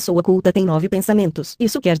dizia que a pessoa culta tem 9 pensamentos.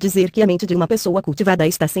 Isso quer dizer que a mente de uma pessoa cultivada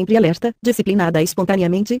está sempre alerta, disciplinada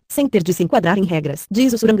espontaneamente, sem ter de se enquadrar em regras.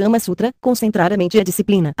 Diz o Surangama Sutra, concentrar a mente é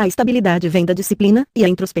disciplina. A estabilidade vem da disciplina, e a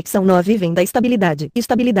introspecção 9 vem da estabilidade.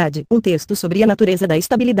 Estabilidade. Um texto sobre a natureza da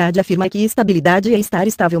estabilidade afirma que estabilidade é estar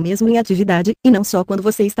estável mesmo em atividade, e não só quando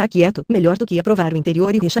você está quieto. Melhor do que aprovar o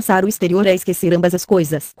interior e rechaçar o exterior é esquecer ambas as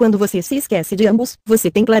coisas. Quando você se esquece de ambos, você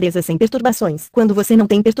tem clareza sem perturbações. Quando você não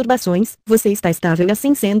tem perturbações, você está estável e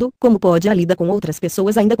assim sendo, como pode a lida com outras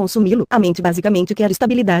pessoas ainda consumi-lo? A mente basicamente quer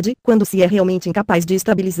estabilidade. Quando se é realmente incapaz de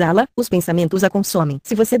estabilizá-la, os pensamentos a consomem.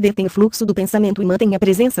 Se você detém o fluxo do pensamento e mantém a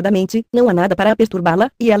presença da mente, não há nada para perturbá-la,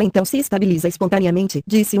 e ela então se estabiliza espontaneamente.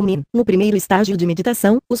 Disse o Min. No primeiro estágio de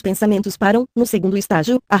meditação, os pensamentos param. No segundo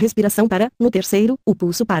estágio, a respiração para. No terceiro, o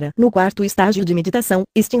pulso para. No quarto estágio de meditação,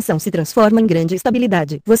 extinção se transforma em grande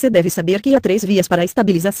estabilidade. Você deve saber que há 3 vias para a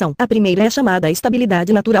estabilização. A primeira é chamada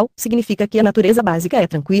estabilidade natural, significa que a natureza básica é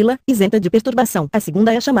tranquila, isenta de perturbação. A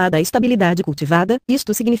segunda é chamada estabilidade cultivada,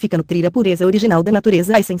 isto significa nutrir a pureza original da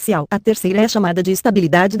natureza essencial. A terceira é chamada de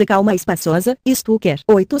estabilidade de calma espaçosa, isto o quer.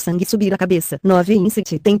 8. Sangue subir a cabeça. 9.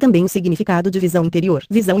 Insight tem também o significado de visão interior.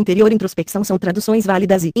 Visão interior e introspecção são traduções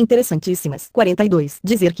válidas e interessantíssimas. 42.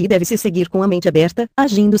 Dizer que deve se seguir com a mente aberta,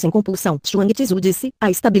 agindo sem compulsão. Chuang Tzu disse, a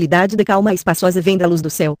estabilidade de calma espaçosa vem da luz do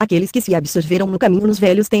céu. Aqueles que se absorveram no caminho nos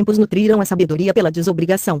velhos tempos nutriram a sabedoria pela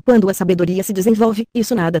desobrigação. Quando a sabedoria se desenvolve, vive,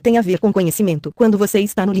 isso nada tem a ver com conhecimento. Quando você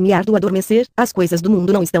está no limiar do adormecer, as coisas do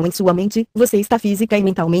mundo não estão em sua mente, você está física e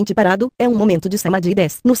mentalmente parado, é um momento de samadhi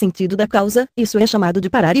 10. No sentido da causa, isso é chamado de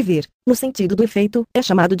parar e ver. No sentido do efeito, é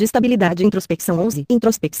chamado de estabilidade e introspecção 11.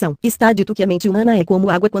 Introspecção. Está dito que a mente humana é como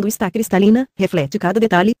água quando está cristalina, reflete cada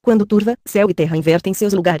detalhe, quando turva, céu e terra invertem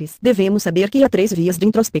seus lugares. Devemos saber que há 3 vias de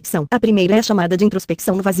introspecção. A primeira é chamada de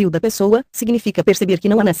introspecção no vazio da pessoa, significa perceber que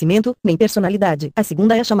não há nascimento, nem personalidade. A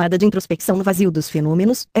segunda é chamada de introspecção no vazio dos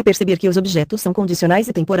fenômenos, é perceber que os objetos são condicionais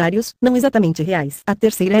e temporários, não exatamente reais. A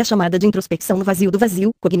terceira é chamada de introspecção no vazio do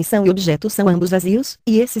vazio, cognição e objeto são ambos vazios,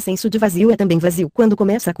 e esse senso de vazio é também vazio. Quando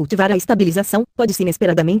começa a cultivar a estabilização, pode-se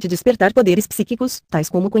inesperadamente despertar poderes psíquicos, tais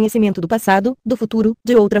como conhecimento do passado, do futuro,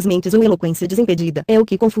 de outras mentes ou eloquência desimpedida. É o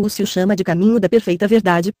que Confúcio chama de caminho da perfeita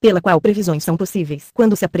verdade, pela qual previsões são possíveis.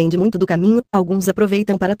 Quando se aprende muito do caminho, alguns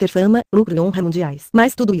aproveitam para ter fama, lucro e honra mundiais.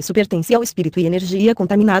 Mas tudo isso pertence ao espírito e energia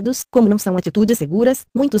contaminados, como não são atitudes seguras,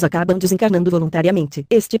 muitos acabam desencarnando voluntariamente.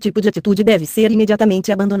 Este tipo de atitude deve ser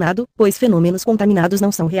imediatamente abandonado, pois fenômenos contaminados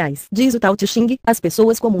não são reais. Diz o Tao Te Ching, as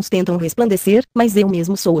pessoas comuns tentam resplandecer, mas eu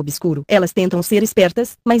mesmo sou obscuro. Elas tentam ser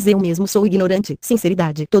espertas, mas eu mesmo sou ignorante.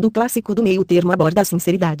 Sinceridade. Todo o clássico do meio termo aborda a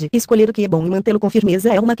sinceridade. Escolher o que é bom e mantê-lo com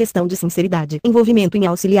firmeza é uma questão de sinceridade. Envolvimento em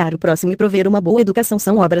auxiliar o próximo e prover uma boa educação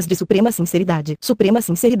são obras de suprema sinceridade. Suprema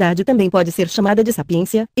sinceridade também pode ser chamada de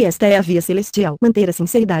sapiência, e esta é a via celestial. Manter a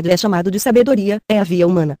sinceridade é chamado de sabedoria, é a via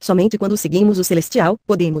humana. Somente quando seguimos o celestial,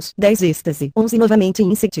 podemos. 10 êxtase. 11 novamente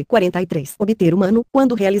Insight. 43. Obter humano.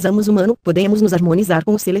 Quando realizamos humano, podemos nos harmonizar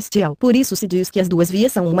com o celestial. Por isso se diz que as duas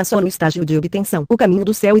vias são uma só no estágio de obtenção. O caminho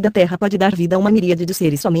do céu e da terra pode dar vida a uma miríade de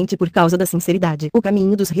seres somente por causa da sinceridade. O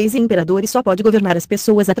caminho dos reis e imperadores só pode governar as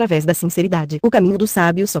pessoas através da sinceridade. O caminho dos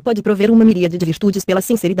sábios só pode prover uma miríade de virtudes pela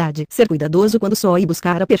sinceridade. Ser cuidadoso quando só e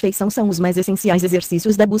buscar a perfeição são os mais essenciais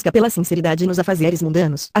exercícios da busca pela sinceridade nos afazeres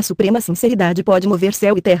mundanos. A suprema sinceridade pode mover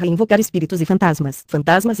céu e terra e invocar espíritos e fantasmas.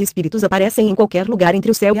 Fantasmas e espíritos aparecem em qualquer lugar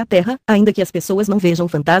entre o céu e a terra, ainda que as pessoas não vejam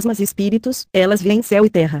fantasmas e espíritos, elas veem céu e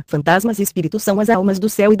terra. Fantasmas e espíritos são as almas do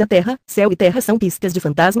céu e da terra, céu e terra são pistas de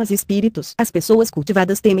fantasmas e espíritos. As pessoas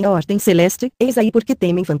cultivadas temem a ordem celeste, eis aí porque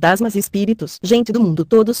temem fantasmas e espíritos. Gente do mundo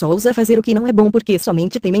todo só ousa fazer o que não é bom porque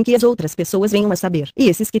somente temem que as outras pessoas venham a saber. E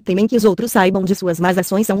esses que temem que os outros saibam de suas más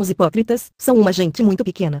ações são os hipócritas, são uma gente muito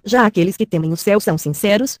pequena. Já aqueles que temem o céu são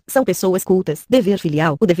sinceros, são pessoas cultas. Dever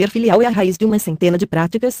filial. O dever filial é a raiz de uma centena de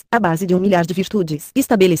práticas, a base de 1 milhar de virtudes.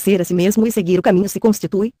 Estabelecer a si mesmo e seguir o caminho se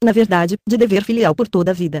constitui, na verdade, de dever filial por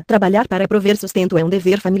toda a vida. Trabalhar para prover sustento é um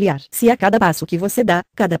dever familiar. Se a cada passo que você dá,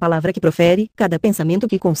 cada palavra que profere, cada pensamento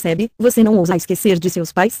que concebe, você não ousa esquecer de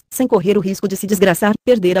seus pais, sem correr o risco de se desgraçar,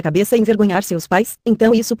 perder a cabeça e envergonhar seus pais,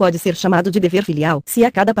 então isso pode ser chamado de dever filial. Se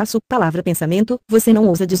a cada passo, palavra, pensamento, você não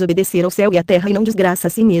ousa desobedecer ao céu e à terra e não desgraça a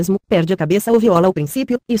si mesmo, perde a cabeça ou viola o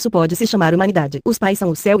princípio, isso pode se chamar humanidade. Os pais são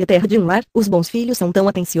o céu e a terra de um lar, os bons filhos são tão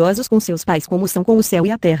atenciosos com seus pais como são com o céu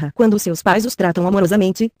e a terra. Quando seus pais os tratam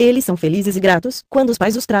amorosamente, eles são felizes e gratos, quando os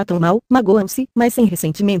pais os tratam mal, magoam-se, mas sem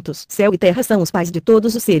ressentimentos. Céu e terra são os pais de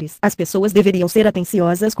todos os seres. As pessoas deveriam ser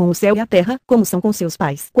atenciosas com o céu e a terra, como são com seus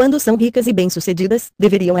pais. Quando são ricas e bem-sucedidas,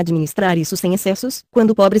 deveriam administrar isso sem excessos,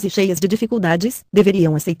 quando pobres e cheias de dificuldades,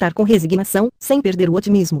 deveriam aceitar com resignação, sem perder o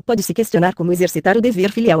otimismo. Pode-se questionar como exercitar o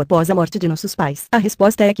dever filial após a morte de nossos pais. A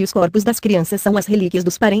resposta é que os corpos das crianças são as relíquias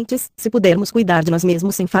dos parentes, se pudermos cuidar de nós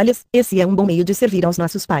mesmos sem falhas, esse é um bom meio de servir aos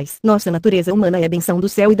nossos pais. Nossa natureza humana é a benção do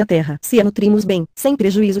céu e da terra. Se a nutrimos bem, sem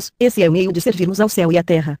prejuízos, esse é o meio de servirmos ao céu e à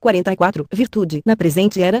terra. 44. Virtude. Na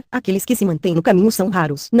presente era, aqueles que se mantêm no caminho são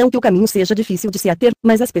raros. Não que o caminho seja difícil de se ater,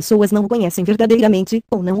 mas as pessoas não o conhecem verdadeiramente,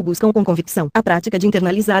 ou não o buscam com convicção. A prática de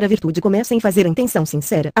internalizar a virtude começa em fazer a intenção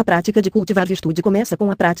sincera. A prática de cultivar virtude começa com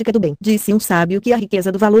a prática do bem. Disse um sábio que a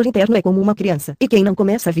riqueza do valor interno é como uma criança, e quem não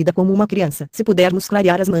começa a vida como uma criança, se pudermos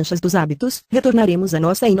clarear as manchas dos hábitos, retornaremos à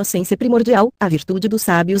nossa inocência primordial. A virtude dos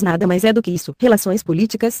sábios nada mais é do que isso. Relações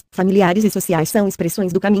políticas, familiares e sociais são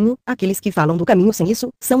expressões do caminho, aqueles que falam do caminho sem isso,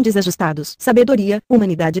 são desajustados. Sabedoria,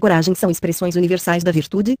 humanidade e coragem são expressões universais da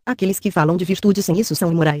virtude, aqueles que falam de virtude sem isso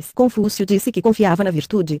são imorais. Confúcio disse que confiava na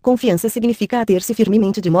virtude. Confiança significa ater-se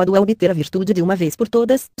firmemente de modo a obter a virtude de uma vez por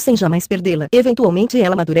todas, sem jamais perdê-la. Eventualmente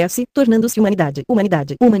ela amadurece, tornando-se humanidade.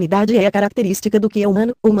 Humanidade é a característica do que é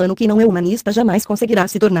humano. O humano que não é humanista jamais conseguirá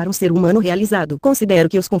se tornar um ser humano realizado. Considero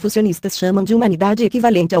que os confucionistas chamam de humanidade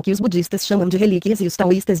equivalente ao que os budistas chamam de relíquias e os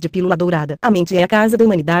taoístas de pílula dourada. A mente é a casa da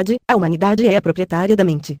humanidade, a humanidade é a proprietária da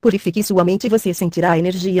mente. Purifique sua mente e você sentirá a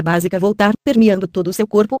energia básica voltar, permeando todo o seu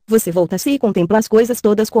corpo, você volta-se e contempla as coisas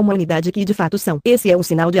todas como a unidade que de fato são. Esse é um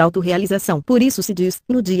sinal de autorrealização. Por isso se diz,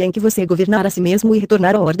 no dia em que você governar a si mesmo e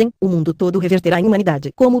retornar à ordem, o mundo todo reverterá em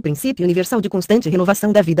humanidade. Como o princípio universal de constante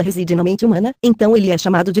renovação da vida reside na mente humana, então ele é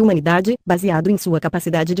chamado de humanidade. realidade, baseado em sua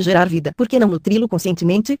capacidade de gerar vida. Por que não nutri-lo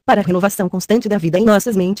conscientemente, para a renovação constante da vida em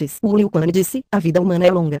nossas mentes? Liu Quan disse, a vida humana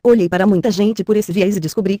é longa. Olhei para muita gente por esse viés e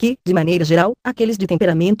descobri que, de maneira geral, aqueles de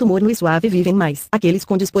temperamento morno e suave vivem mais. Aqueles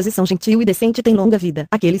com disposição gentil e decente têm longa vida.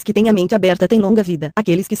 Aqueles que têm a mente aberta têm longa vida.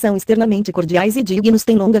 Aqueles que são externamente cordiais e dignos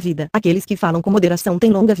têm longa vida. Aqueles que falam com moderação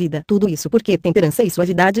têm longa vida. Tudo isso porque temperança e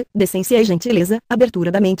suavidade, decência e gentileza,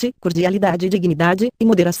 abertura da mente, cordialidade e dignidade, e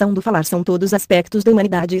moderação do falar são todos aspectos da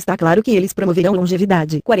humanidade e está claro que eles promoverão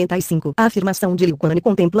longevidade. 45. A afirmação de Liu Quan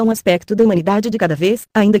contempla um aspecto da humanidade de cada vez,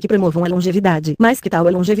 ainda que promovam a longevidade. Mas que tal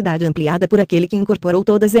a longevidade ampliada por aquele que incorporou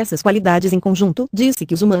todas essas qualidades em conjunto? Disse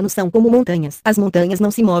que os humanos são como montanhas. As montanhas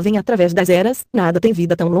não se movem através das eras, nada tem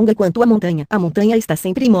vida tão longa quanto a montanha. A montanha está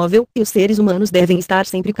sempre imóvel, e os seres humanos devem estar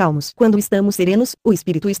sempre calmos. Quando estamos serenos, o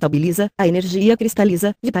espírito estabiliza, a energia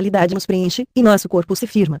cristaliza, vitalidade nos preenche, e nosso corpo se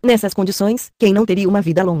firma. Nessas condições, quem não teria uma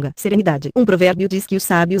vida longa? Serenidade. Um provérbio diz que os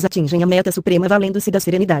sábios atingem a meta suprema valendo-se da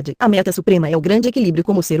serenidade. A meta suprema é o grande equilíbrio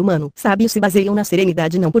como ser humano. Sábios se baseiam na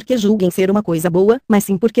serenidade não porque julguem ser uma coisa boa, mas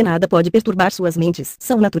sim porque nada pode perturbar suas mentes.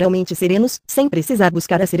 São naturalmente serenos, sem precisar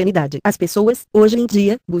buscar a serenidade. As pessoas, hoje em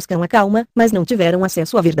dia, buscam a calma, mas não tiveram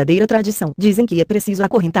acesso à verdadeira tradição. Dizem que é preciso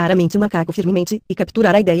acorrentar a mente macaco firmemente, e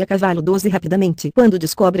capturar a ideia cavalo 12 rapidamente. Quando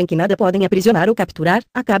descobrem que nada podem aprisionar ou capturar,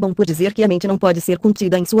 acabam por dizer que a mente não pode ser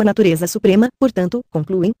contida em sua natureza suprema, portanto,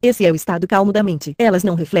 concluem, esse é o estado calmo da mente. Elas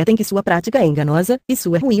não refletem que sua prática é enganosa, e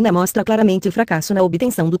sua ruína mostra claramente o fracasso na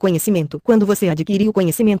obtenção do conhecimento. Quando você adquire o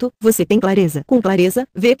conhecimento, você tem clareza. Com clareza,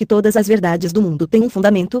 vê que todas as verdades do mundo têm um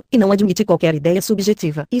fundamento, e não admite qualquer ideia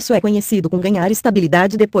subjetiva. Isso é conhecido com ganhar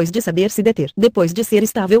estabilidade depois de saber se deter. Depois de ser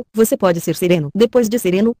estável, você pode ser sereno. Depois de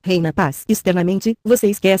sereno, reina a paz. Externamente, você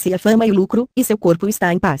esquece a fama e o lucro, e seu corpo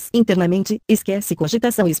está em paz. Internamente, esquece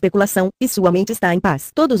cogitação e especulação, e sua mente está em paz.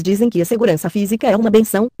 Todos dizem que a segurança física é uma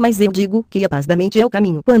benção, mas eu digo que a paz da mente é o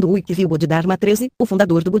caminho. Quando Wiki viu Bodhidharma 13, o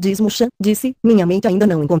fundador do budismo Shan, disse, minha mente ainda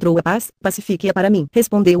não encontrou a paz, pacifique-a para mim.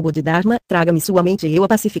 Respondeu Bodhidharma, traga-me sua mente e eu a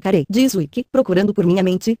pacificarei. Diz Wiki, procurando por minha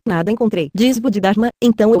mente, nada encontrei. Diz Bodhidharma,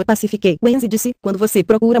 então eu a pacifiquei. Wenzi disse, quando você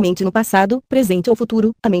procura a mente no passado, presente ou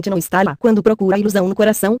futuro, a mente não está lá. Quando procura a ilusão no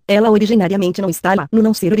coração, ela originariamente não está lá. No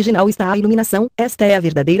não ser original está a iluminação, esta é a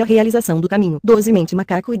verdadeira realização do caminho. 12 Mente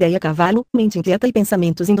macaco, ideia cavalo, mente inquieta e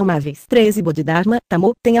pensamentos indomáveis. 13 Bodhidharma,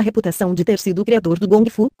 Tamo, tem a reputação de ter sido o criador do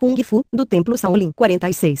Kung Fu, do templo Shaolin.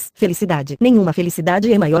 46 Felicidade. Nenhuma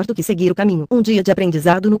felicidade é maior do que seguir o caminho. Um dia de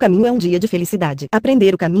aprendizado no caminho é um dia de felicidade.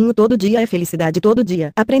 Aprender o caminho todo dia é felicidade todo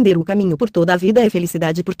dia. Aprender o caminho por toda a vida é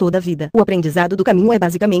felicidade por toda a vida. O aprendizado do caminho é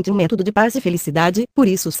basicamente um método de paz e felicidade, por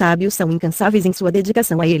isso os sábios são incansáveis em sua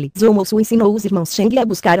dedicação a ele. Zhou Su ensinou os irmãos Sheng a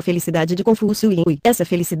buscar a felicidade de Confúcio e Yin. Essa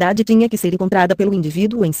felicidade tinha que ser encontrada pelo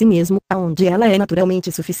indivíduo em si mesmo, aonde ela é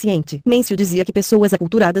naturalmente suficiente. Mencius dizia que pessoas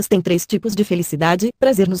aculturadas têm 3 tipos de felicidade: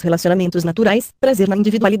 prazer nos relacionamentos naturais, prazer na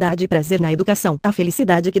individualidade e prazer na educação. A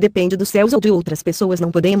felicidade que depende dos céus ou de outras pessoas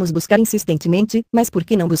não podemos buscar insistentemente, mas por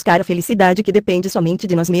que não buscar a felicidade que depende somente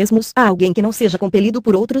de nós mesmos? Há alguém que não seja compelido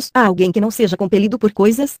por outros, há alguém que não seja compelido por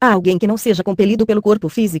coisas, há alguém que não seja compelido pelo corpo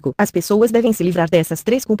físico. As pessoas devem se livrar dessas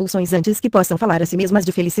 3 compulsões antes que possam falar a si mesmas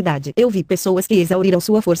de felicidade. Eu vi pessoas que exauriram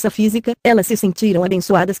sua força física, elas se sentiram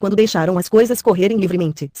abençoadas quando deixaram as coisas correrem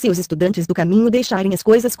livremente. Se os estudantes do caminho deixarem as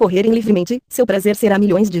coisas correrem livremente, seu prazer será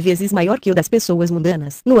milhões de vezes maior que o das pessoas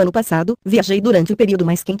mundanas. No ano passado, viajei durante o período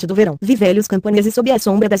mais quente do verão. Vi velhos camponeses sob a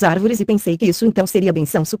sombra das árvores e pensei que isso então seria a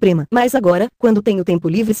benção suprema. Mas agora, quando tenho tempo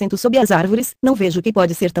livre e sento sob as árvores, não vejo que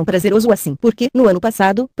pode ser tão prazeroso assim. Porque, no ano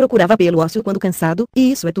passado, procurava pelo ócio quando cansado,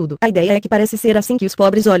 e isso é tudo. A ideia é que parece ser assim que os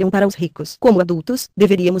pobres olham para os ricos. Como adultos,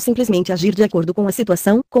 deveríamos simplesmente agir de acordo com a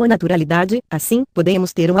situação, com a naturalidade, assim,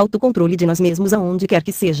 podemos ter um autocontrole de nós mesmos aonde quer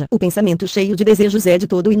que seja. O pensamento cheio de desejos é de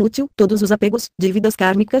todo inútil, todos os apegos, dívidas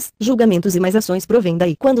kármicas, julgamentos e mais ações provêm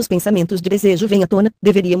daí. Quando os pensamentos de desejo vêm à tona,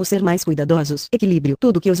 deveríamos ser mais cuidadosos. Equilíbrio.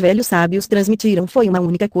 Tudo que os velhos sábios transmitiram foi uma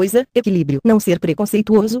única coisa: equilíbrio. Não ser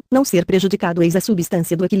preconceituoso, não ser prejudicado, eis a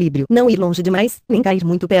substância do equilíbrio. Não ir longe demais, nem cair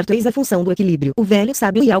muito perto, eis a função do equilíbrio. O velho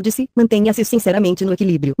sábio Yao disse, mantenha-se sinceramente no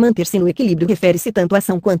equilíbrio. Manter-se no equilíbrio refere-se tanto à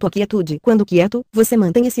ação quanto à quietude. Quando quieto, você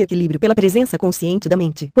mantém esse equilíbrio pela presença consciente da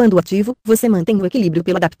mente. Quando ativo, você mantém o equilíbrio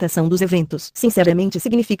pela adaptação dos eventos. Sinceramente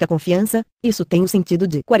significa confiança, isso tem o sentido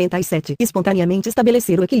de 47. Espontaneamente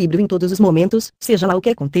estabelecer o equilíbrio em todos os momentos, seja lá o que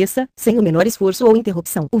aconteça, sem o menor esforço ou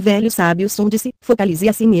interrupção. O velho sábio Sun disse, focalize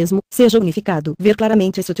a si mesmo, seja unificado. Ver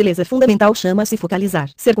claramente a sutileza fundamental chama-se focalizar.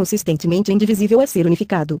 Ser consistentemente indivisível é ser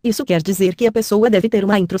unificado. Isso quer dizer que a pessoa deve ter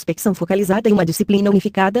uma introspecção focalizada e uma disciplina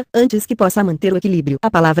unificada, antes que possa manter o equilíbrio. A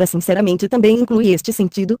palavra sinceramente também inclui este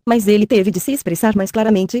sentido, mas ele teve de se expressar mais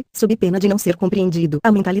claramente, sob pena de não ser compreendido.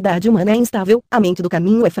 A mentalidade humana é instável, a mente do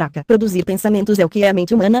caminho é fraca. Produzir pensamentos pensamentos é o que é a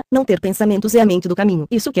mente humana, não ter pensamentos é a mente do caminho.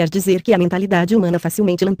 Isso quer dizer que a mentalidade humana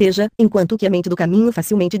facilmente lampeja, enquanto que a mente do caminho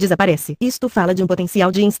facilmente desaparece. Isto fala de um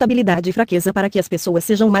potencial de instabilidade e fraqueza para que as pessoas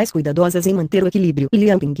sejam mais cuidadosas em manter o equilíbrio.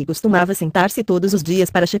 Liang Ping costumava sentar-se todos os dias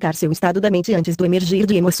para checar seu estado da mente antes do emergir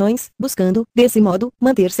de emoções, buscando, desse modo,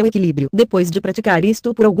 manter seu equilíbrio. Depois de praticar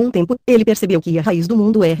isto por algum tempo, ele percebeu que a raiz do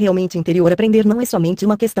mundo é realmente interior. Aprender não é somente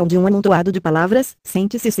uma questão de um amontoado de palavras.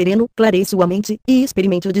 Sente-se sereno, clareie sua mente, e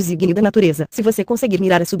experimente o desígnio da natureza. Se você conseguir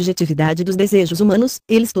mirar a subjetividade dos desejos humanos,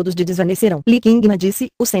 eles todos desvanecerão. Li Qingma disse,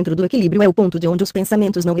 o centro do equilíbrio é o ponto de onde os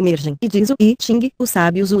pensamentos não emergem. E diz o I Ching, os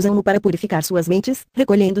sábios usam-no para purificar suas mentes,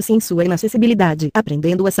 recolhendo-se em sua inacessibilidade.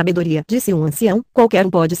 Aprendendo a sabedoria, disse um ancião, qualquer um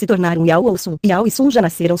pode se tornar um Yao ou Sun. Yao e Sun já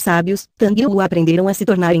nasceram sábios, Tang e Wu aprenderam a se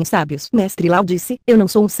tornarem sábios. Mestre Lao disse, eu não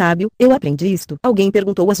sou um sábio, eu aprendi isto. Alguém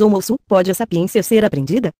perguntou a Zhou ou Su, pode a sapiência ser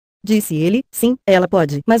aprendida? Disse ele, sim, ela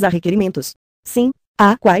pode, mas há requerimentos. Sim.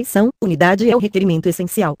 Quais são? Unidade é o requerimento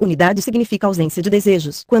essencial. Unidade significa ausência de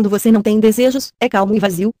desejos. Quando você não tem desejos, é calmo e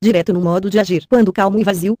vazio, direto no modo de agir. Quando calmo e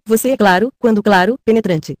vazio, você é claro, quando claro,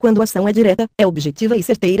 penetrante. Quando a ação é direta, é objetiva e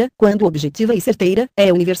certeira, quando objetiva e certeira,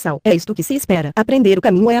 é universal. É isto que se espera. Aprender o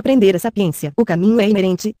caminho é aprender a sapiência. O caminho é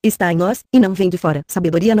inerente, está em nós, e não vem de fora.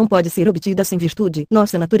 Sabedoria não pode ser obtida sem virtude.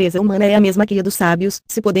 Nossa natureza humana é a mesma que a dos sábios.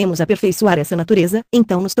 Se podemos aperfeiçoar essa natureza,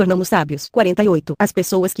 então nos tornamos sábios. 48. As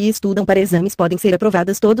pessoas que estudam para exames podem ser aprovadas.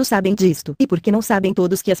 Todos sabem disto. E por que não sabem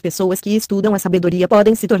todos que as pessoas que estudam a sabedoria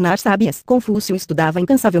podem se tornar sábias? Confúcio estudava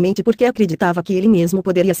incansavelmente porque acreditava que ele mesmo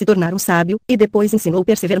poderia se tornar um sábio, e depois ensinou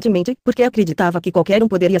perseverantemente, porque acreditava que qualquer um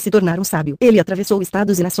poderia se tornar um sábio. Ele atravessou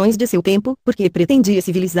estados e nações de seu tempo, porque pretendia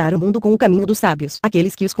civilizar o mundo com o caminho dos sábios.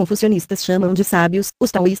 Aqueles que os confucionistas chamam de sábios, os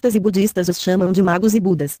taoístas e budistas os chamam de magos e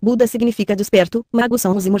budas. Buda significa desperto, magos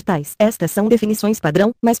são os imortais. Estas são definições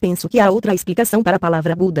padrão, mas penso que há outra explicação para a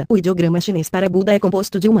palavra Buda. O ideograma chinês para Buda é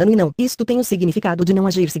composto de humano e não. Isto tem o significado de não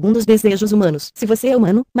agir segundo os desejos humanos. Se você é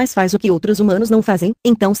humano, mas faz o que outros humanos não fazem,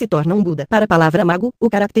 então se torna um Buda. Para a palavra mago, o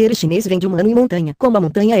caractere chinês vem de humano e montanha. Como a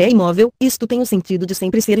montanha é imóvel, isto tem o sentido de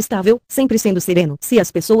sempre ser estável, sempre sendo sereno. Se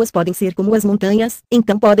as pessoas podem ser como as montanhas,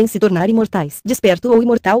 então podem se tornar imortais. Desperto ou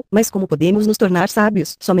imortal, mas como podemos nos tornar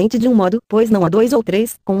sábios? Somente de um modo, pois não há dois ou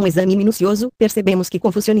três. Com um exame minucioso, percebemos que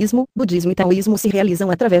confucionismo, budismo e taoísmo se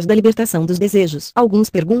realizam através da libertação dos desejos.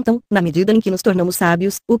 Alguns perguntam, na medida em que nos tornamos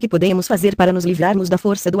sábios, o que podemos fazer para nos livrarmos da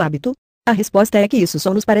força do hábito? A resposta é que isso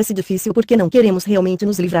só nos parece difícil porque não queremos realmente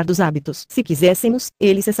nos livrar dos hábitos. Se quiséssemos,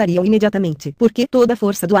 eles cessariam imediatamente. Porque toda a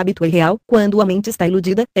força do hábito é real. Quando a mente está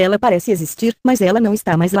iludida, ela parece existir, mas ela não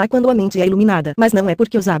está mais lá quando a mente é iluminada. Mas não é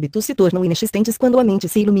porque os hábitos se tornam inexistentes quando a mente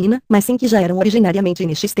se ilumina, mas sim que já eram originariamente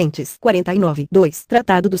inexistentes. 49. 2.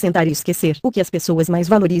 Tratado do sentar e esquecer. O que as pessoas mais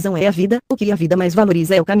valorizam é a vida, o que a vida mais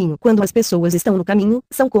valoriza é o caminho. Quando as pessoas estão no caminho,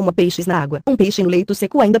 são como peixes na água. Um peixe no leito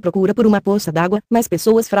seco ainda procura por uma poça d'água, mas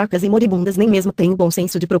pessoas fracas e moribundas nem mesmo têm o bom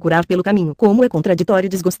senso de procurar pelo caminho. Como é contraditório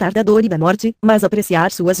desgostar da dor e da morte, mas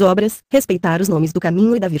apreciar suas obras, respeitar os nomes do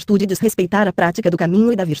caminho e da virtude, desrespeitar a prática do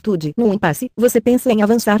caminho e da virtude. Num impasse, você pensa em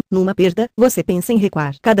avançar, numa perda, você pensa em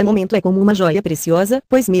recuar. Cada momento é como uma joia preciosa,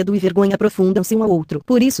 pois medo e vergonha aprofundam-se um ao outro.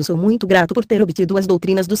 Por isso sou muito grato por ter obtido as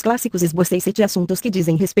doutrinas dos clássicos. Esbocei 7 assuntos que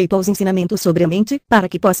dizem respeito aos ensinamentos sobre a mente, para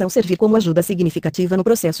que possam servir como ajuda significativa no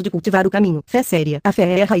processo de cultivar o caminho. Fé séria. A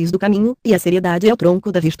fé é a raiz do caminho, e a seriedade é o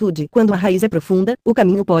tronco da virtude. Quando a raiz é profunda, o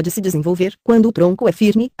caminho pode se desenvolver. Quando o tronco é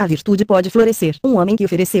firme, a virtude pode florescer. Um homem que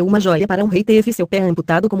ofereceu uma joia para um rei teve seu pé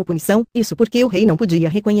amputado como punição, isso porque o rei não podia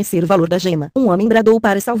reconhecer o valor da gema. Um homem bradou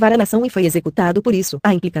para salvar a nação e foi executado por isso.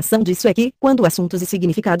 A implicação disso é que, quando assuntos e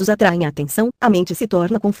significados atraem a atenção, a mente se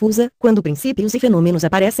torna confusa. Quando princípios e fenômenos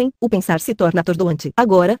aparecem, o pensar se torna atordoante.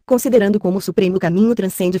 Agora, considerando como o supremo caminho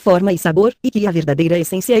transcende forma e sabor, e que a verdadeira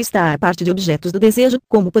essência está à parte de objetos do desejo,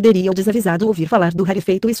 como poderia o desavisado ouvir falar do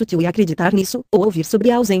rarefeito e sutil e acreditar nisso, ou ouvir sobre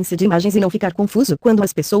a ausência de imagens e não ficar confuso? Quando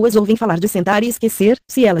as pessoas ouvem falar de sentar e esquecer,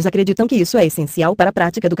 se elas acreditam que isso é essencial para a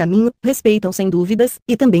prática do caminho, respeitam sem dúvidas,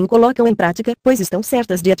 e também o colocam em prática, pois estão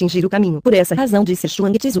certas de atingir o caminho. Por essa razão disse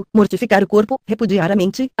Chuang Tzu, mortificar o corpo, repudiar a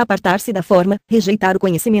mente, apartar-se da forma, rejeitar o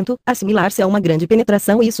conhecimento, assimilar-se a uma grande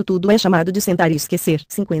penetração, e isso tudo é chamado de sentar e esquecer.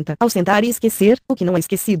 50. Ao sentar e esquecer, o que não é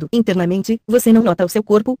esquecido, internamente, você não nota o seu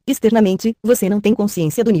corpo, externamente, você não tem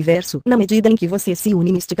consciência do universo. Na medida em que você se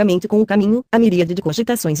une misticamente somente com o caminho, a miríade de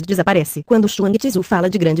cogitações desaparece. Quando Chuang Tzu fala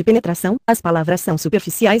de grande penetração, as palavras são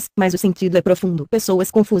superficiais, mas o sentido é profundo.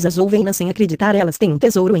 Pessoas confusas ouvem-na sem acreditar. Elas têm um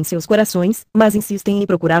tesouro em seus corações, mas insistem em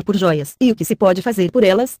procurar por joias. E o que se pode fazer por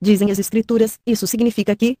elas, dizem as escrituras, isso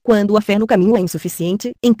significa que, quando a fé no caminho é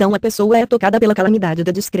insuficiente, então a pessoa é tocada pela calamidade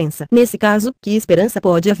da descrença. Nesse caso, que esperança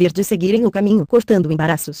pode haver de seguirem o caminho? Cortando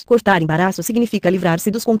embaraços. Cortar embaraço significa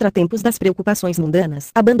livrar-se dos contratempos das preocupações mundanas.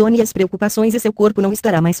 Abandone as preocupações e seu corpo não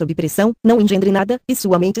estará mais sob pressão, não engendre nada, e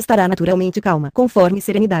sua mente estará naturalmente calma. Conforme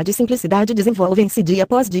serenidade e simplicidade desenvolvem-se dia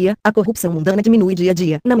após dia, a corrupção mundana diminui dia a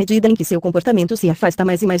dia. Na medida em que seu comportamento se afasta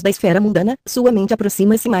mais e mais da esfera mundana, sua mente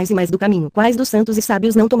aproxima-se mais e mais do caminho. Quais dos santos e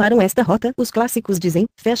sábios não tomaram esta rota? Os clássicos dizem,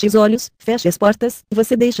 feche os olhos, feche as portas, e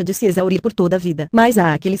você deixa de se exaurir por toda a vida. Mas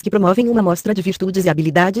há aqueles que promovem uma mostra de virtudes e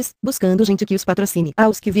habilidades, buscando gente que os patrocine. Há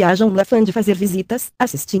os que viajam no afã de fazer visitas,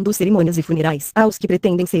 assistindo cerimônias e funerais. Há os que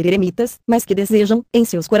pretendem ser eremitas, mas que desejam, em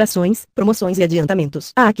seus corações, promoções e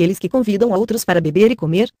adiantamentos. Há aqueles que convidam a outros para beber e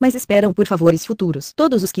comer, mas esperam por favores futuros.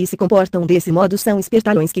 Todos os que se comportam desse modo são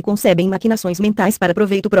espertalhões que concebem maquinações mentais para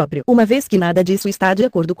proveito próprio. Uma vez que nada disso está de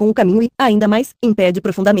acordo com o caminho e, ainda mais, impede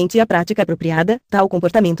profundamente a prática apropriada, tal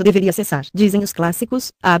comportamento deveria cessar. Dizem os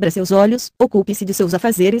clássicos, abra seus olhos, ocupe-se de seus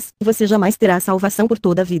afazeres, e você jamais terá salvação por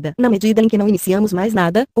toda a vida. Na medida em que não iniciamos mais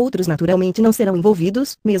nada, outros naturalmente não serão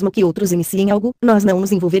envolvidos, mesmo que outros iniciem algo, nós não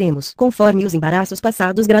nos envolveremos. Conforme os embaraços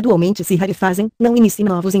passados gradualmente se rarefazem, não inicie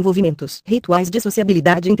novos envolvimentos. Rituais de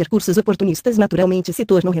sociabilidade e intercursos oportunistas naturalmente se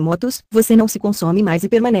tornam remotos, você não se consome mais e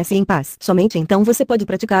permanece em paz. Somente então você pode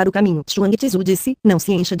praticar o caminho. Chuang Tzu disse, não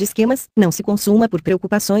se encha de esquemas, não se consuma por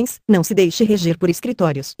preocupações, não se deixe reger por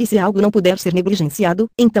escritórios. E se algo não puder ser negligenciado,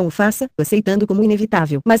 então o faça, aceitando como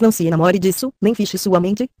inevitável. Mas não se enamore disso, nem fiche sua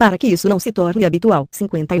mente, para que isso não se torne habitual.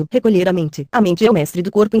 51. Recolher a mente. A mente é o mestre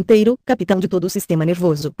do corpo inteiro, capitão de todo o sistema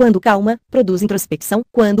nervoso. Quando calma, produz introspecção,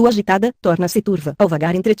 quando agitada, torna-se turva. Ao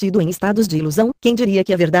vagar entretido em estados de ilusão, quem diria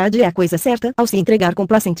que a verdade é a coisa certa? Ao se entregar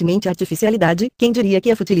complacentemente à artificialidade, quem diria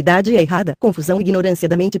que a futilidade é errada? Confusão e ignorância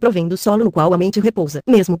da mente provém do solo no qual a mente repousa.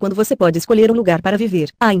 Mesmo quando você pode escolher um lugar para viver,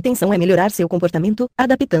 a intenção é melhorar seu comportamento,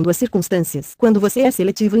 adaptando às circunstâncias. Quando você é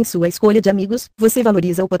seletivo em sua escolha de amigos, você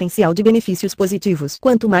valoriza o potencial de benefícios positivos.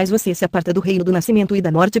 Quanto mais você se aparta do reino do nascimento e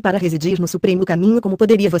da morte para residir no supremo caminho, como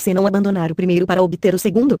poderia você não abandonar o primeiro para obter o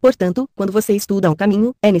segundo? Portanto, quando você estuda o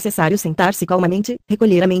caminho, é necessário sentar-se calmamente,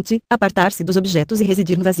 recolher a mente, apartar-se dos objetos e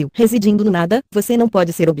residir no vazio. Residindo no nada, você não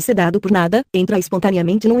pode ser obsedado por nada, entra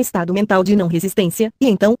espontaneamente num estado mental de não resistência, e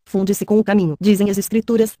então, funde-se com o caminho. Dizem as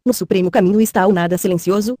escrituras, no supremo caminho está o nada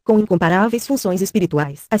silencioso, com incomparáveis funções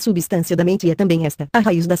espirituais. A substância da mente é também esta. A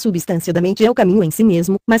raiz da substância da mente é o caminho em si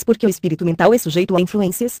mesmo, mas porque o espírito mental é sujeito a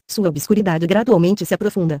influências, sua obscuridade gradualmente se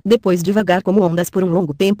aprofunda. Depois de vagar como ondas por um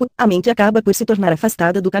longo tempo, a mente acaba por se tornar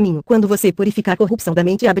afastada do caminho. Quando você purifica a corrupção da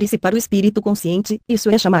mente e abre-se para o espírito consciente, isso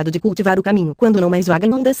é chamado de cultivar o caminho. Quando não mais vaga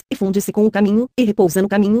em ondas, e funde-se com o caminho, e repousa no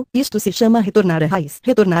caminho, isto se chama retornar à raiz.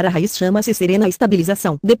 Retornar à raiz chama-se serena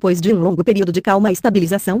estabilização. Depois de um longo período de calma e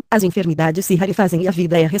estabilização, as enfermidades se rarefazem e a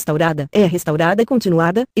vida é restaurada e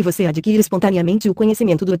continuada, e você adquire espontaneamente o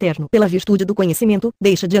conhecimento do eterno. Pela virtude do conhecimento,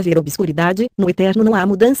 deixa de haver obscuridade, no eterno não há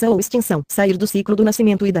mudança ou extinção. Sair do ciclo do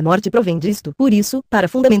nascimento e da morte provém disto. Por isso, para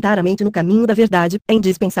fundamentar a mente no caminho da verdade, é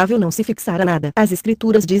indispensável não se fixar a nada. As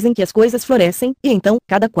escrituras dizem que as coisas florescem, e então,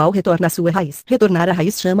 cada qual retorna à sua raiz. Retornar à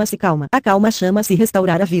raiz chama-se calma. A calma chama-se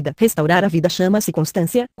restaurar a vida. Restaurar a vida chama-se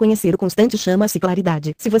constância, conhecer o constante chama-se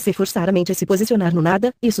claridade. Se você forçar a mente a se posicionar no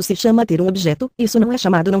nada, isso se chama ter um objeto, isso não é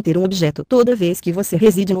chamado não ter um objeto. Toda vez que você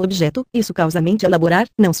reside no objeto, isso causa a mente a elaborar,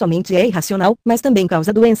 não somente é irracional, mas também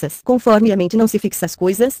causa doenças. Conforme a mente não se fixa as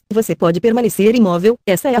coisas, você pode permanecer imóvel,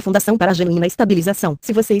 essa é a fundação para a genuína estabilização.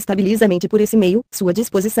 Se você estabiliza a mente por esse meio, sua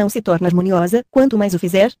disposição se torna harmoniosa, quanto mais o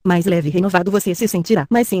fizer, mais leve e renovado você se sentirá.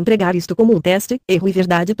 Mas se empregar isto como um teste, erro e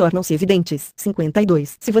verdade tornam-se evidentes.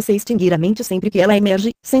 52. Se você extinguir a mente sempre que ela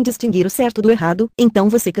emerge, sem distinguir o certo do errado, então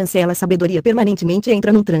você cancela a sabedoria permanentemente e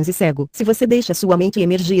entra num transe cego. Se você deixa sua mente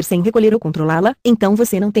emergir sem recolher ou controlá-la, então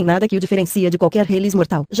você não tem nada que o diferencia de qualquer reles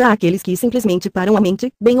mortal. Já aqueles que simplesmente param a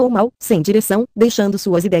mente, bem ou mal, sem direção, deixando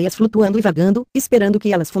suas ideias flutuando e vagando, esperando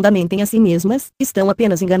que elas fundamentem a si mesmas, estão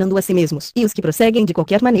apenas enganando a si mesmos. E os que prosseguem de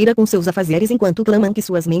qualquer maneira com seus afazeres enquanto clamam que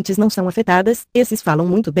suas mentes não são afetadas, esses falam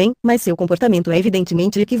muito bem, mas seu comportamento é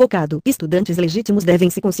evidentemente equivocado. Estudantes legítimos devem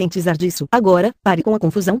se conscientizar disso. Agora, pare com a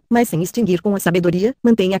confusão, mas sem extinguir com a sabedoria,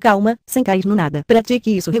 mantenha calma, sem cair no nada.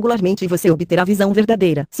 Pratique isso regularmente e você obterá a visão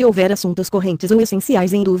verdadeira. Se houver assuntos correntes ou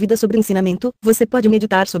essenciais em dúvida sobre o ensinamento, você pode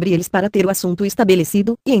meditar sobre eles para ter o assunto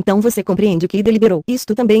estabelecido, e então você compreende que deliberou.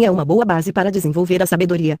 Isto também é uma boa base para desenvolver a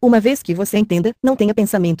sabedoria. Uma vez que você entenda, não tenha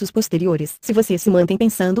pensamentos posteriores. Se você se mantém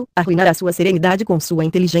pensando, arruinará sua serenidade habilidade com sua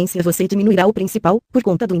inteligência você diminuirá o principal, por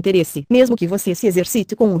conta do interesse. Mesmo que você se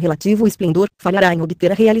exercite com um relativo esplendor, falhará em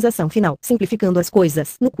obter a realização final. Simplificando as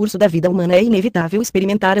coisas. No curso da vida humana é inevitável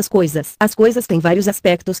experimentar as coisas. As coisas têm vários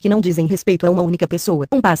aspectos que não dizem respeito a uma única pessoa.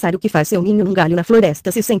 Um pássaro que faz seu ninho num galho na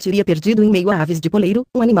floresta se sentiria perdido em meio a aves de poleiro.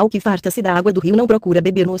 Um animal que farta-se da água do rio não procura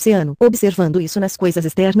beber no oceano. Observando isso nas coisas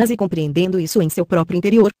externas e compreendendo isso em seu próprio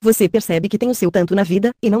interior, você percebe que tem o seu tanto na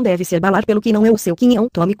vida, e não deve se abalar pelo que não é o seu quinhão.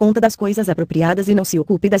 Tome conta das coisas apropriadas e não se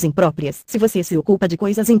ocupe das impróprias. Se você se ocupa de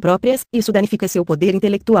coisas impróprias, isso danifica seu poder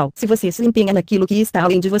intelectual. Se você se empenha naquilo que está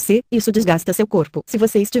além de você, isso desgasta seu corpo. Se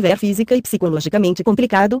você estiver física e psicologicamente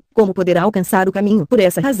complicado, como poderá alcançar o caminho? Por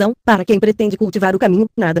essa razão, para quem pretende cultivar o caminho,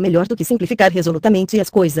 nada melhor do que simplificar resolutamente as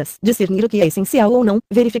coisas, discernir o que é essencial ou não,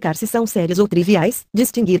 verificar se são sérias ou triviais,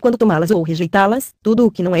 distinguir quando tomá-las ou rejeitá-las. Tudo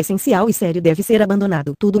o que não é essencial e sério deve ser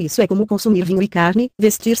abandonado. Tudo isso é como consumir vinho e carne,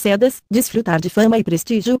 vestir sedas, desfrutar de fama e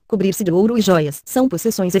prestígio, cobrir-se de ouro e joias. São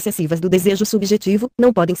possessões excessivas do desejo subjetivo,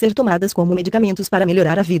 não podem ser tomadas como medicamentos para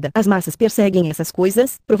melhorar a vida. As massas perseguem essas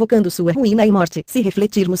coisas, provocando sua ruína e morte. Se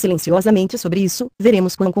refletirmos silenciosamente sobre isso,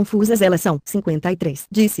 veremos quão confusas elas são. 53.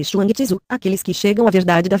 Disse Chuang Tzu, aqueles que chegam à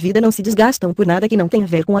verdade da vida não se desgastam por nada que não tem a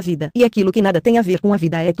ver com a vida. E aquilo que nada tem a ver com a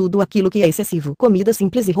vida é tudo aquilo que é excessivo. Comida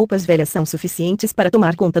simples e roupas velhas são suficientes para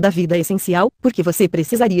tomar conta da vida essencial, porque você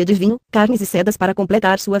precisaria de vinho, carnes e sedas para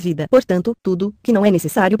completar sua vida. Portanto, tudo que não é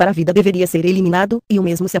necessário para a vida deveria ser eliminado, e o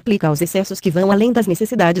mesmo se aplica aos excessos que vão além das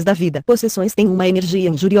necessidades da vida. Possessões têm uma energia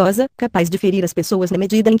injuriosa, capaz de ferir as pessoas na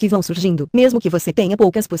medida em que vão surgindo. Mesmo que você tenha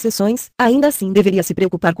poucas possessões, ainda assim deveria se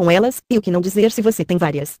preocupar com elas, e o que não dizer se você tem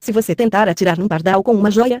várias. Se você tentar atirar num pardal com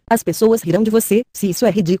uma joia, as pessoas rirão de você. Se isso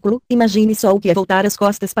é ridículo, imagine só o que é voltar as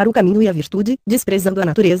costas para o caminho e a virtude, desprezando a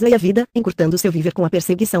natureza e a vida, encurtando seu viver com a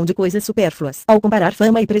perseguição de coisas supérfluas. Ao comparar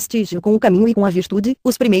fama e prestígio com o caminho e com a virtude,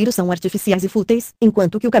 os primeiros são artificiais e fúteis,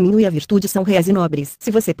 enquanto que o caminho e a virtude são reais e nobres.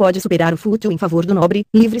 Se você pode superar o fútil em favor do nobre,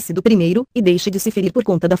 livre-se do primeiro, e deixe de se ferir por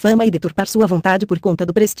conta da fama e deturpar sua vontade por conta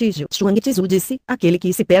do prestígio. Chuang Tzu disse, aquele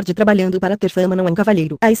que se perde trabalhando para ter fama não é um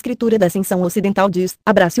cavalheiro. A escritura da ascensão ocidental diz,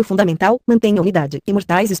 abrace o fundamental, mantenha a unidade.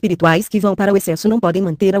 Imortais espirituais que vão para o excesso não podem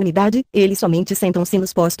manter a unidade, eles somente sentam-se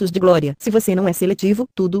nos postos de glória. Se você não é seletivo,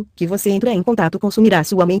 tudo que você entra em contato consumirá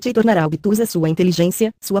sua mente e tornará obtusa sua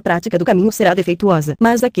inteligência, sua prática do caminho será defeituosa.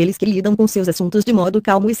 Mas aqueles que lidam com seus assuntos de modo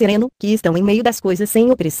calmo e sereno, que estão em meio das coisas sem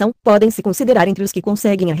opressão, podem se considerar entre os que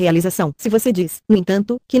conseguem a realização. Se você diz, no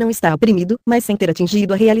entanto, que não está oprimido, mas sem ter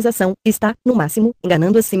atingido a realização, está, no máximo,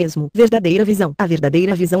 enganando a si mesmo. Verdadeira visão. A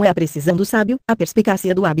verdadeira visão é a precisão do sábio, a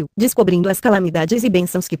perspicácia do hábil, descobrindo as calamidades e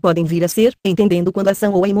bênçãos que podem vir a ser, entendendo quando a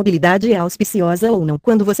ação ou a imobilidade é auspiciosa ou não.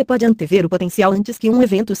 Quando você pode antever o potencial antes que um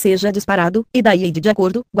evento seja disparado, e daí de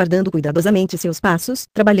acordo, guardando cuidadosamente seus passos,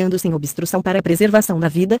 trabalhando sem obstrução para a preservação da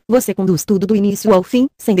vida, você conduz tudo do início ao fim,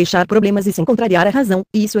 sem deixar problemas e sem contrariar a razão,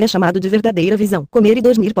 e isso é chamado de verdadeira visão. Comer e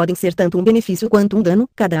dormir podem ser tanto um benefício quanto um dano,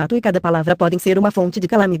 cada ato e cada palavra podem ser uma fonte de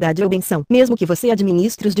calamidade ou benção. Mesmo que você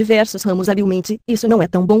administre os diversos ramos habilmente, isso não é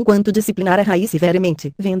tão bom quanto disciplinar a raiz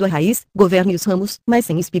severamente. Vendo a raiz, governe os ramos, mas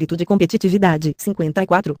sem espírito de competitividade.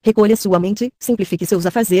 54. Recolha sua mente, simplifique seus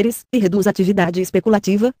afazeres, e reduza a atividade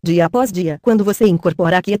especulativa, dia após dia. Quando você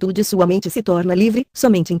incorpora a quietude, sua mente se torna livre,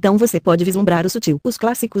 somente então você pode vislumbrar o sutil. Os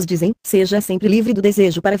clássicos dizem, seja sempre livre do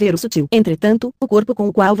desejo para ver o sutil. Entretanto, o corpo com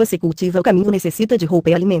o qual você cultiva o caminho necessita de roupa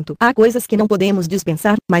e alimento. Há coisas que não podemos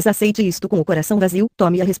dispensar, mas aceite isto com o coração vazio,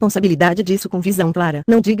 tome a responsabilidade disso com visão clara.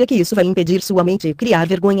 Não diga que isso vai impedir sua mente criar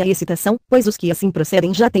vergonha e excitação, pois os que assim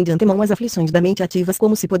procedem já têm de antemão as aflições da mente ativas,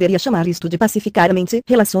 como se poderia chamar isto de pacificar a mente.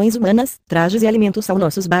 Relações humanas, trajes e alimentos são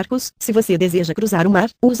nossos barcos. Se você deseja cruzar o mar,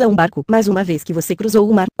 usa um barco. Mas uma vez que você cruzou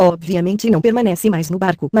o mar, obviamente não permanece mais no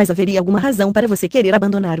barco. Mas haveria alguma razão para você querer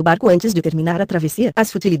abandonar o barco antes de terminar a travessia?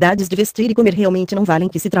 As futilidades de vestir e comer realmente não valem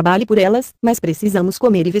que se trabalhe por elas, mas precisamos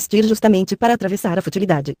comer e vestir justamente para atravessar a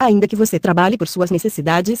futilidade. Ainda que você trabalhe por suas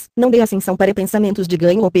necessidades, não dê ascensão para pensamentos de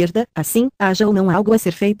ganho ou perda. Assim, haja ou não algo a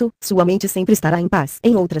ser feito, sua mente sempre estará em paz.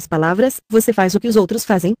 Em outras palavras, você faz o que os outros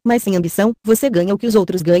fazem, mas sem ambição. Você ganha o que os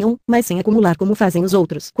outros ganham, mas sem acumular como fazem os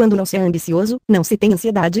outros. Quando não se é ambicioso, não se tem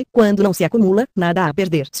ansiedade. Quando não se acumula, nada há a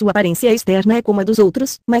perder. Sua aparência externa é como a dos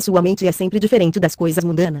outros, mas sua mente é sempre diferente das coisas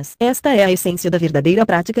mundanas. Esta é a essência da verdadeira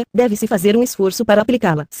prática, deve-se fazer um esforço para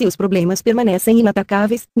aplicá-la. Se os problemas permanecem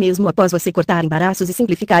inatacáveis, mesmo após você cortar embaraços e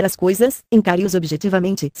simplificar as coisas, encare-os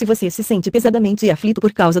objetivamente. Se você se sente pesadamente aflito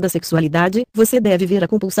por causa da sexualidade, você deve ver a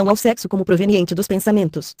compulsão ao sexo como proveniente dos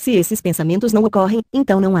pensamentos. Se esses pensamentos não ocorrem,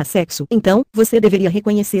 então não há sexo. Então, você deveria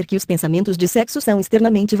reconhecer que os pensamentos de sexo são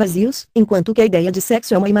externamente vazios, enquanto que a ideia de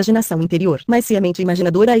sexo é uma imaginação interior. Mas se a mente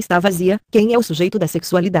imaginadora está vazia, quem é o sujeito da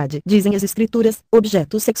sexualidade? Dizem as escrituras,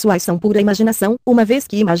 objetos sexuais são pura imaginação, uma vez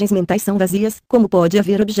que imaginam imagens mentais são vazias, como pode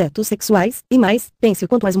haver objetos sexuais, e mais, pense o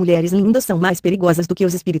quanto as mulheres lindas são mais perigosas do que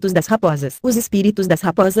os espíritos das raposas. Os espíritos das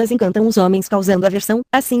raposas encantam os homens causando aversão,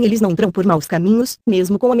 assim eles não entram por maus caminhos,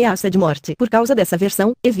 mesmo com ameaça de morte. Por causa dessa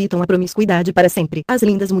aversão, evitam a promiscuidade para sempre. As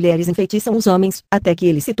lindas mulheres enfeitiçam os homens, até que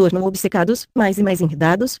eles se tornam obcecados, mais e mais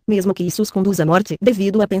enredados, mesmo que isso os conduza à morte,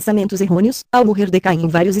 devido a pensamentos errôneos, ao morrer decaem em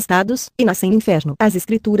vários estados, e nascem no inferno. As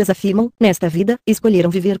escrituras afirmam, nesta vida, escolheram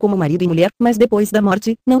viver como marido e mulher, mas depois da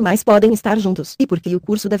morte, não mais podem estar juntos. E porque o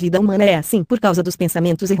curso da vida humana é assim, por causa dos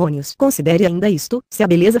pensamentos errôneos. Considere ainda isto, se a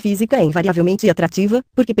beleza física é invariavelmente atrativa,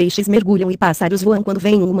 porque peixes mergulham e pássaros voam quando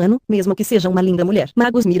veem um humano, mesmo que seja uma linda mulher.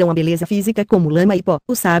 Magos miram a beleza física como lama e pó.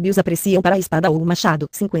 Os sábios apreciam para a espada ou o machado.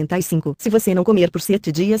 55. Se você não comer por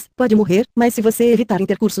 7 dias, pode morrer, mas se você evitar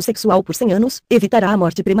intercurso sexual por 100 anos, evitará a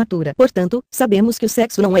morte prematura. Portanto, sabemos que o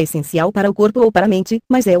sexo não é essencial para o corpo ou para a mente,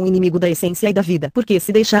 mas é um inimigo da essência e da vida. Porque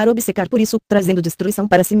se deixar obcecar por isso, trazendo destruição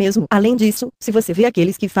para si mesmo. Além disso, se você vê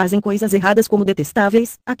aqueles que fazem coisas erradas como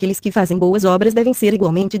detestáveis, aqueles que fazem boas obras devem ser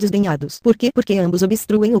igualmente desdenhados. Por quê? Porque ambos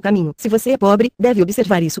obstruem o caminho. Se você é pobre, deve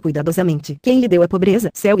observar isso cuidadosamente. Quem lhe deu a pobreza?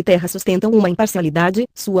 Céu e terra sustentam uma imparcialidade,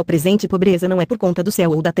 sua presente pobreza não é por conta do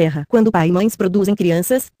céu ou da terra. Quando pai e mães produzem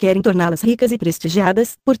crianças, querem torná-las ricas e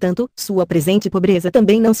prestigiadas, portanto, sua presente pobreza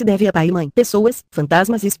também não se deve a pai e mãe. Pessoas,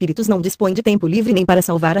 fantasmas e espíritos não dispõem de tempo livre nem para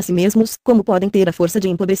salvar a si mesmos, como podem ter a força de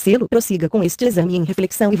empobrecê-lo? Prossiga com este exame em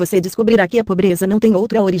reflexão e você descobrirá que a pobreza não tem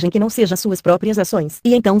outra origem que não seja suas próprias ações.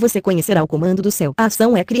 E então você conhecerá o comando do céu. A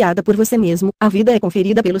ação é criada por você mesmo, a vida é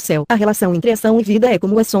conferida pelo céu. A relação entre ação e vida é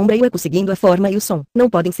como a sombra e o eco seguindo a forma e o som. Não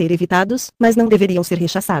podem ser evitados, mas não deveriam ser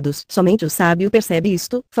rechaçados. Somente o sábio percebe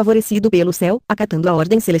isto, favorecido pelo céu, acatando a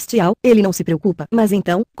ordem celestial, ele não se preocupa. Mas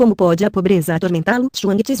então, como pode a pobreza atormentá-lo?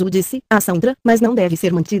 Chuang Tzu disse, a ação entra, mas não deve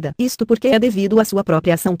ser mantida. Isto porque é devido à sua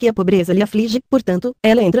própria ação que a pobreza lhe aflige, portanto,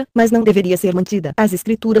 ela entra, mas não deveria ser mantida. As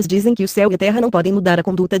escrituras dizem que o céu e a terra não podem mudar a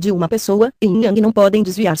conduta de uma pessoa, e Yin Yang não podem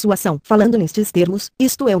desviar sua ação. Falando nestes termos,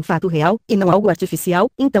 isto é um fato real, e não algo artificial,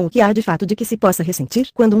 então o que há de fato de que se possa ressentir?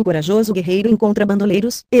 Quando um corajoso guerreiro encontra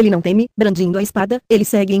bandoleiros, ele não teme, brandindo a espada, ele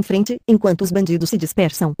segue em frente, enquanto os bandidos se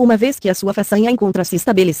dispersam. Uma vez que a sua façanha encontra-se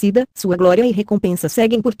estabelecida, sua glória e recompensa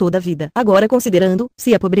seguem por toda a vida. Agora considerando,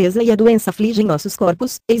 se a pobreza e a doença afligem nossos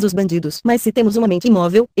corpos, eis os bandidos. Mas se temos uma mente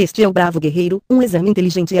imóvel, este é o bravo guerreiro, um exame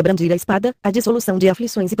inteligente é brandir a espada, a dissolução de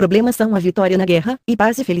aflições e problemas são a vitória na guerra, e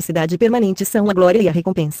paz e felicidade permanente são a glória e a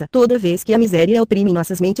recompensa. Toda vez que a miséria oprime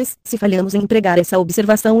nossas mentes, se falhamos em empregar essa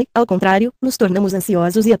observação e, ao contrário, nos tornamos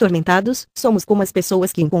ansiosos e atormentados, somos como as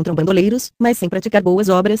pessoas que encontram bandoleiros, mas sem praticar boas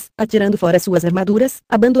obras, atirando fora suas armaduras,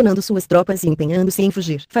 abandonando suas tropas e empenhando-se em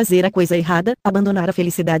fugir. Fazer a coisa errada, abandonar a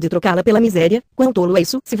felicidade e trocá-la pela miséria, quão tolo é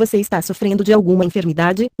isso? Se você está sofrendo de alguma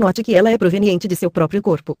enfermidade, note que ela é proveniente de seu próprio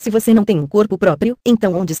corpo. Se você não tem um corpo próprio,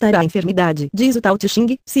 então onde estará a enfermidade? Diz o Tao Te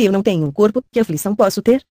Ching, se eu não tenho um corpo, que aflição posso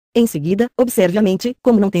ter? Em seguida, observe a mente,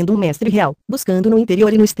 como não tendo um mestre real, buscando no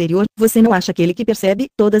interior e no exterior, você não acha aquele que percebe,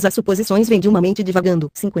 todas as suposições vêm de uma mente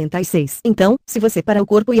divagando. 56. Então, se você para o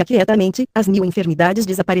corpo e aquieta a mente, as 1000 enfermidades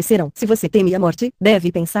desaparecerão. Se você teme a morte,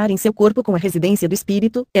 deve pensar em seu corpo com a residência do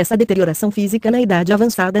espírito, essa deterioração física na idade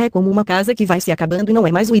avançada é como uma casa que vai se acabando e não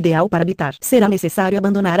é mais o ideal para habitar. Será necessário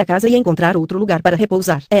abandonar a casa e encontrar outro lugar para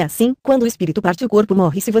repousar. É assim, quando o espírito parte o corpo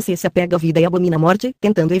morre. Se você se apega à vida e abomina a morte,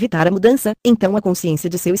 tentando evitar a mudança, então a consciência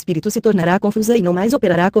de seu espírito se tornará confusa e não mais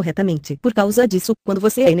operará corretamente. Por causa disso, quando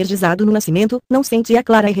você é energizado no nascimento, não sente a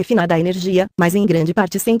clara e refinada energia, mas em grande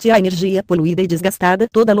parte sente a energia poluída e desgastada.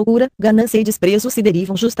 Toda loucura, ganância e desprezo se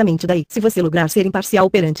derivam justamente daí. Se você lograr ser imparcial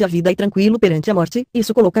perante a vida e tranquilo perante a morte,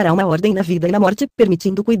 isso colocará uma ordem na vida e na morte,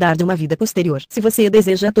 permitindo cuidar de uma vida posterior. Se você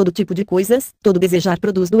deseja todo tipo de coisas, todo desejar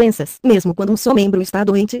produz doenças. Mesmo quando um só membro está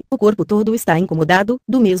doente, o corpo todo está incomodado.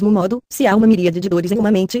 Do mesmo modo, se há uma miríade de dores em uma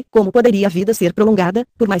mente, como poderia a vida ser prolongada,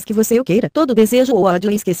 por mais que você o queira? Todo desejo ou ódio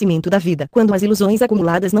e esquecimento da vida. Quando as ilusões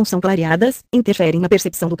acumuladas não são clareadas, interferem na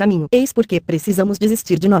percepção do caminho. Eis porque precisamos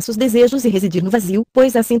desistir de nossos desejos e residir no vazio,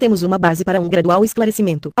 pois assim temos uma base para um gradual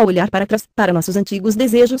esclarecimento. Ao olhar para trás, para nossos antigos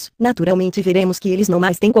desejos, naturalmente veremos que eles não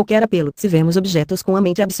mais têm qualquer apelo. Se vemos objetos com a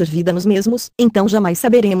mente absorvida nos mesmos, então jamais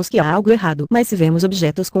saberemos que há algo errado. Mas se vemos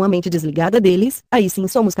objetos com a mente desligada deles, aí sim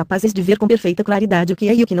somos capazes de ver com perfeita claridade o que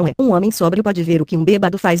é e o que não é. Um homem sóbrio pode ver o que um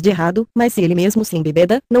bêbado faz de errado, mas se ele mesmo se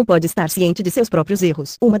embebeda, não pode estar ciente de seus próprios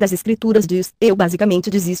erros. Uma das escrituras diz: eu basicamente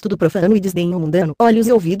desisto do profano e desdenho o mundano. Olhos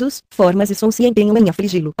e ouvidos, formas e sons se empenham em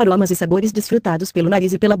afligi-lo. Aromas e sabores desfrutados pelo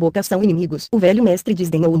nariz e pela boca são inimigos. O velho mestre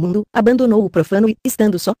desdenhou o mundo, abandonou o profano e,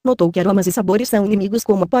 estando só, notou que aromas e sabores são inimigos.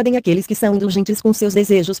 Como podem aqueles que são indulgentes com seus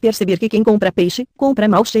desejos perceber que quem compra peixe, compra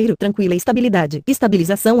mau cheiro? Tranquila estabilidade.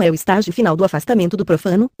 Estabilização é o estágio final do afastamento do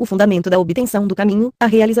profano, o fundamento da obtenção do caminho, a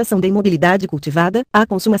realização da imobilidade cultivada, a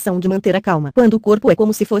consumação de manter a calma. Quando o corpo é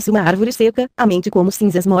como se fosse uma árvore seca, a mente como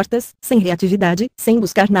cinzas mortas, sem reatividade, sem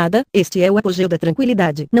buscar nada, este é o apogeu da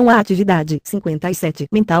tranquilidade. Não há atividade 57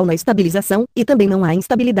 mental na estabilização, e também não há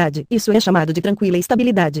instabilidade. Isso é chamado de tranquila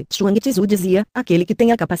estabilidade. Chuang Tzu dizia: aquele que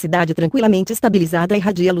tem a capacidade tranquilamente estabilizada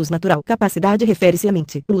irradia luz natural. Capacidade refere-se à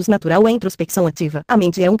mente. Luz natural é introspecção ativa. A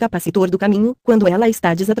mente é um capacitor do caminho. Quando ela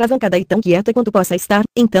está desatravancada e tão quieta quanto possa estar,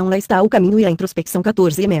 então lá está o caminho e a introspecção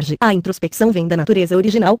 14 emerge. A introspecção vem da natureza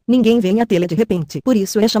original, ninguém vem a tê-la de repente. Por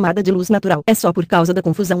isso é chamada de luz natural. É só por causa da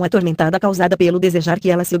confusão atormentada causada pelo desejar que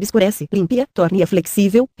ela se obscurece. Limpe-a, torne-a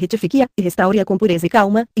flexível, retifique-a, e restaure-a com pureza e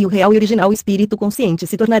calma, e o real e original espírito consciente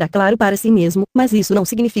se tornará claro para si mesmo, mas isso não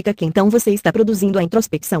significa que então você está produzindo a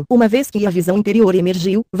introspecção. Uma vez que a visão interior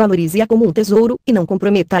emergiu, valorize-a como um tesouro, e não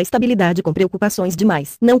comprometa a estabilidade com preocupações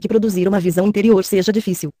demais. Não que produzir uma visão interior seja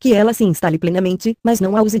difícil, que ela se instale plenamente, mas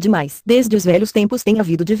não a use demais. Desde os velhos tempos tem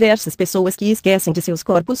havido diversas pessoas que esquecem de seus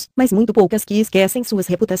corpos, mas muito poucas que esquecem suas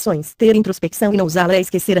reputações. Ter introspecção e não usá-la é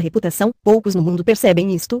esquecer a reputação. Poucos no mundo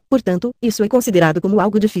percebem isto, portanto, isso é considerado como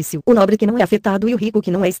algo difícil. O nobre que não é afetado e o rico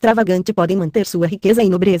que não é extravagante podem manter sua riqueza e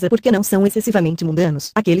nobreza porque não são excessivamente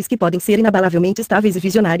mundanos. Aqueles que podem ser inabalavelmente estáveis e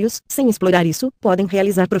visionários, sem explorar isso, podem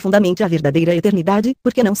realizar profundamente a verdadeira eternidade,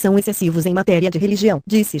 porque não são excessivos em matéria de religião.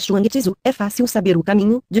 Disse Chuang Tzu: é fácil saber o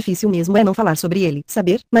caminho, difícil mesmo é não falar sobre ele.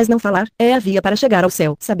 Saber, mas não falar, é a via para chegar ao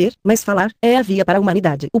céu. Saber, mas falar, é a via para a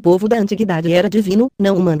humanidade. O povo da antiguidade era divino,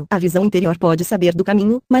 não humano. A visão interior pode saber do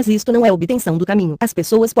caminho, mas isto não é obtenção do caminho. As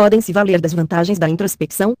pessoas podem se valer das vantagens da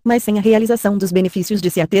introspecção, mas sem a realização dos benefícios de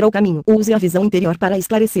se ater ao caminho. Use a visão interior para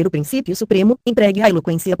esclarecer o princípio supremo, empregue a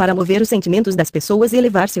eloquência para mover os sentimentos das pessoas e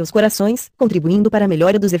elevar seus corações, contribuindo para a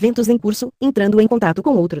melhora dos eventos em curso, entrando em contato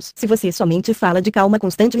com outros. Se você somente fala de calma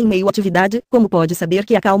constante em meio à atividade, como pode saber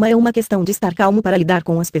que a calma é uma questão de estar calmo para lidar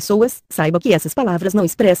com as pessoas? Saiba que essas palavras não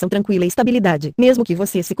expressam tranquila estabilidade. Mesmo que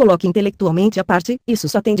você se coloque intelectualmente à parte, isso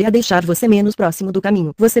só tende a deixar você menos próximo do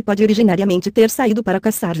caminho. Você pode originariamente ter saído para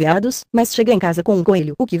caçar veados, mas chega em casa com um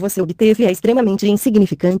coelho. O que você obteve é extremamente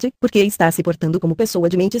insignificante, porque está se portando como pessoa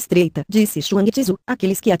de mente estreita. Disse Chuang Tzu: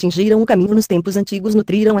 aqueles que atingiram o caminho nos tempos antigos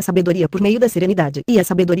nutriram a sabedoria por meio da serenidade. E a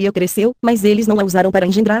sabedoria cresceu, mas eles não a usaram para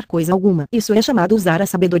engendrar coisa alguma. Isso é chamado usar a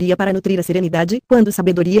sabedoria para nutrir a serenidade. Quando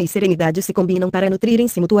sabedoria e serenidade se combinam para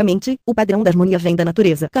nutrirem-se mutuamente, o padrão da harmonia vem da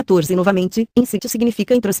natureza. 14 Novamente, insight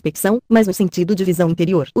significa introspecção, mas no sentido de visão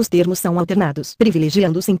interior. Os termos são alternados,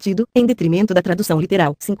 privilegiando o sentido, em detrimento da tradução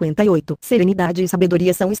literal. 58 Serenidade e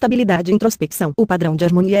sabedoria são estabilidade e introspecção. O padrão de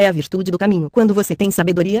harmonia é a virtude do caminho. Quando você tem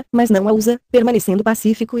sabedoria, mas não a usa, permanecendo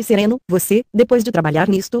pacífico e sereno, você, depois de trabalhar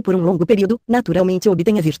nisto por um longo período, naturalmente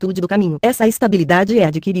obtém a virtude do caminho. Essa estabilidade é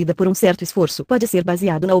adquirida por um certo esforço. Pode ser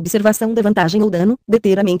baseado na observação da vantagem ou dano,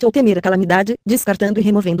 deter a mente ou temer a calamidade, descartando e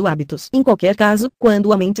removendo hábitos. Em qualquer caso,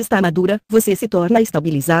 quando a mente está madura, você se torna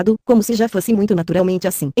estabilizado, como se já fosse muito naturalmente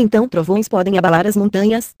assim. Então trovões podem abalar as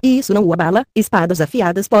montanhas, e isso não o abala. Espadas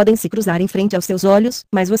afiadas podem se cruzar em frente aos seus olhos,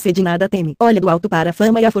 mas você de nada teme. Olha do alto para a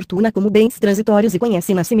fama e a fortuna como bens transitórios e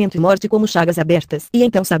conhece nascimento e morte como chagas abertas. E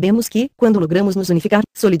então sabemos que, quando logramos nos unificar,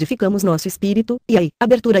 solidificamos nosso espírito, e aí,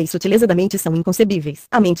 abertura e sutileza da mente são inconcebíveis.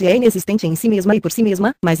 A mente é inexistente em si mesma e por si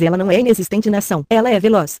mesma, mas ela não é inexistente na ação. Ela é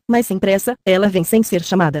veloz, mas sem pressa, ela vem sem ser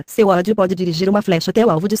chamada. Seu ódio pode dirigir uma flecha até o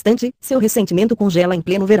alvo distante, seu ressentimento congela em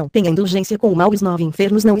pleno verão. Tenha indulgência com o mal, os 9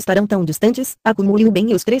 infernos não estarão tão distantes, acumule o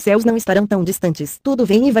bem e os 3 céus não estarão tão distantes. Tudo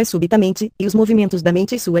vem e vai subitamente, e os movimentos da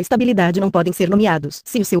mente e sua estabilidade não podem ser nomeados.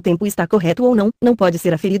 Se o seu tempo está correto ou não, não pode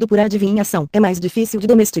ser aferido por adivinhação. É mais difícil de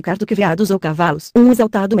domesticar do que veados ou cavalos. Um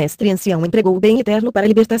exaltado mestre ancião empregou o bem eterno para a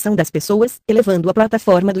libertação das pessoas, elevando a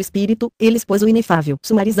plataforma do espírito, ele expôs o inefável.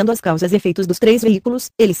 Sumarizando as causas e efeitos dos 3 veículos,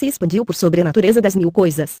 ele se expandiu por sobre a natureza das 1000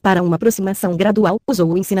 coisas. Para uma aproximação gradual,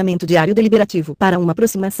 usou o ensinamento diário deliberativo. Para uma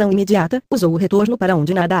aproximação imediata, usou o retorno para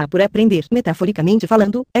onde nada há por aprender. Metaforicamente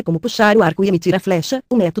falando, é como puxar o arco e emitir a flecha,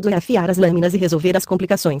 o método é afiar as lâminas e resolver as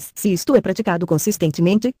complicações. Se isto é praticado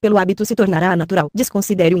consistentemente, pelo hábito se tornará natural.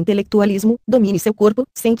 Desconsidere o intelectualismo, domine seu corpo,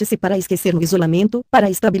 sente-se para esquecer no isolamento, para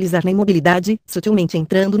estabilizar na imobilidade, sutilmente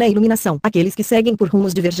entrando na iluminação. Aqueles que seguem por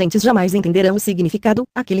rumos divergentes jamais entenderão o significado,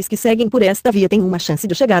 aqueles que seguem por esta via têm uma chance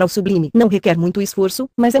de chegar ao sublime. Não requer muito esforço,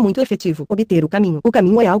 mas é muito efetivo. Obter o caminho. O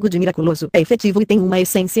caminho é algo de miraculoso, é efetivo e tem uma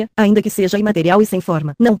essência, ainda que seja seja imaterial e sem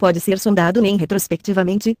forma. Não pode ser sondado nem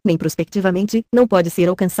retrospectivamente, nem prospectivamente, não pode ser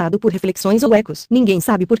alcançado por reflexões ou ecos. Ninguém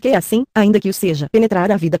sabe por que é assim, ainda que o seja.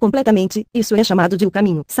 Penetrar a vida completamente, isso é chamado de o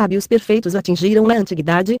caminho. Sábios perfeitos o atingiram na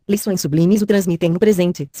antiguidade, lições sublimes o transmitem no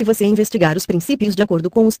presente. Se você investigar os princípios de acordo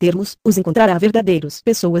com os termos, os encontrará verdadeiros.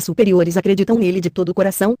 Pessoas superiores acreditam nele de todo o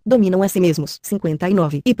coração, dominam a si mesmos.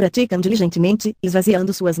 59. E praticam diligentemente,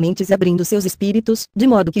 esvaziando suas mentes e abrindo seus espíritos, de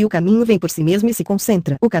modo que o caminho vem por si mesmo e se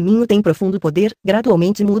concentra. O caminho tem profundo poder,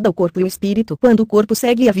 gradualmente muda o corpo e o espírito. Quando o corpo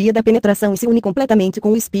segue a via da penetração e se une completamente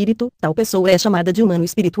com o espírito, tal pessoa é chamada de humano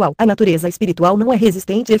espiritual. A natureza espiritual não é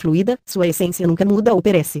resistente e fluida, sua essência nunca muda ou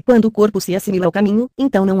perece. Quando o corpo se assimila ao caminho,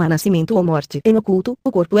 então não há nascimento ou morte. Em oculto,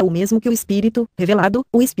 o corpo é o mesmo que o espírito, revelado,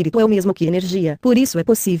 o espírito é o mesmo que energia. Por isso é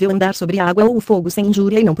possível andar sobre a água ou o fogo sem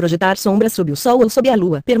injúria e não projetar sombras sob o sol ou sob a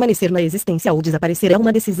lua. Permanecer na existência ou desaparecer é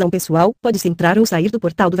uma decisão pessoal, pode-se entrar ou sair do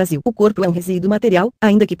portal do vazio. O corpo é um resíduo material,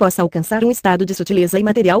 ainda que possa alcançar um estado de sutileza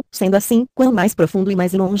imaterial, sendo assim, quanto mais profundo e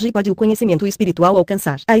mais longe pode o conhecimento espiritual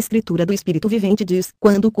alcançar. A escritura do espírito vivente diz,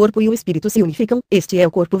 quando o corpo e o espírito se unificam, este é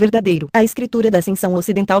o corpo verdadeiro. A escritura da ascensão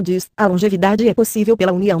ocidental diz, a longevidade é possível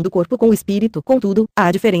pela união do corpo com o espírito. Contudo,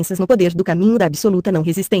 há diferenças no poder do caminho da absoluta não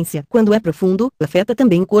resistência. Quando é profundo, afeta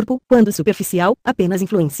também o corpo, quando superficial, apenas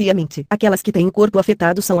influencia a mente. Aquelas que têm o corpo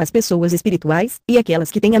afetado são as pessoas espirituais, e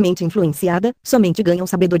aquelas que têm a mente influenciada, somente ganham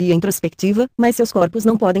sabedoria introspectiva, mas seus corpos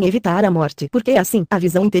não podem evitar a morte. Porque assim, a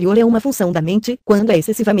visão interior é uma função da mente, quando é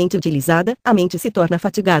excessivamente utilizada, a mente se torna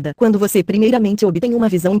fatigada. Quando você primeiramente obtém uma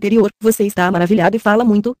visão interior, você está maravilhado e fala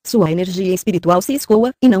muito, sua energia espiritual se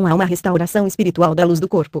escoa, e não há uma restauração espiritual da luz do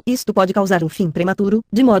corpo. Isto pode causar um fim prematuro,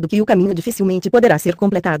 de modo que o caminho dificilmente poderá ser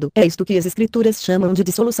completado. É isto que as escrituras chamam de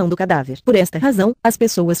dissolução do cadáver. Por esta razão, as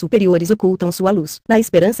pessoas superiores ocultam sua luz, na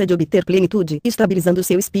esperança de obter plenitude, estabilizando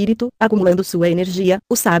seu espírito, acumulando sua energia.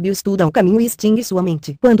 O sábio estuda o caminho e extingue sua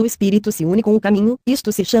mente. Quando o espírito se une com o caminho,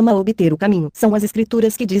 isto se chama obter o caminho. São as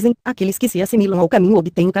escrituras que dizem, aqueles que se assimilam ao caminho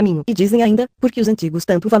obtêm o caminho. E dizem ainda, porque os antigos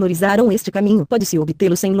tanto valorizaram este caminho, pode-se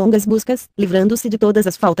obtê-lo sem longas buscas, livrando-se de todas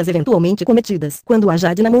as faltas eventualmente cometidas. Quando há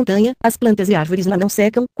jade na montanha, as plantas e árvores lá não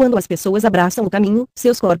secam. Quando as pessoas abraçam o caminho,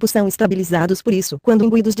 seus corpos são estabilizados por isso. Quando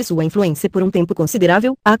imbuídos de sua influência por um tempo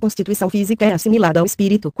considerável, a constituição física é assimilada ao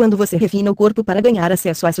espírito. Quando você refina o corpo para ganhar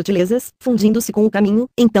acesso às sutilezas, fundindo-se com o caminho,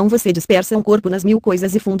 então você dispersa um corpo nas 1000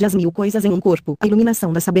 coisas e funde as 1000 coisas em um corpo. A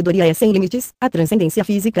iluminação da sabedoria é sem limites, a transcendência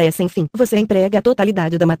física é sem fim. Você emprega a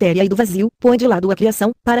totalidade da matéria e do vazio, põe de lado a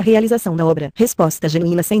criação, para a realização da obra. Resposta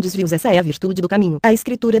genuína sem desvios. Essa é a virtude do caminho. A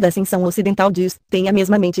escritura da ascensão ocidental diz, tenha a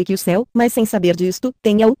mesma mente que o céu, mas sem saber disto,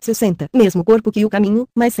 tenha-o, 60. Mesmo corpo que o caminho,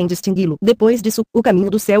 mas sem distingui-lo. Depois disso, o caminho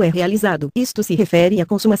do céu é realizado. Isto se refere à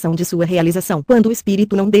consumação de sua realização. Quando o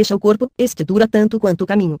espírito não deixa o corpo, este dura tanto quanto o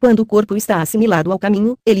caminho. Quando o corpo está assimilado ao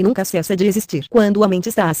caminho, ele nunca cessa de existir. Quando a mente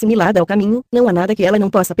está assimilada ao caminho, não há nada que ela não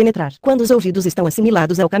possa penetrar. Quando os ouvidos estão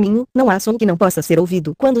assimilados ao caminho, não há som que não possa ser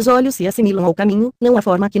ouvido. Quando os olhos se assimilam ao caminho, não há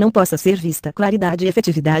forma que não possa ser vista. Claridade e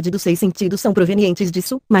efetividade dos 6 sentidos são provenientes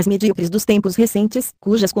disso, mas medíocres dos tempos recentes,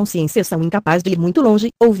 cujas consciências são incapazes de ir muito longe,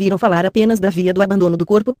 ouviram falar apenas da via do abandono do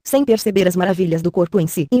corpo, sem perceber as maravilhas do corpo em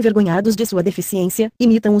si. Envergonhados de sua deficiência,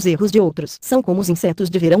 imitam os erros de outros. São como os insetos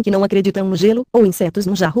de verão que não acreditam no gelo, ou insetos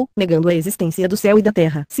no jarro, negando a existência do céu e da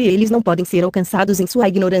terra. Se eles não podem ser alcançados em sua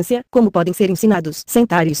ignorância, como podem ser ensinados?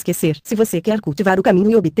 Sentar e esquecer. Se você quer cultivar o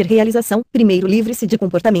caminho e obter realização, primeiro livre-se de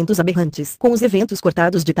comportamentos aberrantes. Com os eventos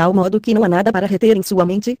cortados de tal modo que não há nada para reter em sua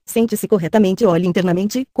mente, sente-se corretamente e olhe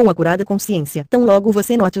internamente, com acurada consciência. Tão logo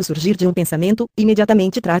você note o surgir de um pensamento,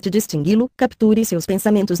 imediatamente trate de extingui-lo, capture seus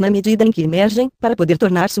pensamentos na medida em que emergem, para poder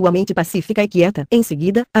tornar sua mente pacífica e quieta. Em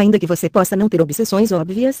seguida, ainda que você possa não ter obsessões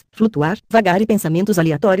óbvias, flutuar, vagar e pensamentos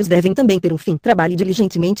aleatórios devem também ter um fim. Trabalhe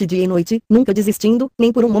diligentemente dia e noite, nunca desistindo,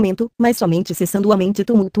 nem por um momento, mas somente cessando a mente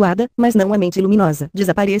tumultuada, mas não a mente luminosa.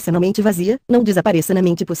 Desapareça na mente vazia, não desapareça na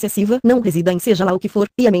mente possessiva, não resida em seja lá o que for,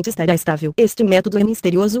 e a mente estará estável. Este método é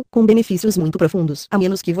misterioso, com benefícios muito profundos. A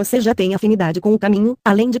menos que você já tenha afinidade com o caminho,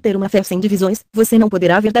 além de ter uma fé sem divisões, você não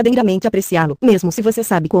poderá verdadeiramente apreciá-lo. Mesmo se você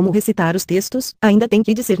sabe como recitar os textos, ainda tem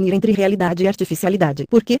que discernir entre realidade e artificialidade.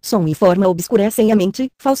 Porque som e forma obscurecem a mente,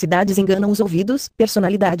 falsidades enganam os ouvidos,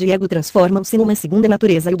 personalidade e ego transformam-se numa segunda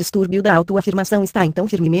natureza e o distúrbio da autoafirmação está então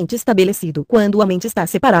firmemente estabelecido. Quando a mente está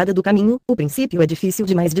separada do caminho, o princípio é difícil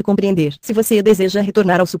demais de compreender. Se você deseja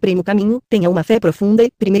retornar ao supremo caminho, tenha uma fé profunda e,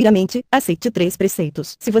 primeiramente, aceite 3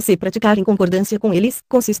 preceitos. Se você praticar em concordância com eles,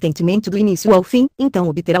 consistentemente do início ao fim, então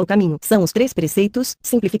obterá o caminho. São os 3 preceitos: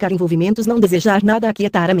 simplificar envolvimentos, não desejar nada,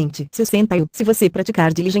 aquietar a mente. 61. Se você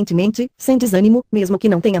praticar diligentemente, sem desânimo, mesmo que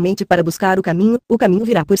não tenha mente para buscar o caminho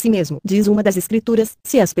virá por si mesmo. Diz uma das escrituras,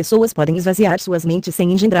 se as pessoas podem esvaziar suas mentes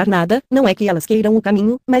sem engendrar nada, não é que elas queiram o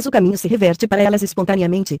caminho, mas o caminho se reverte para elas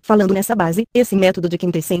espontaneamente. Falando nessa base, esse método de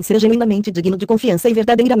quintessência é genuinamente digno de confiança e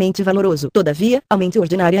verdadeiramente valoroso. Todavia, a mente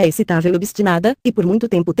ordinária é excitável e obstinada, e por muito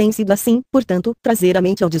tempo tem sido assim. Portanto, trazer a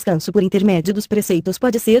mente ao descanso por intermédio dos preceitos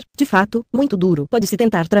pode ser, de fato, muito duro. Pode-se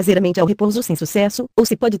tentar trazer a mente ao repouso sem sucesso, ou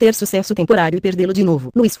se pode ter sucesso temporário e perdê-lo de novo.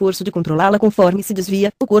 No esforço de controlá-la conforme se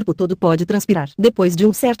desvia, o corpo todo pode transpirar. Depois de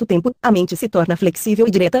um certo tempo, a mente se torna flexível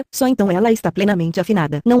e direta, só então ela está plenamente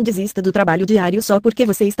afinada. Não desista do trabalho diário só porque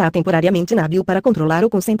você está temporariamente inábil para controlar ou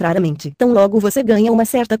concentrar a mente. Tão logo você ganha uma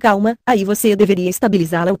certa calma, aí você deveria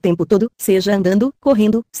estabilizá-la o tempo todo, seja andando,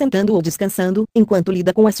 correndo, sentando ou descansando, enquanto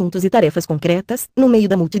lida com assuntos e tarefas concretas, no meio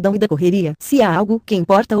da multidão e da correria. Se há algo que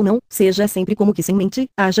importa ou não, seja sempre como que sem mente,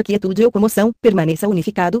 haja quietude ou comoção, permaneça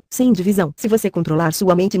unificado, sem divisão. Se você controlar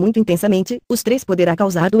sua mente muito intensamente, os três poderá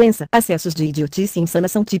causar doença. Acessos de idiotice insana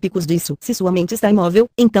são típicos disso. Se sua mente está imóvel,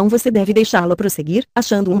 então você deve deixá-la prosseguir,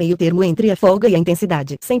 achando um meio termo entre a folga e a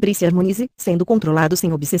intensidade. Sempre se harmonize, sendo controlado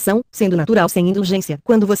sem obsessão, sendo natural sem indulgência.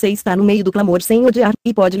 Quando você está no meio do clamor sem odiar,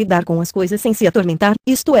 e pode lidar com as coisas sem se atormentar,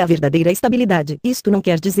 isto é a verdadeira estabilidade. Isto não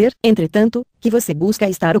quer dizer, entretanto, que você busca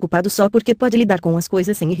estar ocupado só porque pode lidar com as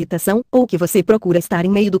coisas sem irritação, ou que você procura estar em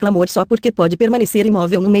meio do clamor só porque pode permanecer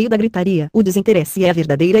imóvel no meio da gritaria. O desinteresse é a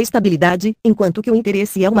verdadeira estabilidade, enquanto que o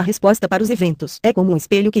interesse é uma resposta para os eventos. É como um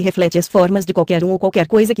espelho que reflete as formas de qualquer um ou qualquer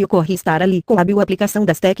coisa que ocorre estar ali. Com hábil aplicação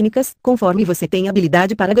das técnicas, conforme você tem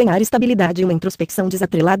habilidade para ganhar estabilidade e uma introspecção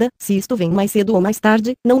desatrelada, se isto vem mais cedo ou mais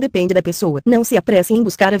tarde, não depende da pessoa. Não se apresse em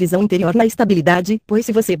buscar a visão interior na estabilidade, pois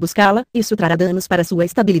se você buscá-la, isso trará danos para sua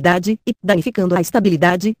estabilidade, e, danificando a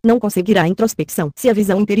estabilidade, não conseguirá a introspecção. Se a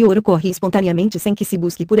visão interior ocorre espontaneamente sem que se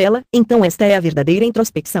busque por ela, então esta é a verdadeira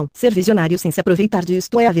introspecção. Ser visionário sem se aproveitar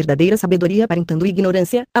disto é a verdadeira sabedoria aparentando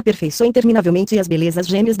ignorância, aperfeiçoa interminavelmente as belezas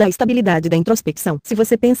gêmeas da estabilidade da introspecção. Se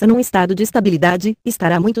você pensa num estado de estabilidade,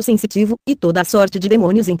 estará muito sensitivo, e toda a sorte de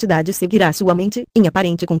demônios e entidades seguirá sua mente, em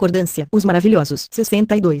aparente concordância. Os maravilhosos,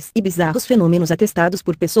 62, e bizarros fenômenos atestados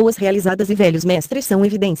por pessoas realizadas e velhos mestres são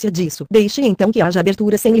evidência disso. Deixe então que haja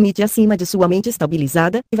abertura sem limite acima de sua mente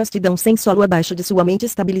estabilizada, e vastidão sem solo abaixo de sua mente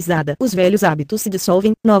estabilizada. Os velhos hábitos se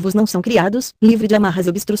dissolvem, novos não são criados, livre de amarras e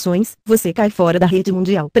obstruções, você cai fora da rede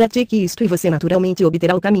mundial. Pratique isto e você naturalmente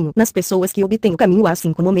obterá o caminho. Nas pessoas que obtêm o caminho há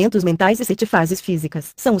 5 momentos mentais e 7 fases físicas.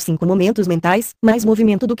 São os 5 momentos mentais, mais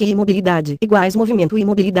movimento do que imobilidade, iguais movimento e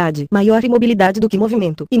imobilidade, maior imobilidade do que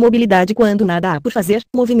movimento. Imobilidade quando nada há por fazer,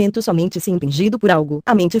 movimento somente se impingido por algo.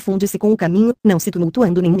 A mente funde-se com o caminho, não se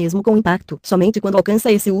tumultuando nem mesmo com impacto. Somente quando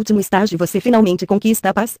alcança esse último estágio você finalmente conquista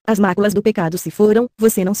a paz, as máculas do pecado se foram,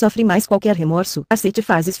 você não sofre mais qualquer remorso. As 7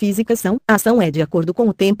 fases físicas são, a ação é de acordo com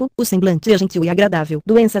o tempo, o semblante é gentil e agradável.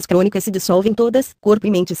 Doenças crônicas se dissolvem todas, corpo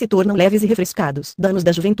e mente se tornam leves e refrescados. Danos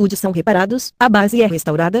da juventude são reparados, a base é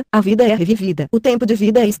restaurada, a vida é revivida. O tempo de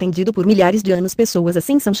vida é estendido por milhares de anos. Pessoas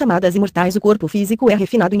assim são chamadas imortais. O corpo físico é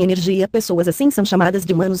refinado em energia. Pessoas assim são chamadas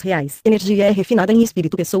de humanos reais. Energia é refinada em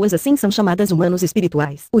espírito. Pessoas assim são chamadas humanos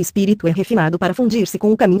espirituais. O espírito é refinado para fundir-se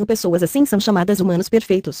com o caminho. Pessoas assim são chamadas humanos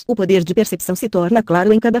perfeitos. O poder de percepção se torna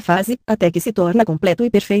claro em cada fase, até que se torna completo e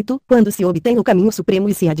perfeito, quando se obtém o caminho supremo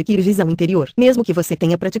e se adquire visão interior. Mesmo que você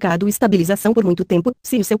tenha praticado estabilização por muito tempo,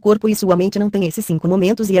 se o seu corpo e sua mente não têm esses 5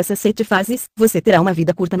 momentos e essas 7 fases, você terá uma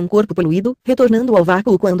vida curta num corpo poluído, retornando ao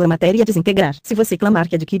vácuo quando a matéria desintegrar. Se você clamar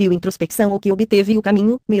que adquiriu introspecção ou que obteve o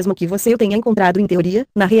caminho, mesmo que você o tenha encontrado em teoria,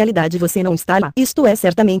 na realidade você não está lá. Isto é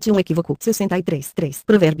certamente um equívoco. 63.3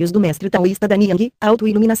 Provérbios do mestre taoísta da Niang.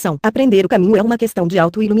 Autoiluminação. Aprender o caminho é uma questão de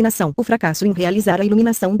autoiluminação. O fracasso em realizar a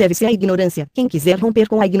iluminação deve-se à ignorância. Quem quiser romper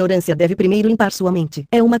com a ignorância deve primeiro limpar sua mente.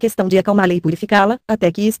 É uma questão de acalmá-la e purificá-la,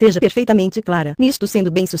 até que esteja perfeitamente clara. Nisto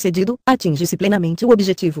sendo bem sucedido, atinge-se plenamente o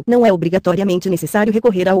objetivo. Não é obrigatoriamente necessário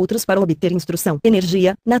recorrer a outros para obter instrução.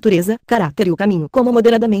 Energia, natureza, caráter e o caminho. Coma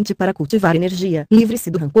moderadamente para cultivar energia. Livre-se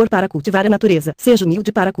do rancor para cultivar a natureza. Seja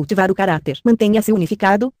humilde para cultivar o caráter. Mantenha-se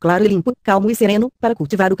unificado, claro e limpo, calmo e sereno, para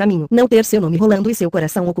cultivar o caminho. Não ter seu nome rolando e seu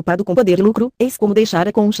coração ocupado com poder e lucro, eis como deixar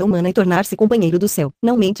a concha humana e tornar-se companheiro do céu.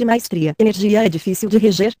 Não mente maestria. Energia é difícil de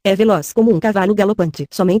reger, é veloz como um cavalo galopante.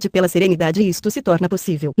 Somente pela serenidade isto se torna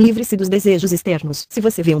possível. Livre-se dos desejos externos. Se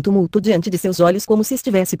você vê um tumulto diante de seus olhos como se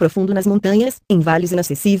estivesse profundo nas montanhas, em vales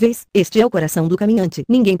inacessíveis, este é o coração do caminhante.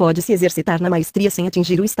 Ninguém pode se exercitar na maestria sem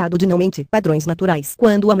atingir o estado de não mente. Padrões naturais.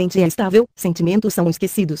 Quando a mente é estável, sentimentos são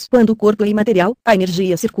esquecidos. Quando o corpo é imaterial, a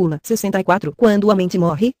energia circula. 64 Quando a mente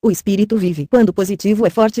morre, o espírito vive. Quando o positivo é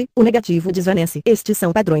forte, o o negativo desvanece. Estes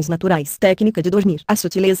são padrões naturais. Técnica de dormir. A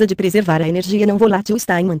sutileza de preservar a energia não volátil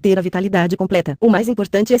está em manter a vitalidade completa. O mais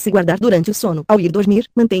importante é se guardar durante o sono. Ao ir dormir,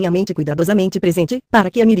 mantenha a mente cuidadosamente presente,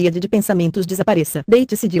 para que a miríade de pensamentos desapareça.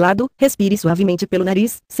 Deite-se de lado, respire suavemente pelo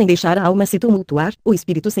nariz, sem deixar a alma se tumultuar, o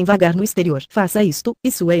espírito sem vagar no exterior. Faça isto,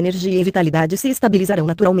 e sua energia e vitalidade se estabilizarão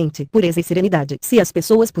naturalmente. Pureza e serenidade. Se as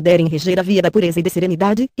pessoas puderem reger a via da pureza e da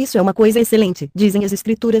serenidade, isso é uma coisa excelente. Dizem as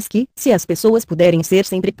escrituras que, se as pessoas puderem ser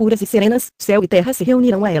sempre puras e serenas, céu e terra se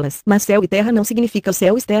reunirão a elas. Mas céu e terra não significa o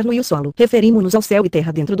céu externo e o solo. Referimos-nos ao céu e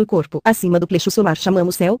terra dentro do corpo. Acima do plexo solar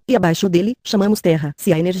chamamos céu, e abaixo dele, chamamos terra.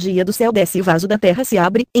 Se a energia do céu desce e o vaso da terra se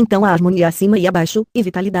abre, então a harmonia acima e abaixo, e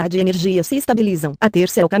vitalidade e energia se estabilizam. A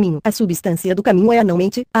terça é o caminho. A substância do caminho é a não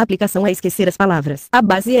mente, a aplicação é esquecer as palavras. A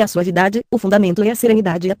base é a suavidade, o fundamento é a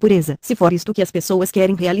serenidade e a pureza. Se for isto que as pessoas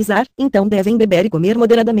querem realizar, então devem beber e comer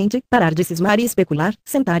moderadamente, parar de cismar e especular,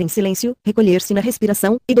 sentar em silêncio, recolher-se na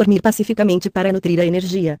respiração, e dormir pacificamente para nutrir a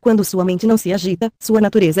energia. Quando sua mente não se agita, sua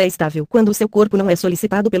natureza é estável. Quando o seu corpo não é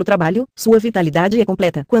solicitado pelo trabalho, sua vitalidade é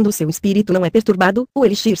completa. Quando o seu espírito não é perturbado, o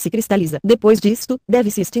elixir se cristaliza. Depois disto,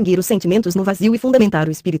 deve-se extinguir os sentimentos no vazio e fundamentar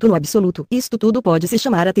o espírito no absoluto. Isto tudo pode se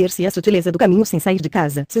chamar a ter-se a sutileza do caminho sem sair de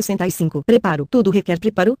casa. 65. Preparo. Tudo requer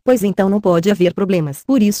preparo, pois então não pode haver problemas.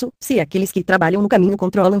 Por isso, se aqueles que trabalham no caminho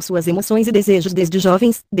controlam suas emoções e desejos desde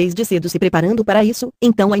jovens, desde cedo se preparando para isso,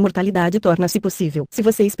 então a imortalidade torna-se possível. Se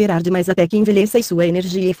você esperar demais até que envelheça e sua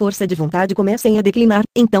energia e força de vontade comecem a declinar,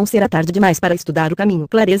 então será tarde demais para estudar o caminho.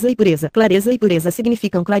 Clareza e pureza. Clareza e pureza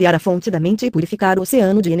significam clarear a fonte da mente e purificar o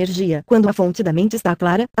oceano de energia. Quando a fonte da mente está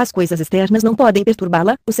clara, as coisas externas não podem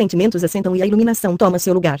perturbá-la, os sentimentos assentam e a iluminação toma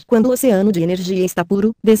seu lugar. Quando o oceano de energia está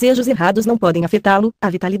puro, desejos errados não podem afetá-lo, a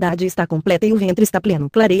vitalidade está completa e o ventre está pleno.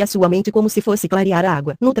 Clareie a sua mente como se fosse clarear a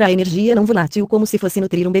água. Nutra a energia não volátil como se fosse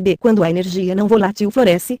nutrir um bebê. Quando a energia não volátil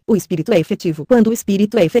floresce, o espírito é efetivo. Quando o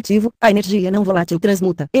espírito é efetivo, a energia não volátil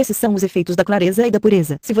transmuta. Esses são os efeitos da clareza e da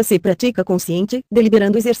pureza. Se você pratica consciente,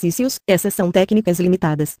 deliberando exercícios, essas são técnicas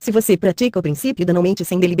limitadas. Se você pratica o princípio da não mente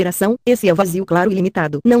sem deliberação, esse é o vazio claro e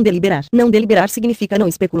limitado. Não deliberar. Não deliberar significa não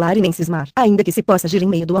especular e nem cismar. Ainda que se possa agir em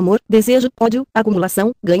meio do amor, desejo, ódio,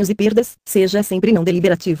 acumulação, ganhos e perdas, seja sempre não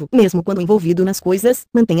deliberativo. Mesmo quando envolvido nas coisas,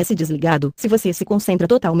 mantenha-se desligado. Se você se concentra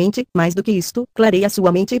totalmente, mais do que isto, clareia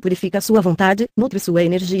sua mente e purifica sua vontade, nutre sua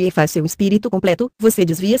energia e faz seu espírito completo, você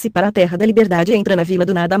desvia-se para a terra da liberdade e entra na vila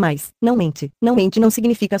do nada mais. Não mente. Não mente não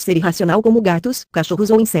significa ser irracional como gatos, cachorros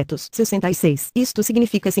ou insetos. 66. Isto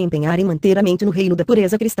significa se empenhar em manter a mente no reino da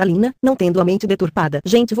pureza cristalina, não tendo a mente deturpada.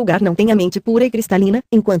 Gente vulgar não tem a mente pura e cristalina,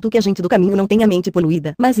 enquanto que a gente do caminho não tem a mente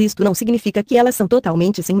poluída. Mas isto não significa que elas são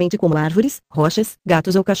totalmente sem mente como árvores, rochas,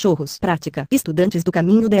 gatos ou cachorros. Prática. Estudantes do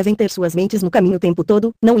caminho devem ter suas mentes no caminho o tempo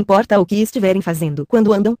todo, não importa o que estiverem fazendo.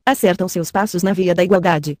 Quando andam, acertam seus passos na via da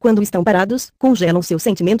igualdade. Quando estão parados, congelam seus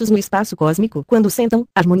sentimentos no espaço cósmico. Quando sentam,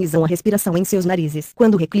 harmonizam a respiração em seus narizes.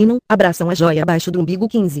 Quando reclinam, abraçam a joia abaixo do umbigo.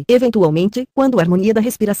 15. Eventualmente, quando a harmonia da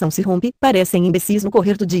respiração se rompe, parecem imbecis no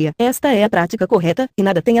correr do dia. Esta é a prática correta, e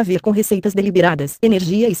nada tem a ver com receitas deliberadas.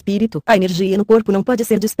 Energia e espírito. A energia no corpo não pode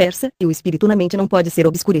ser dispersa, e o espírito na mente não pode ser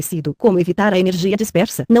obscurecido. Como evitar a energia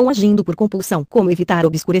dispersa? Não agindo por compulsão. Como evitar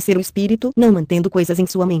obscurecer o espírito? Não mantendo coisas em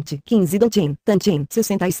sua mente. 15. Dantin.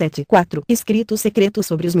 67. 4. Escrito secreto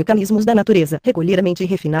sobre os mecanismos da natureza. Recolher a mente e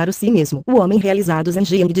refinar o si mesmo. O homem realizado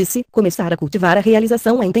Zhang disse, começar a cultivar a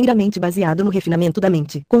realização é inteiramente baseado no refinamento da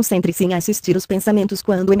mente. Concentre-se em assistir os pensamentos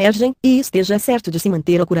quando emergem, e esteja certo de se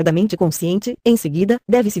manter acuradamente consciente. Em seguida,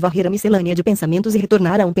 deve-se varrer a miscelânea de pensamentos e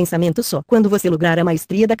retornar a um pensamento só. Quando você lograr a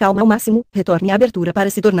maestria da calma ao máximo, retorne à abertura para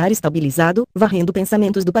se tornar estabilizado, varrendo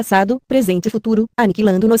pensamentos do passado, presente e futuro,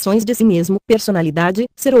 aniquilando noções de si mesmo, personalidade,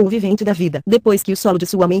 ser ou vivente da vida. Depois que o solo de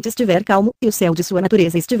sua mente estiver calmo, e o céu de sua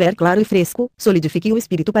natureza estiver claro e fresco, solidifique o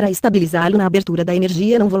espírito para estabilizá-lo na abertura da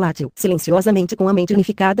energia não volátil. Silenciosamente com a mente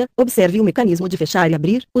unificada, observe o mecanismo de fechar e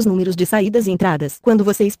abrir, os números de saídas e entradas. Quando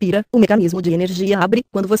você expira, o mecanismo de energia abre,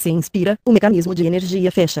 quando você inspira, o mecanismo de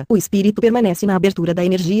energia fecha. O espírito permanece na abertura da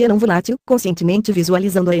energia não volátil, conscientemente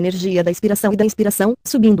visualizando a energia da expiração e da inspiração,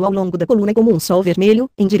 subindo ao longo da coluna como um sol vermelho,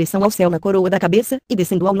 em direção ao céu na coroa da cabeça, e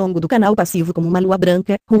descendo ao longo do canal passivo como uma lua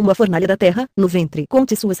branca, rumo à fornalha da terra, no ventre.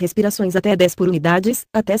 Conte suas respirações até 10 por unidades,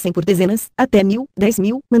 até 100 por dezenas, até 1000,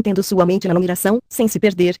 10.000, mantendo sua mente na numeração, sem se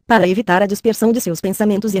perder, para evitar a dispersão de seus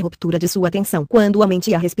pensamentos e a ruptura de sua atenção. Quando a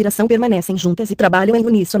mente e a respiração permanecem juntas e trabalham em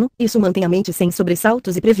uníssono, isso mantém a mente sem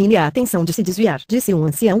sobressaltos e previne a atenção de se desviar. Disse um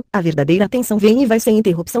ancião, a verdadeira atenção vem e vai sem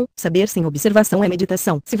interrupção, saber sem observação é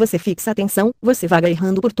meditação. Se você fixa a atenção, você vaga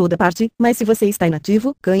errando por toda parte, mas se você está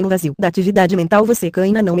inativo, cai no vazio da atividade mental, você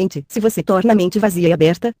cai na não mente. Se você torna a mente vazia e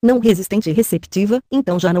aberta, não resistente e receptiva,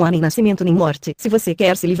 então já não há nem nascimento nem morte. Se você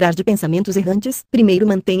quer se livrar de pensamentos errantes, Antes, primeiro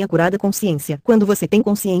mantenha curada consciência. Quando você tem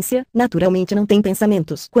consciência, naturalmente não tem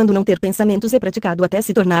pensamentos. Quando não ter pensamentos é praticado até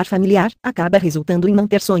se tornar familiar, acaba resultando em não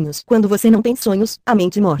ter sonhos. Quando você não tem sonhos, a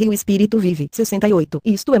mente morre e o espírito vive. 68.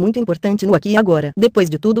 Isto é muito importante no aqui e agora. Depois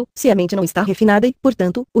de tudo, se a mente não está refinada e,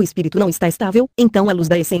 portanto, o espírito não está estável, então a luz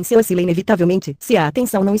da essência oscila inevitavelmente. Se a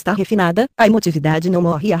atenção não está refinada, a emotividade não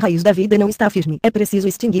morre e a raiz da vida não está firme. É preciso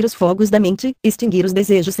extinguir os fogos da mente, extinguir os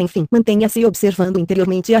desejos sem fim. Mantenha-se observando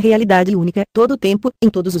interiormente a realidade única, todo o tempo, em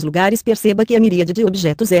todos os lugares perceba que a miríade de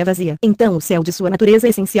objetos é vazia. Então o céu de sua natureza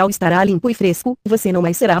essencial estará limpo e fresco, você não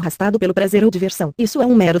mais será arrastado pelo prazer ou diversão. Isso é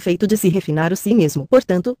um mero feito de se refinar o si mesmo.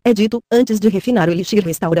 Portanto, é dito, antes de refinar o elixir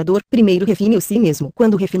restaurador, primeiro refine o si mesmo.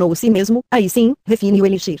 Quando refinou o si mesmo, aí sim, refine o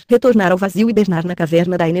elixir. Retornar ao vazio e hibernar na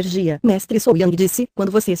caverna da energia. Mestre Sou Yang disse,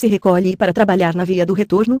 quando você se recolhe para trabalhar na via do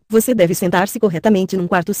retorno, você deve sentar-se corretamente num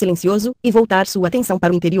quarto silencioso, e voltar sua atenção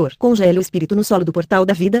para o interior. Congele o espírito no solo do portal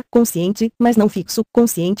da vida, consciente, mas não fixo,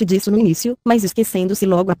 consciente disso no início, mas esquecendo-se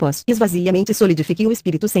logo após. Esvazie a mente e solidifique o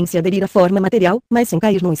espírito sem se aderir à forma material, mas sem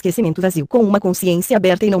cair num esquecimento vazio. Com uma consciência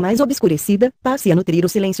aberta e não mais obscurecida, passe a nutrir o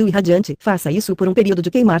silêncio irradiante. Faça isso por um período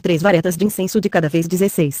de queimar 3 varetas de incenso de cada vez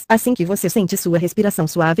 16. Assim que você sente sua respiração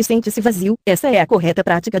suave e sente-se vazio, essa é a correta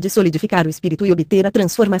prática de solidificar o espírito e obter a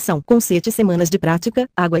transformação. Com 7 semanas de prática,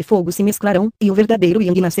 água e fogo se mesclarão, e o verdadeiro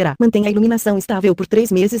Yang nascerá. Mantenha a iluminação estável por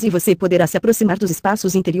 3 meses e você poderá se aproximar dos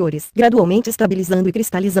espaços interiores, gradualmente estabilizando e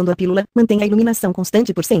cristalizando a pílula. Mantenha a iluminação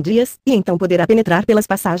constante por 100 dias, e então poderá penetrar pelas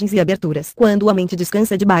passagens e aberturas. Quando a mente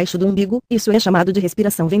descansa debaixo do umbigo, isso é chamado de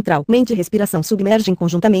respiração ventral. Mente e respiração submergem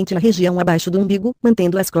conjuntamente na região abaixo do umbigo,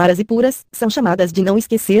 mantendo-as claras e puras, são chamadas de não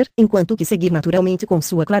esquecer, enquanto que seguir naturalmente com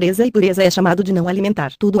sua clareza e pureza é chamado de não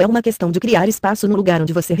alimentar. Tudo é uma questão de criar espaço no lugar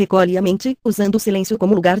onde você recolhe a mente, usando o silêncio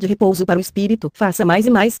como lugar de repouso para o espírito. Faça mais e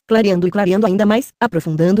mais, clareando e clareando ainda mais,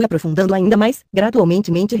 aprofundando e aprofundando ainda mais.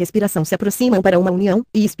 Gradualmente mente e respiração se aproximam para uma união,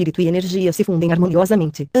 e espírito e energia se fundem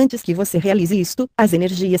harmoniosamente. Antes que você realize isto, as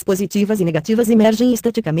energias positivas e negativas emergem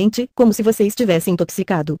estaticamente, como se você estivesse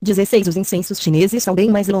intoxicado. 16. Os incensos chineses são bem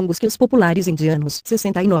mais longos que os populares indianos.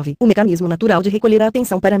 69. O mecanismo natural de recolher a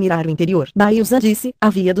atenção para mirar o interior. Baiusa disse, a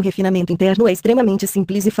via do refinamento interno é extremamente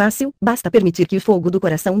simples e fácil, basta permitir que o fogo do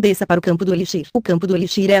coração desça para o campo do elixir. O campo do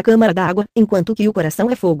elixir é a câmara da água, enquanto que o coração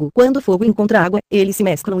é fogo. Quando o fogo encontra água, eles se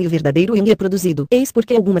mesclam e o verdadeiro Yang é produzido. Eis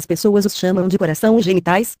porque algumas pessoas os chamam de coração e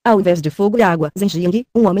genitais, ao invés de fogo e água. Zhenjiang,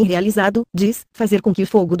 um homem realizado, diz, fazer com que o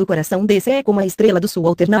fogo do coração desça é como a estrela do sul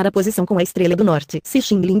alternar a posição com a estrela do norte. Si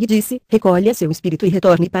Xingling disse, recolha seu espírito e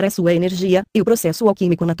retorne para a sua energia, e o processo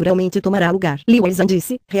alquímico naturalmente tomará lugar. Liu Aizan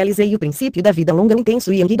disse, realizei o princípio da vida longa. O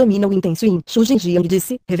intenso Yang domina o intenso Yin. Xu Jinjiang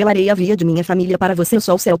disse, revelarei a via de minha família para você. O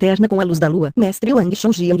sol se alterna com a luz da lua. Mestre Wang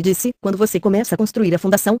Chongjiang disse, quando você começa a construir a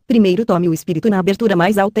fundação, primeiro tome o espírito na abertura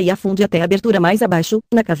mais alta e afunde até a abertura mais abaixo,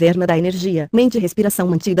 na caverna da energia. Mente e respiração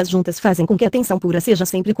mantidas juntas fazem com que a atenção pura seja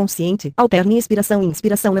sempre consciente. Alterne expiração e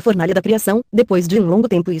inspiração na fornalha da criação. Depois de um longo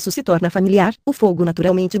tempo isso se torna familiar, o fogo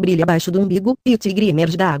naturalmente brilha abaixo do umbigo, e o tigre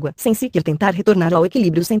emerge da água. Sem sequer tentar retornar ao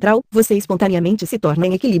equilíbrio central, você espontaneamente se torna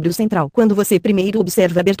em equilíbrio central. Quando você primeiro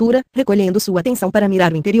observa a abertura, recolhendo sua atenção para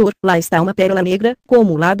mirar o interior, lá está uma pérola negra,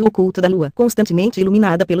 como o lado oculto da lua, constantemente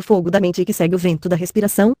iluminada pelo fogo da mente que segue o vento da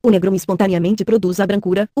respiração. O negro espontaneamente produz a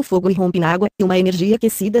brancura, o fogo irrompe na água, e uma energia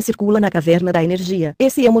aquecida circula na caverna da energia.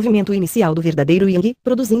 Esse é o movimento inicial do verdadeiro Yang,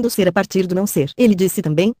 produzindo ser a partir do não ser. Ele disse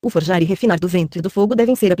também, o forjar e refinar do vento e do fogo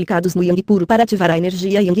devem ser aplicados no Yang puro para ativar a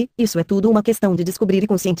energia Yang. Isso é tudo uma questão de descobrir e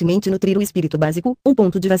conscientemente nutrir o espírito básico, um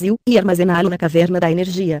ponto de vazio, e armazená-lo na caverna da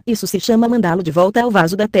energia. Isso se chama mandá-lo de volta ao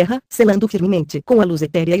vaso da terra, selando-o firmemente com a luz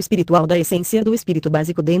etérea e espiritual da essência do espírito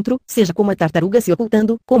básico dentro, seja como a tartaruga se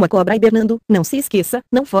ocultando, como a cobra hibernando. Não se esqueça,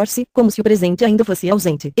 não force, como se o presente ainda fosse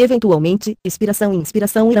ausente. Eventualmente, expiração e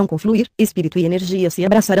inspiração irão confluir, espírito e energia se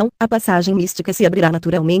abraçarão, a passagem mística se abrirá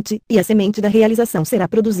naturalmente, e a semente da realização será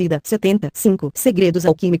produzida. 75. Segredos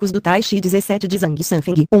alquímicos do Tai Chi. 17 de Zhang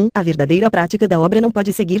Sanfeng. 1. A verdadeira prática da obra não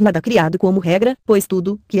pode seguir nada criado como regra, pois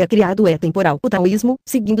tudo que é criado é temporal. O taoísmo,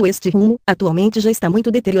 seguindo este rumo, atualmente já está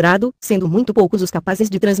muito deteriorado, sendo muito poucos os capazes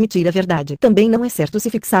de transmitir a verdade. Também não é certo se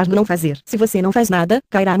fixar no não fazer. Se você não faz nada,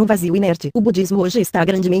 cairá no vazio inerte. O budismo hoje está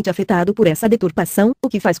grandemente afetado por essa deturpação, o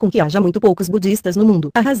que faz com que haja muito poucos budistas no mundo.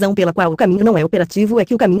 A razão pela qual o caminho não é operativo é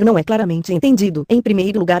que o caminho não é claramente entendido. Em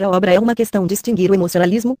primeiro lugar, a obra é uma questão de extinguir o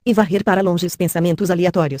emocionalismo, e varrer para longe os pensamentos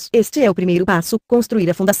aleatórios. Este é o primeiro passo, construir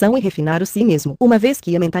a fundação e refinar o si mesmo. Uma vez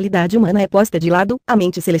que a mentalidade humana é posta de lado, a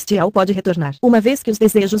mente celestial pode retornar. Uma vez que os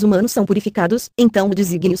desejos humanos são purificados, então o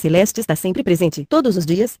desígnio celeste está sempre presente. Todos os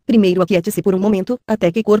dias, primeiro aquiete-se por um momento,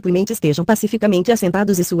 até que corpo e mente estejam pacificamente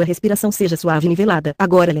assentados e sua respiração seja suave e nivelada.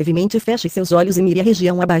 Agora levemente feche seus olhos e mire a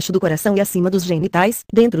região abaixo do coração e acima dos genitais,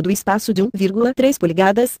 dentro dentro do espaço de 1,3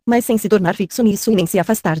 polegadas, mas sem se tornar fixo nisso e nem se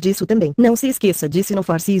afastar disso também. Não se esqueça disso e não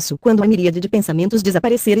force isso. Quando a miríade de pensamentos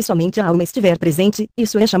desaparecer e somente a alma estiver presente,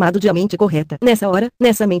 isso é chamado de a mente correta. Nessa hora,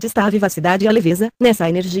 nessa mente está a vivacidade e a leveza, nessa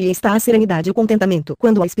energia está a serenidade e o contentamento.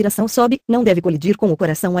 Quando a inspiração sobe, não deve colidir com o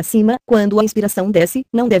coração acima. Quando a inspiração desce,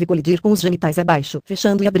 não deve colidir com os genitais abaixo.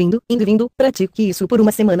 Fechando e abrindo, indo e vindo, pratique isso por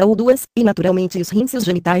uma semana ou duas, e naturalmente os rins e os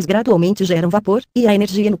genitais gradualmente geram vapor, e a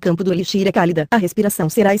energia no campo do elixir é cálida. A respiração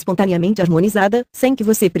será espontaneamente harmonizada, sem que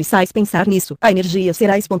você precise pensar nisso. A energia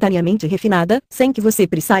será espontaneamente refinada, sem que você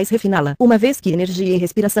precise refiná-la. Uma vez que energia e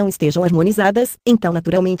respiração estejam harmonizadas, então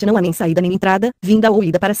naturalmente não há nem saída nem entrada, vinda ou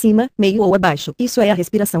ida para cima, meio ou abaixo. Isso é a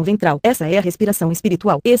respiração ventral. Essa é a respiração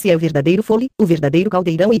espiritual. Esse é o verdadeiro Foley, o verdadeiro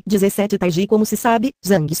caldeirão e 17 Taiji. Como se sabe,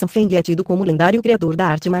 Zhang Sanfeng é tido como lendário criador da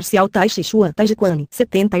arte marcial Tai Chi Chuan Tai Chi Quan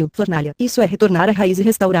 71 Fornalha. Isso é retornar à raiz e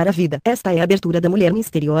restaurar a vida. Esta é a abertura da mulher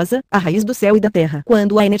misteriosa, a raiz do céu e da terra.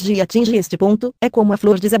 Quando a energia atinge este ponto, é como a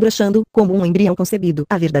flor desabrochando, como um embrião concebido.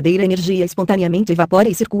 A verdadeira energia espontaneamente evapora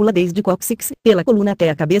e circula desde cóccix, pela coluna até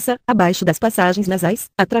a cabeça, abaixo das passagens nasais,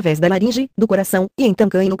 através da laringe, do coração, e então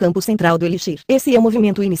cai no campo central do elixir. Esse é o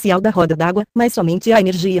movimento inicial da roda d'água, mas somente a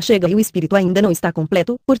energia chega e o espírito ainda não está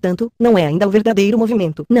completo, portanto, não é ainda o verdadeiro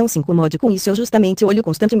movimento. Não se incomode com isso, eu justamente olho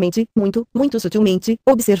constantemente, muito sutilmente,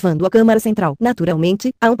 observando a câmara central.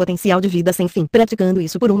 Naturalmente, há um potencial de vida sem fim. Praticando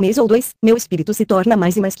isso por um mês ou dois, meu espírito se torna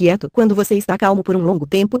mais e mais quieto. Quando você está calmo por um longo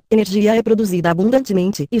tempo, energia é produzida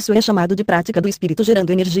abundantemente. Isso é chamado de prática do espírito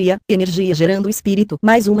gerando energia gerando espírito.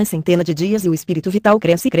 Mais uma centena de dias e o espírito vital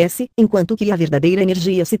cresce e cresce, enquanto que a verdadeira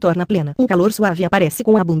energia se torna plena. Um calor suave aparece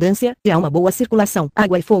com abundância, e há uma boa circulação.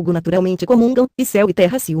 Água e fogo naturalmente comungam, e céu e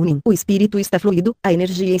terra se unem. O espírito está fluido, a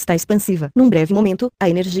energia está expansiva. Num breve momento, a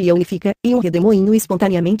energia unifica, e um redemoinho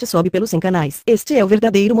espontaneamente sobe pelos 100 canais. Este é o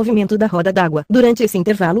verdadeiro movimento da roda d'água. Durante esse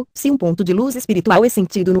intervalo, se um ponto de luz espiritual é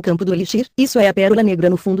sentido no campo do elixir, isso é a pérola negra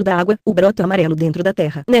no fundo da água, o broto amarelo dentro da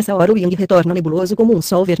terra. Nessa hora o Yang retorna nebuloso como um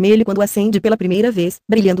sol vermelho quando acende pela primeira vez,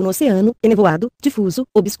 brilhando no oceano, enevoado, difuso,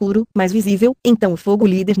 obscuro, mas visível. Então o fogo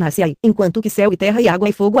líder nasce aí. Enquanto que céu e terra e água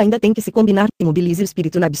e fogo ainda têm que se combinar, imobilize o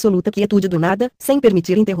espírito na absoluta quietude do nada, sem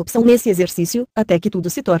permitir interrupção nesse exercício, até que tudo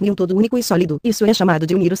se torne um todo único e sólido. Isso é chamado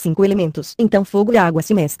de unir os 5 elementos. Então fogo e água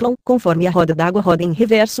se mesclam, conforme a roda d'água roda em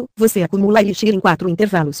reverso, você acumula elixir em 4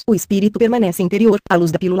 intervalos. O espírito permanece interior, a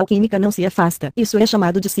luz da pílula alquímica não se afasta. Isso é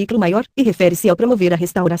chamado de ciclo maior, e refere-se ao promover a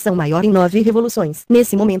restauração maior em 9 revoluções.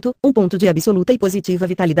 Nesse momento, um ponto de absoluta e positiva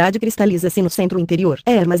vitalidade cristaliza-se no centro interior.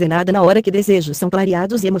 É armazenada na hora que desejos são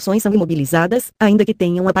clareados e emoções são imobilizadas, ainda que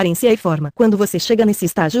tenham aparência e forma. Quando você chega nesse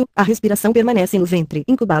estágio, a respiração permanece no ventre.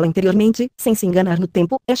 Incubá-la interiormente, sem se enganar no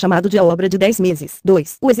tempo, é chamado de a obra de 10 meses.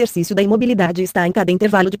 2. O exercício da imobilidade está em cada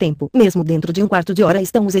intervalo de tempo. Mesmo dentro de um quarto de hora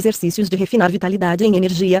estão os exercícios de refinar vitalidade em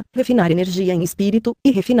energia, refinar energia em espírito,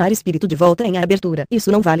 e refinar espírito de volta em abertura.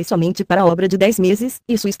 Isso não vale somente para a obra de 10 meses,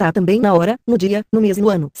 isso está também na hora, no dia, no mês e no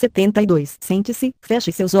ano. 72. Sente-se,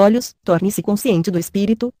 feche seus olhos, torne-se consciente do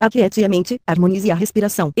espírito, aquiete a mente, harmonize a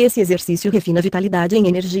respiração. Esse exercício refina a vitalidade em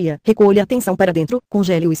energia. Recolha a atenção para dentro,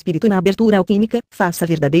 congele o espírito na abertura alquímica, faça a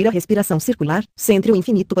verdadeira respiração circular, centre o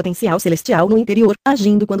infinito potencial celestial no interior,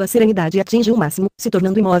 agindo quando a serenidade atinge o máximo, se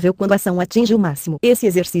tornando imóvel quando a ação atinge o máximo. Esse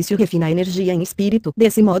exercício refina a energia em espírito.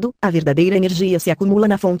 Desse modo, a verdadeira energia se acumula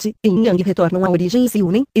na fonte, Yin e Yang retornam à origem e se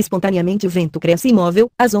unem, espontaneamente o vento cresce imóvel,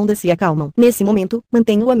 as ondas se acalmam. Nesse momento,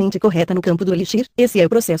 mantenha a mente correta no campo do elixir, esse é o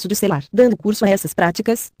processo de selar. Dando curso a essas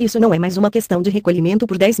práticas, isso não é mais uma questão de recolhimento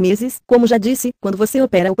por 10 meses, como já disse, quando você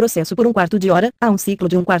opera o processo por um quarto de hora, há um ciclo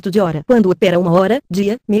de um quarto de hora. Quando opera uma hora,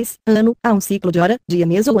 dia, mês, ano, há um ciclo de hora, dia,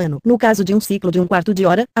 mês ou ano. No caso de um ciclo de um quarto de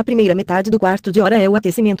hora, a primeira metade do quarto de hora é o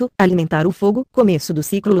aquecimento, alimentar o fogo, começo do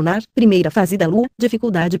ciclo lunar, primeira fase da lua,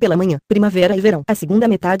 dificuldade pela manhã, primavera e verão. A segunda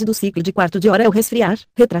metade do ciclo de quarto de hora é o resfriar,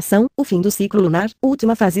 retração, o fim do ciclo lunar,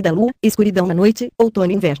 última fase da lua, escuridão na noite,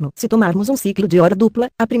 outono e inverno. Se tomarmos um ciclo de hora dupla,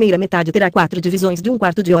 a primeira metade terá 4 divisões de um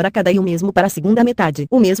quarto de hora cada e o mesmo para a segunda metade.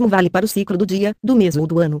 O mesmo vale para o ciclo do dia, do mês ou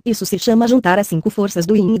do ano. Isso se chama juntar as 5 forças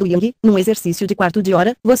do Yin e do Yang. Num exercício de quarto de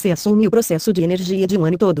hora, você assume o processo de energia de um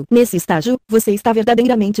ano todo. Nesse estágio, você está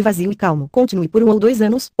verdadeiramente vazio e calmo. Continue por 1 ou 2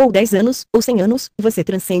 anos, ou 10 anos, ou 100 anos, você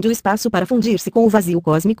transcende o espaço para fundir-se com o vazio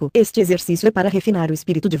cósmico. Este exercício é para refinar o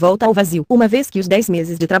espírito de volta ao vazio. Uma vez que os 10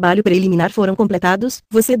 meses de trabalho preliminar foram completados,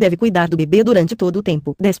 você deve cuidar do bebê durante todo o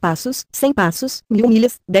tempo. 10 passos, 100 passos, 1000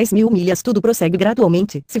 milhas, 10.000 milhas, tudo prossegue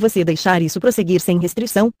gradualmente. Se você deixar isso prosseguir sem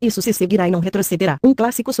restrição, isso se seguirá e não retrocederá. Um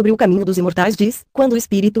clássico sobre o caminho dos imortais diz, quando o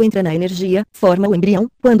espírito entra na energia, forma o embrião,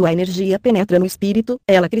 quando a energia penetra no espírito,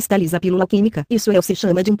 ela cristaliza a pílula química. Isso se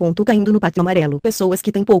chama de um ponto caindo no pátio amarelo. Pessoas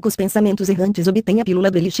que têm poucos pensamentos errantes obtêm a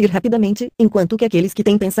pílula do elixir rapidamente, enquanto que aqueles que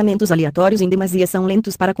têm pensamentos aleatórios demasia são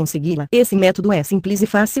lentos para consegui-la. Esse método é simples e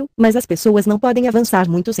fácil, mas as pessoas não podem avançar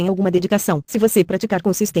muito sem alguma dedicação. Se você praticar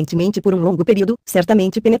consistentemente por um longo período,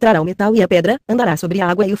 certamente penetrará o metal e a pedra, andará sobre a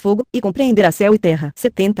água e o fogo, e compreenderá céu e terra.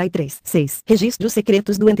 73. 6. Registros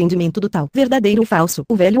secretos do entendimento do tal. Verdadeiro e falso.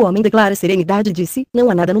 O velho homem declara serenidade e disse: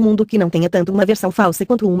 não há nada no mundo que não tenha tanto uma versão falsa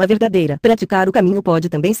quanto uma verdadeira. Praticar o caminho pode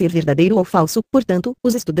também ser verdadeiro ou falso, portanto,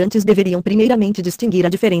 os estudantes deveriam primeiramente distinguir a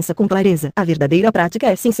diferença com clareza. A verdadeira prática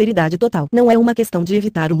é sinceridade total. Não é uma questão de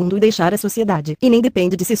evitar o mundo e deixar a sociedade, e nem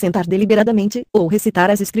depende de se sentar deliberadamente, ou recitar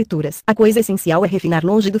as escrituras. A coisa essencial é refinar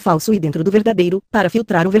longe do falso e dentro do verdadeiro, para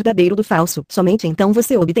filtrar o verdadeiro do falso. Somente então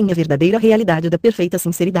você obtém a verdadeira realidade da perfeita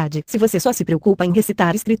sinceridade. Se você só se preocupa em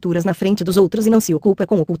recitar escrituras na frente dos outros e não se ocupa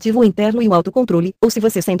com o cultivo interno e o autocontrole, ou se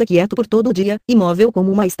você senta quieto por todo o dia, imóvel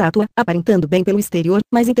como uma estátua, aparentando bem pelo exterior,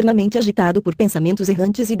 mas internamente agitado por pensamentos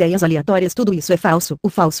errantes e ideias aleatórias, tudo isso é falso. O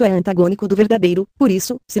falso é antagônico do verdadeiro, por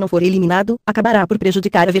isso, se não for eliminado, acabará por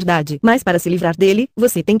prejudicar a verdade. Mas para se livrar dele,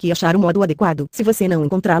 você tem que achar o modo adequado. Se você não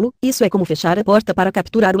encontrá-lo, isso é como fechar a porta para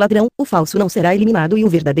capturar o ladrão, o falso não será eliminado e o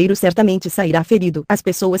verdadeiro certamente sairá ferido. As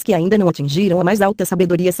pessoas que ainda não atingiram a mais alta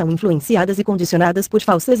sabedoria são influenciadas e condicionadas por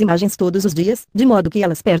falsas imagens todos os dias, de modo que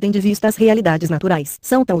elas perdem de vista as realidades naturais.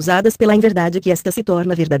 São tão usadas pela inverdade que esta se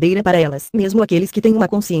torna verdadeira para elas. Mesmo aqueles que têm uma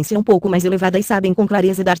consciência um pouco mais elevada e sabem com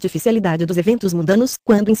clareza da artificialidade dos eventos mundanos,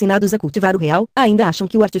 quando ensinados a cultivar o real, ainda acham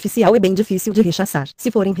que o artificial é bem difícil de rechaçar.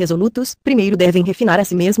 Se forem resolutos, primeiro devem refinar a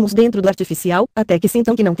si mesmos dentro do artificial, até que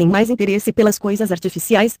sintam que não têm mais interesse pelas coisas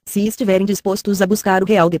artificiais. Se estiverem dispostos a buscar o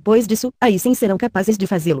real depois disso, aí sim serão capazes de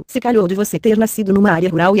fazê-lo. Se calhou de você ter nascido numa área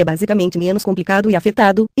rural e é basicamente menos complicado e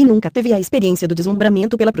afetado, e nunca teve a experiência do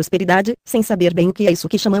deslumbramento pela prosperidade, sem saber bem o que é isso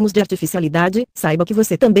que chamamos de artificialidade, saiba que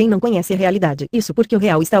você também não conhece a realidade. Isso porque o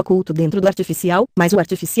real está oculto dentro do artificial, mas o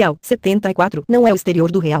artificial, 74, não é o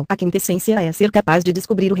exterior do real. A quintessência é ser capaz de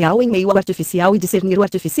descobrir o real em meio ao artificial e discernir o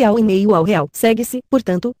artificial em meio ao real. Segue-se,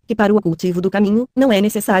 portanto, que para o cultivo do caminho, não é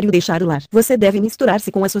necessário deixar o lar. Você deve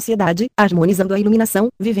misturar-se com a sociedade, harmonizando a iluminação,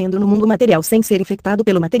 vivendo no mundo material sem ser infectado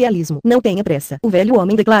pelo materialismo. Não tenha pressa. O velho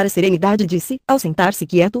homem declara serenidade e disse: ao sentar-se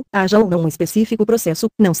quieto, haja ou não um específico processo,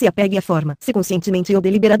 não se apegue à forma. Se conscientemente ou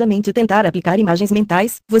deliberadamente tentar aplicar imagens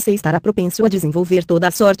mentais, você estará propenso a desenvolver toda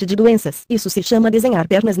a sorte de doenças. Isso se chama desenhar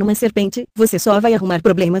pernas numa serpente. Você só vai arrumar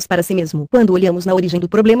problemas para si mesmo. Quando olhamos na origem do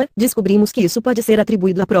problema, descobrimos que isso pode ser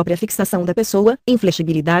atribuído à própria fixação da pessoa,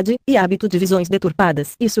 inflexibilidade e hábito de visões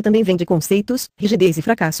deturpadas. Isso também vem de conceitos, rigidez e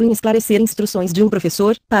fracasso em esclarecer instruções de um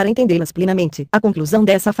professor, para entendê-las plenamente. A conclusão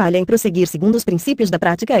dessa falha em prosseguir segundo os princípios da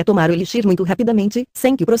prática é tomar o elixir muito rapidamente,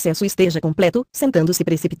 sem que o processo esteja completo, sentando-se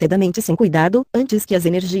precipitadamente sem cuidado, antes que as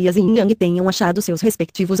energias yin e yang tenham achado seus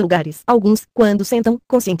respectivos lugares. Alguns, quando sentam,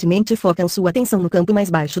 conscientemente focam sua atenção no campo mais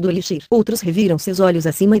baixo do elixir. Outros reviram seus olhos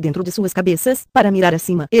acima e dentro de suas cabeças, para mirar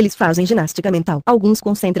acima. Eles fazem ginástica mental. Alguns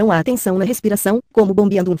concentram a atenção na respiração, como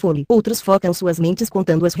bombeando um fole. Outros focam suas mentes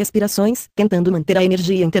contando as respirações, tentando manter a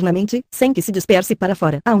energia internamente, sem que se disperse para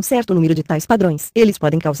fora. Há um certo número de tais padrões. Eles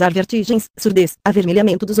podem causar vertigens, surdez,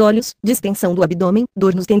 avermelhamento dos olhos, distensão do abdômen,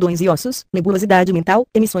 dor nos tendões e ossos, nebulosidade mental,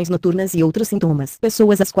 emissões noturnas e outros sintomas.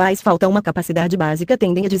 Pessoas às quais falta uma capacidade básica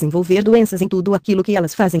tendem a desenvolver doenças em tudo aquilo que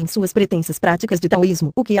elas fazem em suas pretensas práticas de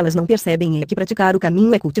taoísmo. O que elas não percebem é que praticar o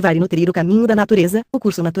caminho é cultivar e nutrir o caminho da natureza, o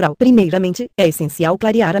curso natural. Primeiramente, é essencial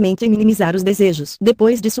clarear a mente e minimizar os desejos.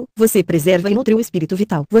 Depois disso, você preserva e nutre o espírito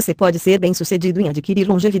vital. Você pode ser bem-sucedido em adquirir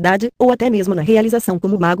longevidade, ou até mesmo na realização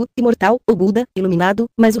como mago, imortal, ou Buda, iluminado,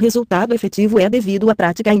 mas o resultado efetivo é devido à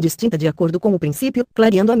prática indistinta de acordo com o princípio,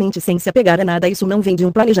 clareando a mente sem se apegar a nada. Isso não vem de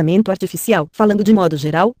um planejamento artificial. Falando de modo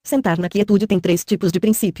geral, sentar na quietude tem 3 tipos de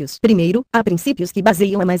princípios. Primeiro, há princípios que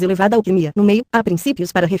baseiam a mais elevada alquimia. No meio, há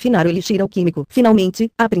princípios para refinar o elixir alquímico. Finalmente,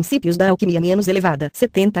 há princípios da alquimia menos elevada.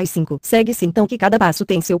 75. Segue-se então que cada passo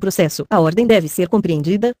tem seu processo. A ordem deve ser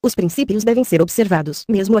compreendida, os princípios devem ser observados.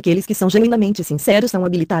 Mesmo aqueles que são genuinamente sinceros são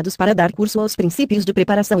habilitados para dar curso aos princípios de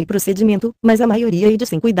preparação e procedimento, mas a maioria ide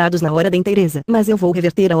sem cuidados na hora da inteireza. Mas eu vou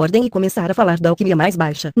reverter a ordem e começar a falar da alquimia mais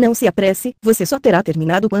baixa. Não se apresse, você só terá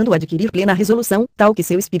terminado quando adquirir plena resolução, tal que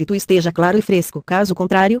seu espírito esteja claro e fresco. Caso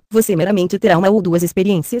contrário, você meramente terá uma ou 2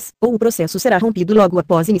 experiências, ou o processo será rompido logo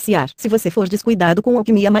após iniciar. Se você for descuidado com a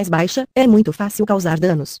alquimia mais baixa, é muito fácil causar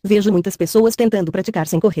danos. Vejo muitas pessoas tentando praticar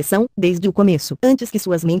sem correção, desde o começo. Antes que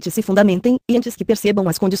suas mentes se fundamentem, e antes que percebam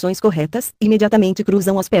as condições corretas, imediatamente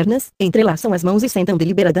cruzam as pernas, entrelaçam as mãos e sentam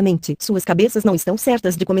deliberadamente. Suas cabeças não estão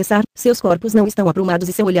certas de começar, seus corpos não estão aprumados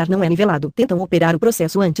e seu olhar não é nivelado. Tentam operar o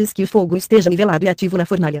processo antes que o fogo esteja nivelado e ativo na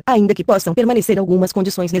fornalha. Ainda que possam permanecer algumas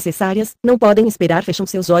condições necessárias, não podem esperar. Fecham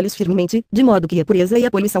seus olhos firmemente, de modo que a pureza e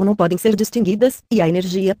a poluição não podem ser distinguidas, e a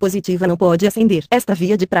energia positiva não pode ascender. Esta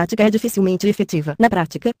via de prática é dificilmente efetiva. Na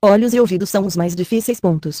prática, mística, olhos e ouvidos são os mais difíceis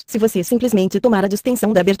pontos. Se você simplesmente tomar a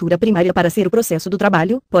distensão da abertura primária para ser o processo do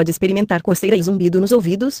trabalho, pode experimentar coceira e zumbido nos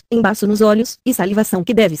ouvidos, embaço nos olhos, e salivação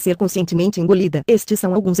que deve ser conscientemente engolida. Estes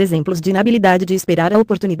são alguns exemplos de inabilidade de esperar a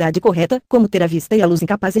oportunidade correta, como ter a vista e a luz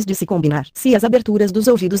incapazes de se combinar. Se as aberturas dos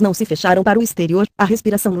ouvidos não se fecharam para o exterior, a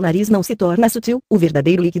respiração no nariz não se torna sutil, o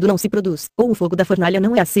verdadeiro líquido não se produz, ou o fogo da fornalha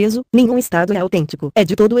não é aceso, nenhum estado é autêntico. É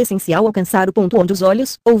de todo essencial alcançar o ponto onde os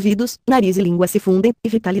olhos, ouvidos, nariz e língua se fundem, e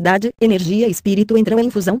vitalidade, energia e espírito entram em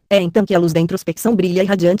fusão. É então que a luz da introspecção brilha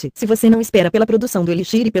irradiante. Se você não espera pela produção do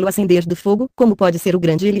elixir e pelo acender do fogo, como pode ser o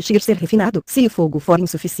grande elixir ser refinado? Se o fogo for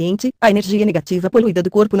insuficiente, a energia negativa poluída do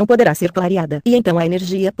corpo não poderá ser clareada, e então a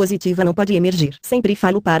energia positiva não pode emergir. Sempre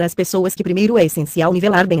falo para as pessoas que primeiro é essencial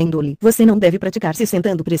nivelar bem a índole. Você não deve praticar se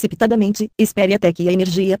sentando precipitadamente, espere até que a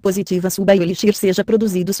energia positiva suba e o elixir seja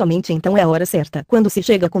produzido, somente então é a hora certa. Quando se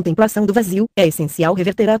chega à contemplação do vazio, é essencial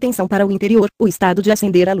reverter a atenção para o interior, o estado de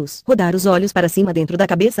acender a luz. Rodar os olhos para cima dentro da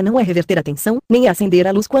cabeça não é reverter a atenção, nem é acender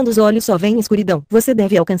a luz quando os olhos só veem escuridão. Você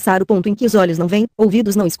deve alcançar o ponto em que os olhos não veem,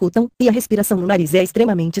 ouvidos não escutam, e a respiração no nariz é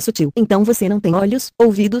extremamente sutil. Então você não tem olhos,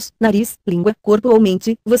 ouvidos, nariz, língua, corpo ou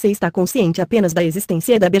mente, você está consciente apenas da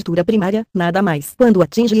existência e da abertura primária, nada mais. Quando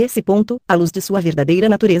atinge esse ponto, a luz de sua verdadeira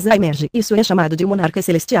natureza emerge. Isso é chamado de monarca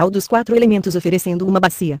celestial dos 4 elementos, oferecendo uma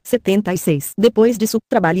bacia. 76. Depois disso,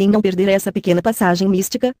 trabalhe em não perder essa pequena passagem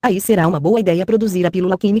mística, aí será uma boa ideia produzir a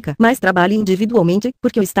pílula química, mas trabalhe individualmente,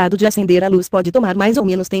 porque o estado de acender a luz pode tomar mais ou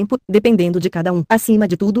menos tempo, dependendo de cada um. Acima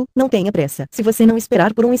de tudo, não tenha pressa. Se você não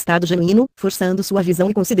esperar por um estado genuíno, forçando sua visão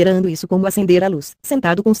e considerando isso como acender a luz,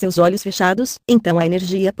 sentado com seus olhos fechados, então a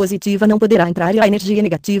energia positiva não poderá entrar e a energia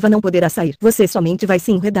negativa não poderá sair. Você somente vai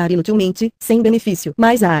se enredar inutilmente, sem benefício.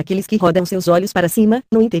 Mas há aqueles que rodam seus olhos para cima,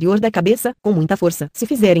 no interior da cabeça, com muita força. Se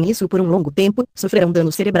fizerem isso por um longo tempo, sofrerão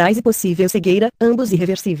danos cerebrais e possível cegueira, ambos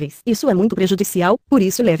irreversíveis. Isso é muito prejudicial, por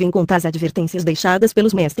isso leve em conta as advertências deixadas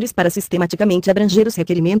pelos mestres para sistematicamente abranger os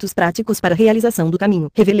requerimentos práticos para a realização do caminho.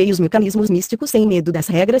 Revelei os mecanismos místicos sem medo das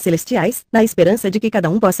regras celestiais, na esperança de que cada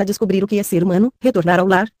um possa descobrir o que é ser humano, retornar ao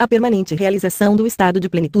lar, a permanente realização do estado de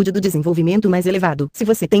plenitude do desenvolvimento mais elevado. Se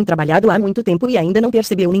você tem trabalhado há muito tempo e ainda não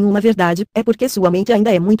percebeu nenhuma verdade, é porque sua mente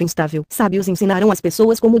ainda é muito instável. Sábios ensinaram as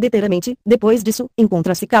pessoas como deter a mente. Depois disso,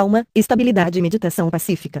 encontra-se calma, estabilidade e meditação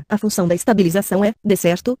pacífica. A função da estabilização é, de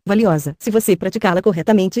certo, valiosa. Se você praticá-la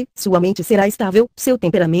corretamente, sua mente será estável, seu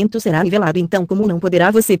temperamento será nivelado. Então, como não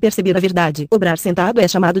poderá você perceber a verdade? Obrar sentado é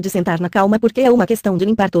chamado de sentar na calma porque é uma questão de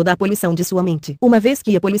limpar toda a poluição de sua mente. Uma vez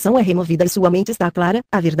que a poluição é removida e sua mente está clara,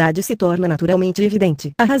 a verdade se torna naturalmente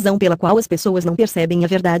evidente. A razão pela qual as pessoas não percebem a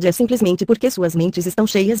verdade é simplesmente porque suas mentes estão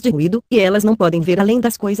cheias de ruído, e elas não podem ver além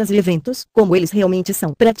das coisas e eventos, como eles realmente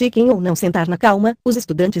são. Pratiquem ou não sentar na calma, os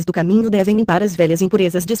estudantes do caminho devem limpar as velhas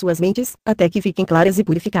impurezas de suas mentes, até que fiquem claras e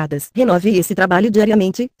purificadas. Renove esse trabalho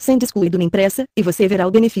diariamente, sem descuido nem pressa, e você verá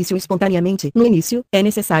o benefício espontaneamente. No início, é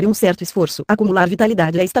necessário um certo esforço. Acumular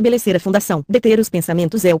vitalidade é estabelecer a fundação. Deter os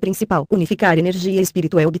pensamentos é o principal. Unificar energia e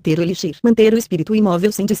espírito é obter o elixir. Manter o espírito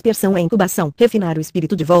imóvel sem dispersão é incubação. Refinar o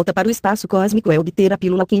espírito de volta para o espaço cósmico é obter a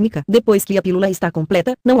pílula química. Depois que a pílula está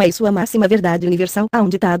completa, não é isso a máxima verdade universal? Há um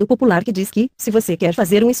ditado popular que diz que, se você quer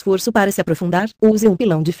fazer um esforço para se aprofundar, use um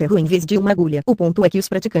pilão de ferro em vez de uma agulha. O ponto é que os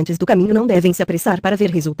praticantes do caminho não devem se apressar para ver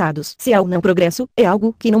resultados. Se há ou não progresso, é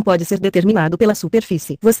algo que não pode ser determinado pela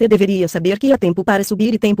superfície. Você deveria saber que há tempo para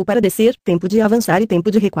subir e tempo para descer, tempo de avançar e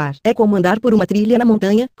tempo de recuar. É como andar por uma trilha na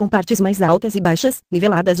montanha, com partes mais altas e baixas,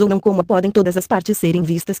 niveladas ou não. Como podem todas as partes serem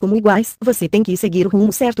vistas como iguais, você tem que seguir o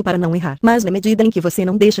rumo certo para não errar. Mas na medida em que você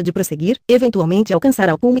não deixa de prosseguir, eventualmente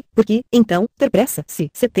alcançará o cume, porque, então, ter pressa. Se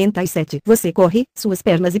 77. Você corre, suas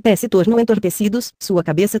pernas e pés se tornam entorpecidos, sua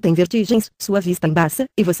cabeça tem vertigens, sua vista embaça,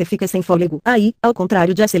 e você fica sem fôlego. Aí, ao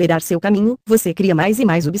contrário de acelerar seu caminho, você cria mais e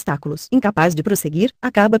mais obstáculos. Incapaz de prosseguir,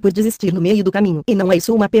 acaba por desistir no meio do caminho. E não é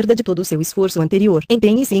isso uma perda de todo o seu esforço anterior.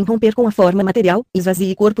 Empenhe-se em romper com a forma material,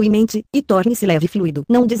 esvazie corpo e mente, e torne-se leve e fluido.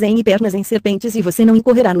 Não desenhe pernas em serpentes e você não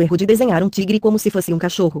incorrerá no erro de desenhar um tigre como se fosse um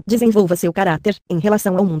cachorro. Desenvolva seu caráter, em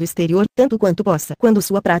relação ao mundo exterior, tanto quanto possa. Quando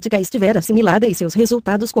sua prática estiver assimilada e seus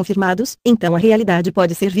resultados confirmados, então a realidade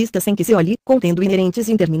pode ser vista sem que se olhe, contendo inerentes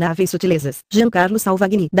e intermináveis sutilezas. Giancarlo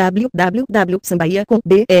Salvagni, www. Sambaia com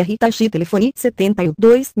BR Taxi, telefone 71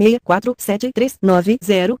 264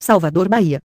 7390, Salvador, Bahia.